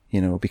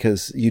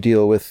 Because you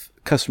deal with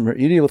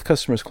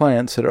customers,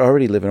 clients that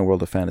already live in a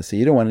world of fantasy.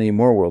 You don't want any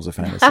more worlds of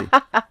fantasy.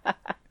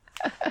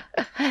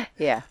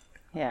 Yeah,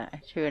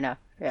 true enough.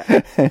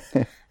 Yeah.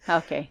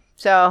 Okay,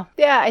 so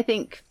I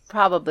think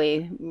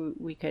probably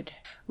we could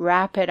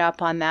wrap it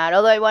up on that.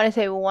 Although I want to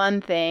say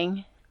one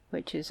thing,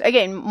 which is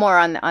again more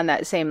on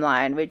that same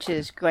line, which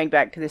is going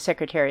back to the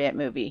Secretariat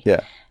movie.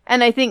 Yeah.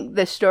 And I think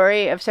the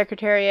story of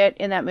Secretariat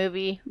in that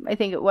movie, I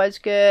think it was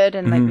good.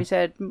 And like we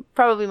said,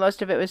 probably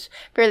most of it was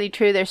fairly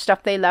true. There's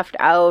stuff they left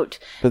out.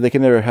 But they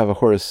can never have a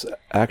horse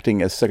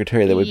acting as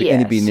Secretariat that would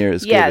be near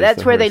as good. Yeah,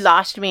 that's where horse. they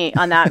lost me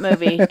on that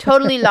movie.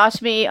 Totally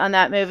lost me on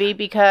that movie,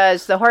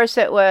 because the horse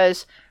that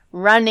was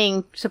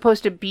running,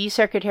 supposed to be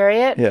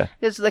Secretariat. Yeah.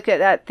 Just look at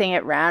that thing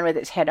it ran with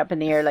its head up in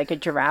the air like a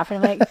giraffe.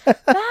 And I'm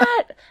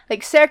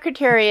like,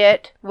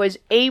 Secretariat was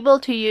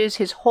able to use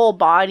his whole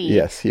body.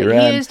 Yes, he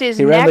used his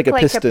neck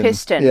like a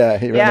piston. Yeah,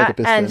 he ran like a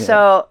piston. And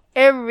so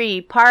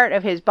every part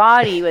of his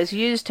body was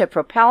used to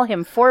propel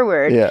him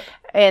forward. Yeah.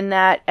 In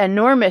that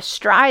enormous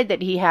stride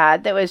that he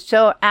had that was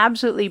so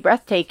absolutely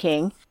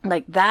breathtaking.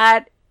 Like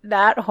that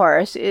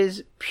horse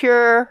is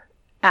pure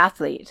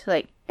athlete.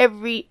 Like,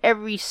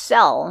 every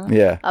cell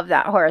of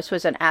that horse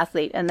was an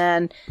athlete. And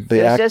then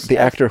the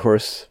actor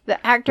horse.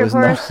 The actor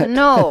horse?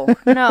 No,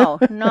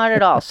 not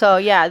at all. So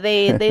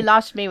they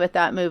lost me with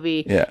that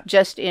movie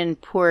just in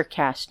poor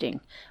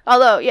casting.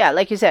 Although,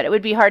 like you said, it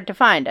would be hard to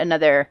find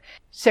another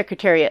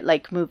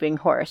Secretariat-like moving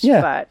horse. Yeah.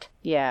 But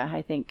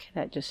I think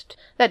that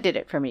did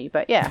it for me.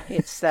 But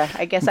it's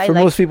I guess for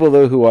most people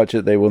though who watch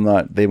it, they will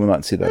not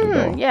see that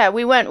at all. Yeah,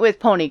 we went with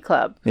Pony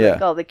Club,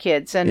 like all the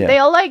kids, and they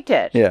all liked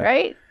it. Yeah.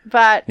 Right?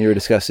 But you were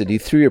disgusted. You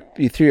threw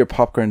your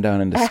popcorn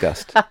down in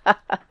disgust.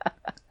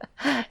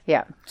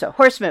 Yeah. So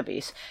horse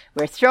movies.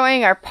 We're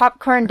throwing our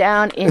popcorn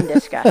down in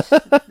disgust.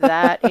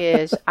 That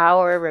is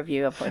our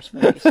review of horse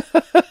movies.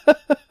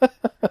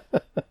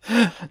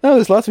 No,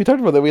 there's lots we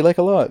talked about that we like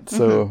a lot.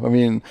 So I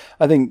mean,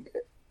 I think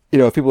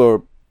if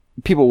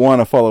people want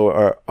to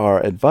follow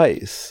our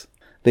advice,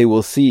 they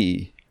will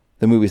see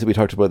the movies that we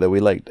talked about that we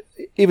liked.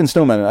 Even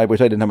Snowman, which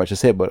I didn't have much to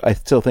say about, I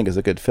still think is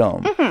a good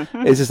film.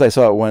 It's just I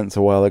saw it once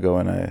a while ago,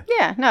 and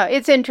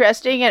it's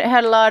interesting. It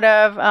had a lot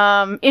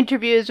of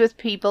interviews with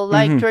people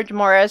like George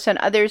Morris and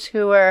others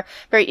who were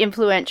very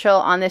influential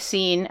on the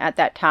scene at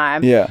that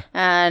time. Yeah,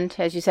 and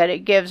as you said,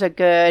 it gives a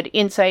good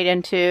insight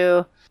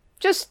into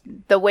just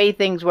the way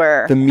things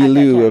were. The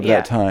milieu of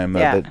that time,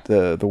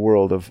 the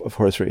world of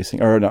horse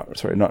racing, or not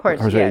horse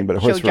racing, but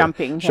horse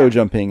jumping, show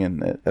jumping,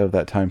 and of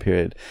that time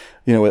period.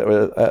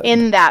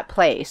 In that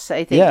place,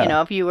 I think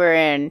if you were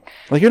in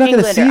you're not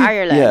England or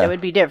Ireland, it would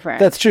be different.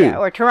 That's true.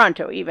 Or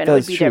Toronto, even it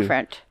would be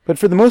different. But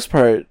for the most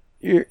part,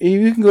 you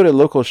can go to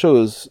local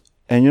shows,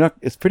 and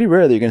it's pretty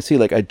rare that you're going to see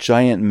like a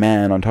giant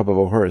man on top of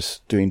a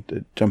horse doing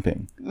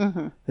jumping.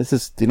 It's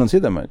just you don't see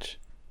that much.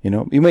 You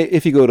may,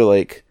 if you go to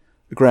like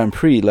Grand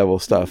Prix level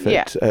stuff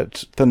at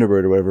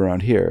Thunderbird or whatever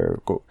around here,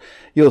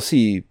 you'll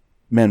see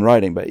men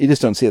riding, but you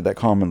just don't see it that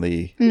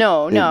commonly.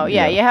 No.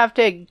 You have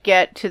to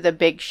get to the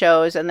big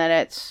shows, and then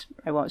it's,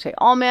 I won't say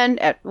all men.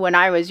 When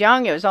I was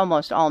young, it was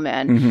almost all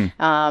men,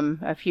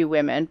 a few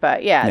women,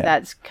 but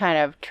that's kind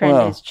of trend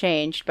has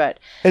changed. But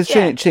it's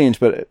changed,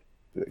 but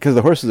because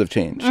the horses have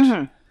changed.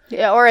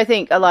 Yeah, or I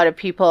think a lot of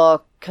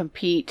people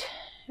compete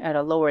at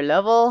a lower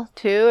level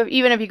too.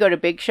 Even if you go to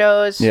big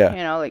shows, Yeah.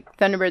 you know, like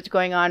Thunderbird's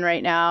going on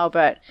right now.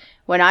 But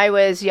when I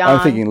was young,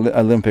 I'm thinking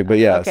Olympic, but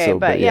yeah. okay, So,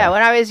 but yeah,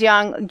 when I was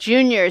young,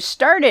 juniors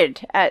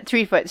started at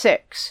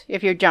 3'6"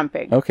 if you're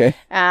jumping. Okay.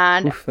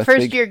 And Oof, that's first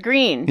big. year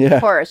green Yeah.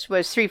 horse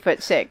was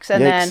 3'6",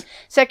 and Yikes. then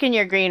second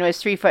year green was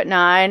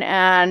 3'9",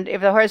 and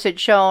if the horse had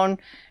shown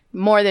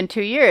more than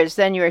 2 years,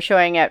 then you were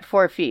showing at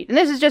 4 feet. And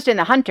this is just in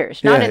the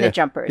hunters, not Yeah, in yeah. the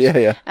jumpers. Yeah,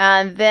 yeah.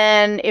 And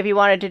then if you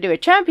wanted to do a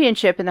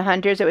championship in the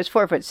hunters, it was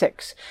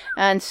 4'6".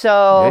 And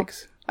so,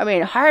 Yikes. I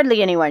mean,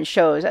 hardly anyone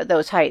shows at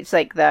those heights.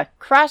 Like the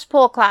cross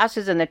pole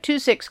classes and the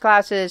 2-6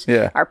 classes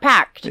Yeah. are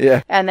packed.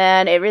 Yeah. And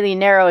then it really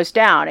narrows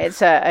down. It's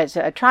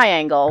a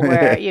triangle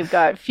where you've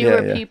got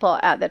fewer Yeah. people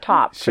at the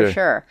top Sure. for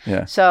sure.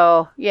 Yeah.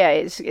 So yeah,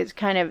 it's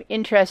kind of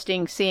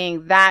interesting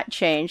seeing that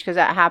change because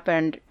that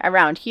happened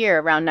around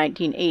here around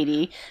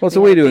 1980. Well, it's a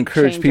We way had to big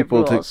encourage change of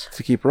people rules.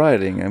 to keep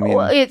riding. I mean,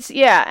 Well,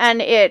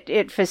 and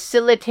it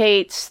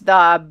facilitates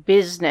the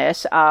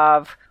business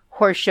of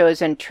horse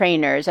shows and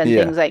trainers and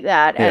Yeah. things like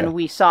that. Yeah. And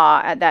we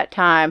saw at that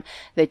time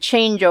the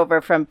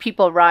changeover from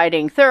people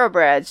riding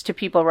thoroughbreds to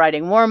people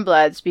riding warm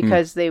bloods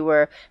because they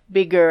were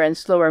bigger and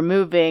slower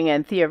moving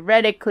and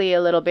theoretically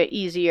a little bit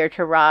easier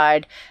to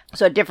ride.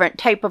 So a different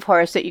type of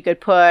horse that you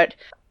could put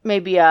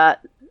maybe a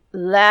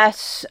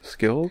less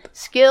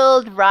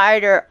skilled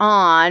rider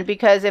on,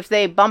 because if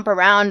they bump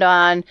around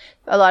on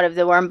a lot of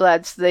the warm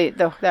bloods,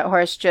 that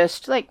horse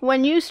just, like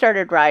when you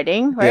started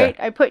riding, right?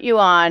 Yeah. I put you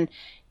on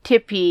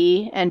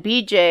Tippy and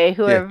BJ,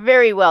 who Yeah. are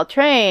very well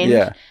trained,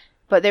 Yeah.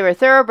 but they were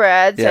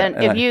thoroughbreds, Yeah, and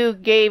and if you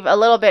gave a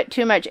little bit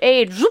too much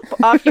aid,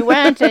 zoop, off you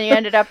went, and you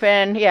ended up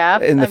in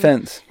the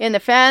fence. in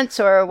the fence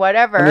or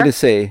whatever. I'm going to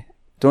say,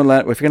 don't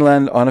land. If you're going to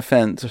land on a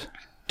fence,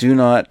 do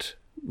not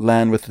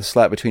land with the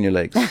slat between your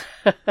legs.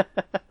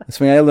 That's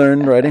something I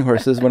learned riding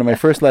horses. One of my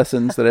first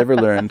lessons that I ever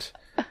learned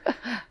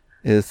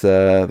is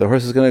the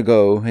horse is going to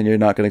go, and you're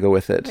not going to go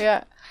with it.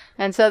 Yeah.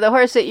 And so the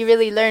horse that you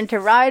really learned to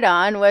ride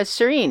on was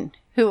Serene,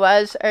 who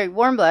was a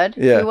warm blood,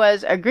 who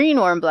was a green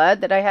warm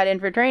blood that I had in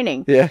for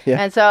training. Yeah,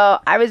 yeah. And so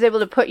I was able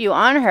to put you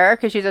on her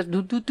because she just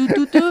do do do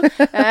do do,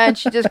 and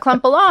she just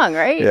clump along,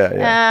 right? Yeah,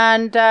 yeah.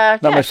 And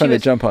Not much she fun to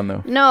was, jump on,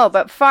 though. No,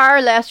 but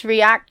far less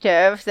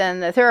reactive than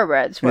the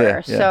thoroughbreds were.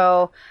 Yeah, yeah.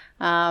 So,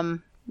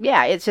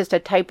 yeah, it's just a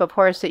type of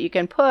horse that you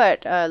can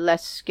put a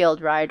less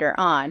skilled rider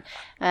on.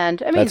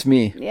 And I mean, That's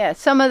me. Yeah,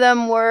 some of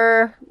them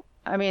were.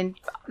 I mean,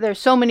 there's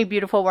so many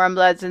beautiful warm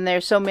bloods, and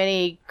there's so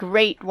many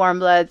great warm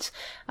bloods,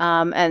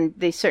 and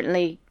they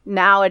certainly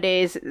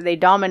nowadays they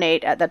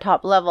dominate at the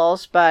top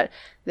levels. But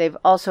they've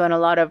also, in a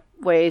lot of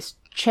ways,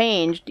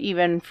 changed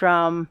even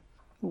from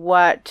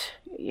what,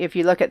 if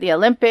you look at the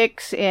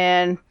Olympics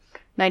in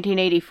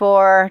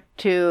 1984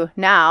 to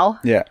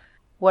now. Yeah.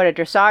 What a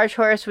dressage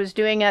horse was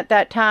doing at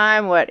that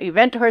time, what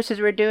event horses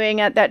were doing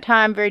at that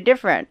time, very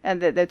different,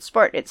 and the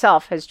sport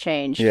itself has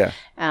changed. Yeah.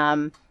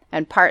 And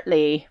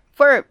partly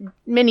for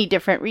many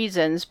different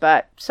reasons,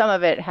 but some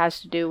of it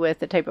has to do with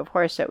the type of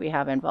horse that we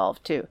have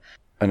involved too.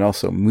 And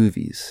also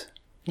movies.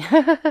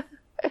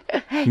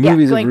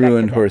 Movies have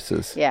ruined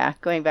horses. Yeah,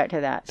 going back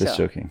to that. Just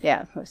joking.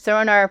 Yeah,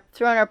 throwing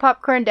our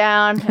popcorn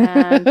down,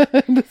 and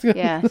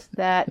yes,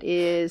 that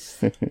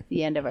is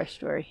the end of our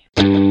story.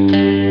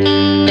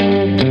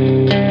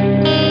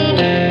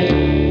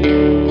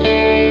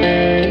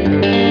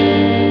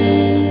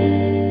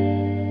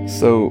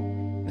 So,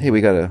 hey, we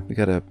got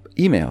a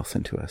email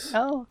sent to us.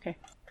 Oh, okay.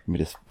 Let me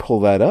just pull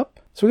that up.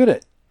 So we got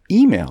an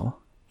email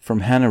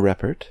from Hannah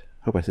Reppert.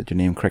 Hope I said your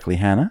name correctly,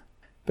 Hannah.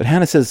 But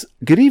Hannah says,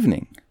 "Good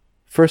evening.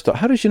 First off,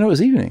 how did she know it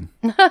was evening?"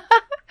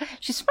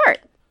 She's smart.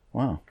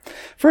 Wow.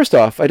 First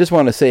off, I just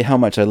want to say how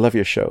much I love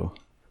your show.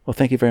 Well,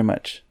 thank you very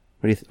much.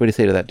 What do you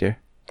say to that, dear?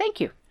 Thank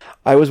you.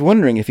 I was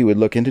wondering if you would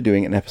look into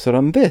doing an episode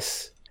on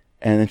this.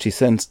 And then she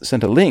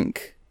sent a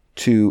link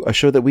to a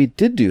show that we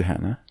did do,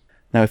 Hannah.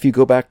 Now, if you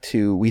go back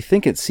to, we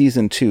think it's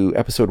season 2,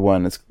 episode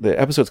 1, the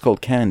episode's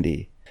called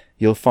Candy.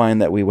 You'll find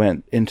that we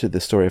went into the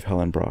story of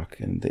Helen Brock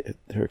and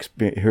her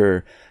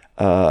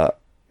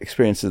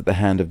experiences at the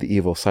hand of the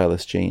evil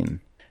Silas Jane.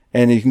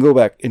 And you can go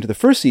back into the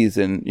first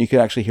season, you can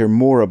actually hear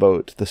more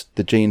about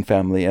the Jane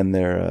family and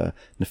their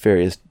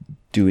nefarious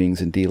doings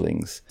and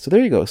dealings. So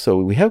there you go. So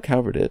we have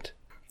covered it.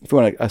 If you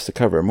want us to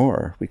cover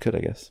more, we could, I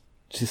guess.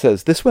 She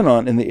says, "This went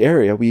on in the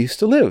area we used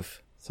to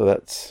live." So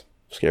that's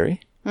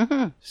scary.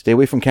 Mm-hmm. Stay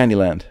away from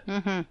Candyland.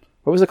 Mm-hmm.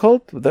 What was it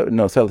called?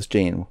 No, Silas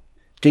Jane.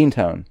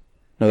 Janetown.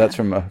 No, that's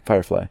from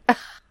Firefly.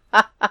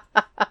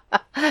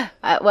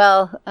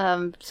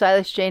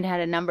 Silas Jane had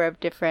a number of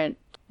different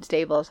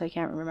stables. I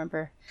can't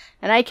remember.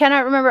 And I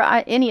cannot remember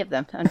any of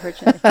them,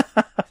 unfortunately.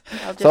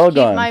 I'll just keep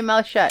gone. my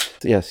mouth shut.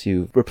 Yes,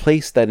 you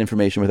replaced that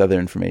information with other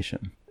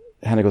information.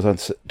 Hannah goes on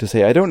to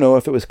say, "I don't know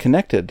if it was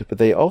connected, but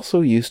they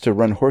also used to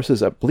run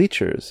horses up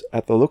bleachers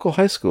at the local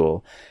high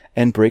school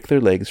and break their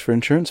legs for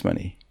insurance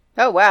money."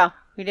 Oh, wow.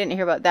 We didn't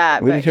hear about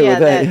that. We didn't hear about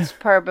that, that's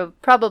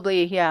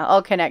probably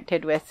all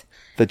connected with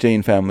The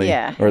Jane family,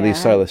 or at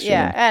least Silas Jane.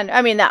 Yeah, and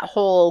I mean that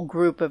whole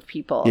group of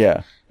people.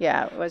 Yeah.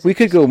 Yeah. It was We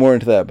could go more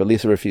into that, but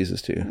Lisa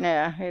refuses to.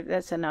 Yeah,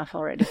 that's enough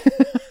already.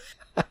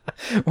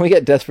 When we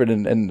get desperate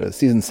in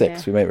season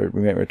 6, we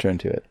might return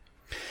to it.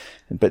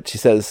 But she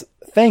says,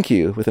 thank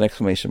you, with an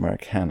exclamation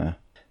mark, Hannah.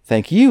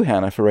 Thank you,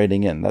 Hannah, for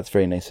writing in. That's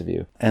very nice of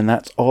you. And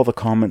that's all the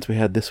comments we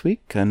had this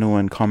week. No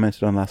one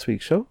commented on last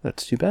week's show.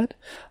 That's too bad.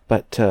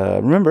 But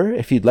remember,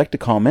 if you'd like to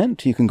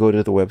comment, you can go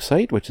to the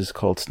website, which is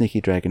called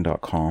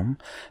sneakydragon.com.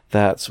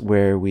 That's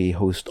where we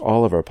host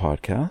all of our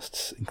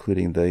podcasts,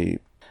 including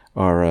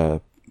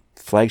our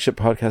flagship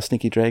podcast,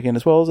 Sneaky Dragon,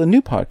 as well as a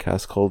new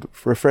podcast called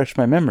Refresh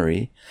My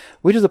Memory,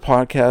 which is a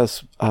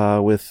podcast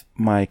with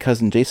my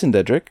cousin Jason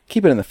Dedrick.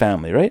 Keep it in the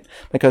family, right?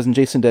 My cousin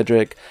Jason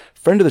Dedrick,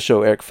 friend of the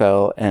show Eric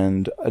Fell,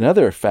 and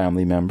another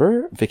family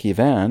member, Vicky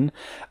Van,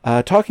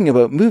 talking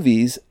about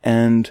movies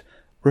and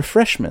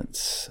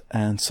refreshments.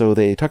 And so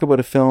they talk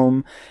about a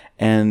film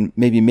and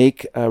maybe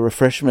make a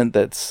refreshment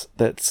that's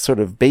sort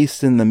of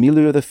based in the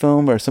milieu of the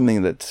film or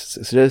something that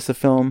suggests the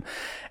film.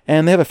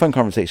 And they have a fun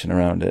conversation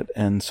around it.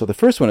 And so the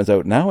first one is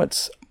out now.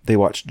 They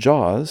watch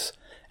Jaws,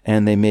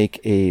 and they make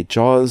a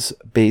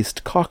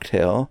Jaws-based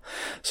cocktail.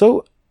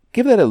 So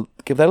give that a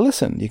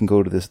listen. You can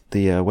go to the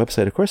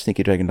website, of course,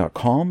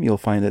 sneakydragon.com. You'll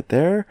find it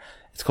there.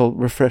 It's called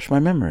Refresh My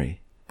Memory.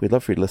 We'd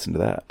love for you to listen to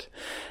that.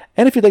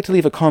 And if you'd like to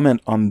leave a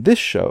comment on this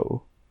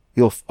show,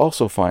 you'll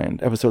also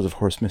find episodes of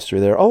Horse Mystery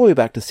there all the way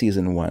back to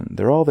season 1.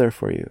 They're all there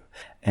for you.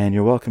 And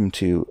you're welcome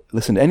to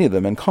listen to any of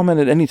them and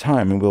comment at any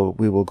time, and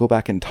we will go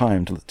back in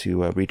time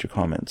to read your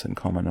comments and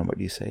comment on what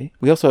you say.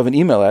 We also have an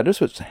email address,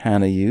 which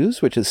Hannah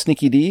used, which is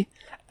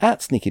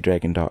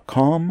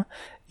sneakyd@sneakydragon.com.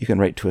 You can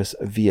write to us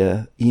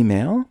via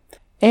email.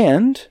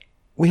 And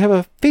we have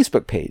a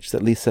Facebook page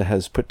that Lisa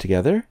has put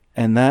together,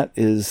 and that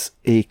is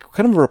a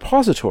kind of a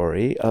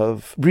repository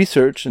of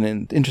research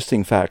and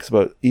interesting facts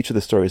about each of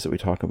the stories that we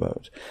talk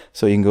about.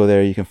 So you can go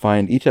there, you can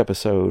find each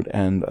episode,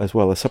 and as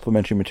well as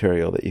supplementary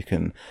material that you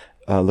can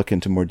look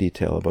into more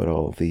detail about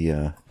all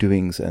the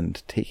doings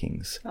and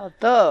takings.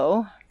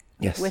 Although,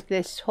 yes, with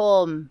this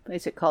whole,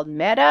 is it called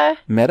Meta?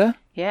 Meta?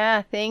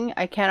 Yeah, thing,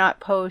 I cannot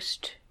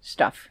post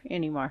stuff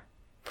anymore.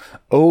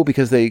 Oh,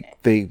 because they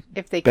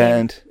if they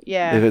banned,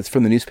 yeah, if it's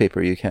from the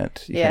newspaper, you can't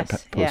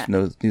post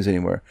news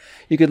anymore.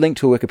 You could link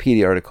to a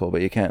Wikipedia article,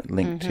 but you can't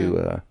link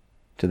to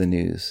the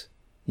news.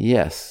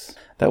 Yes,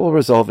 that will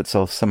resolve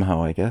itself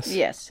somehow, I guess.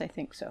 Yes, I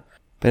think so.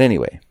 But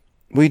anyway,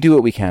 we do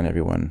what we can,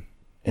 everyone,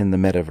 in the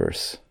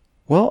metaverse.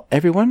 Well,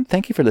 everyone,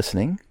 thank you for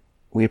listening.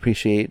 We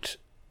appreciate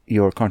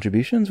your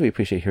contributions. We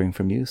appreciate hearing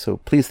from you. So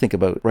please think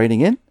about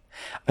writing in,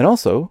 and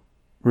also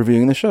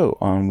reviewing the show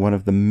on one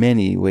of the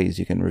many ways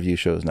you can review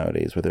shows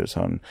nowadays, whether it's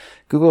on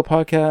Google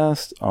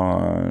Podcasts,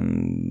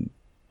 on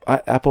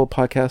Apple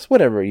Podcasts,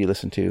 whatever you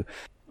listen to.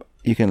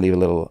 You can leave a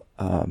little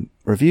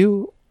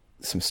review,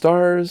 some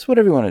stars,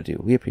 whatever you want to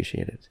do. We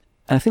appreciate it.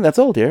 And I think that's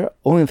all, dear.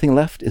 Only thing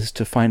left is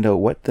to find out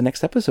what the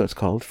next episode is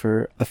called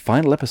for the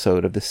final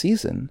episode of the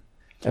season.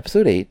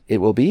 Episode 8. It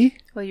will be...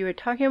 Well, you were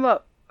talking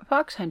about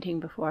fox hunting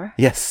before.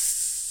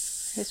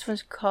 Yes. This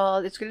one's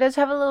called... It does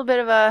have a little bit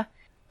of a...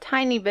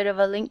 tiny bit of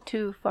a link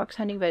to fox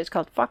hunting, but it's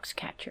called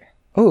Foxcatcher.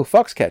 Oh,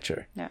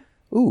 Foxcatcher. Yeah.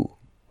 Ooh,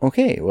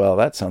 okay. Well,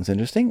 that sounds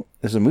interesting.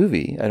 There's a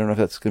movie. I don't know if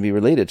that's going to be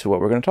related to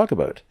what we're going to talk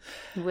about.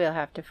 We'll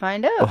have to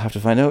find out. We'll have to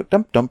find out.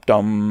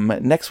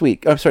 Next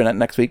week. I'm sorry, not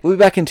next week. We'll be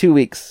back in 2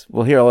 weeks.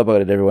 We'll hear all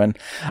about it, everyone.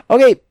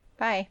 Okay.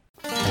 Bye.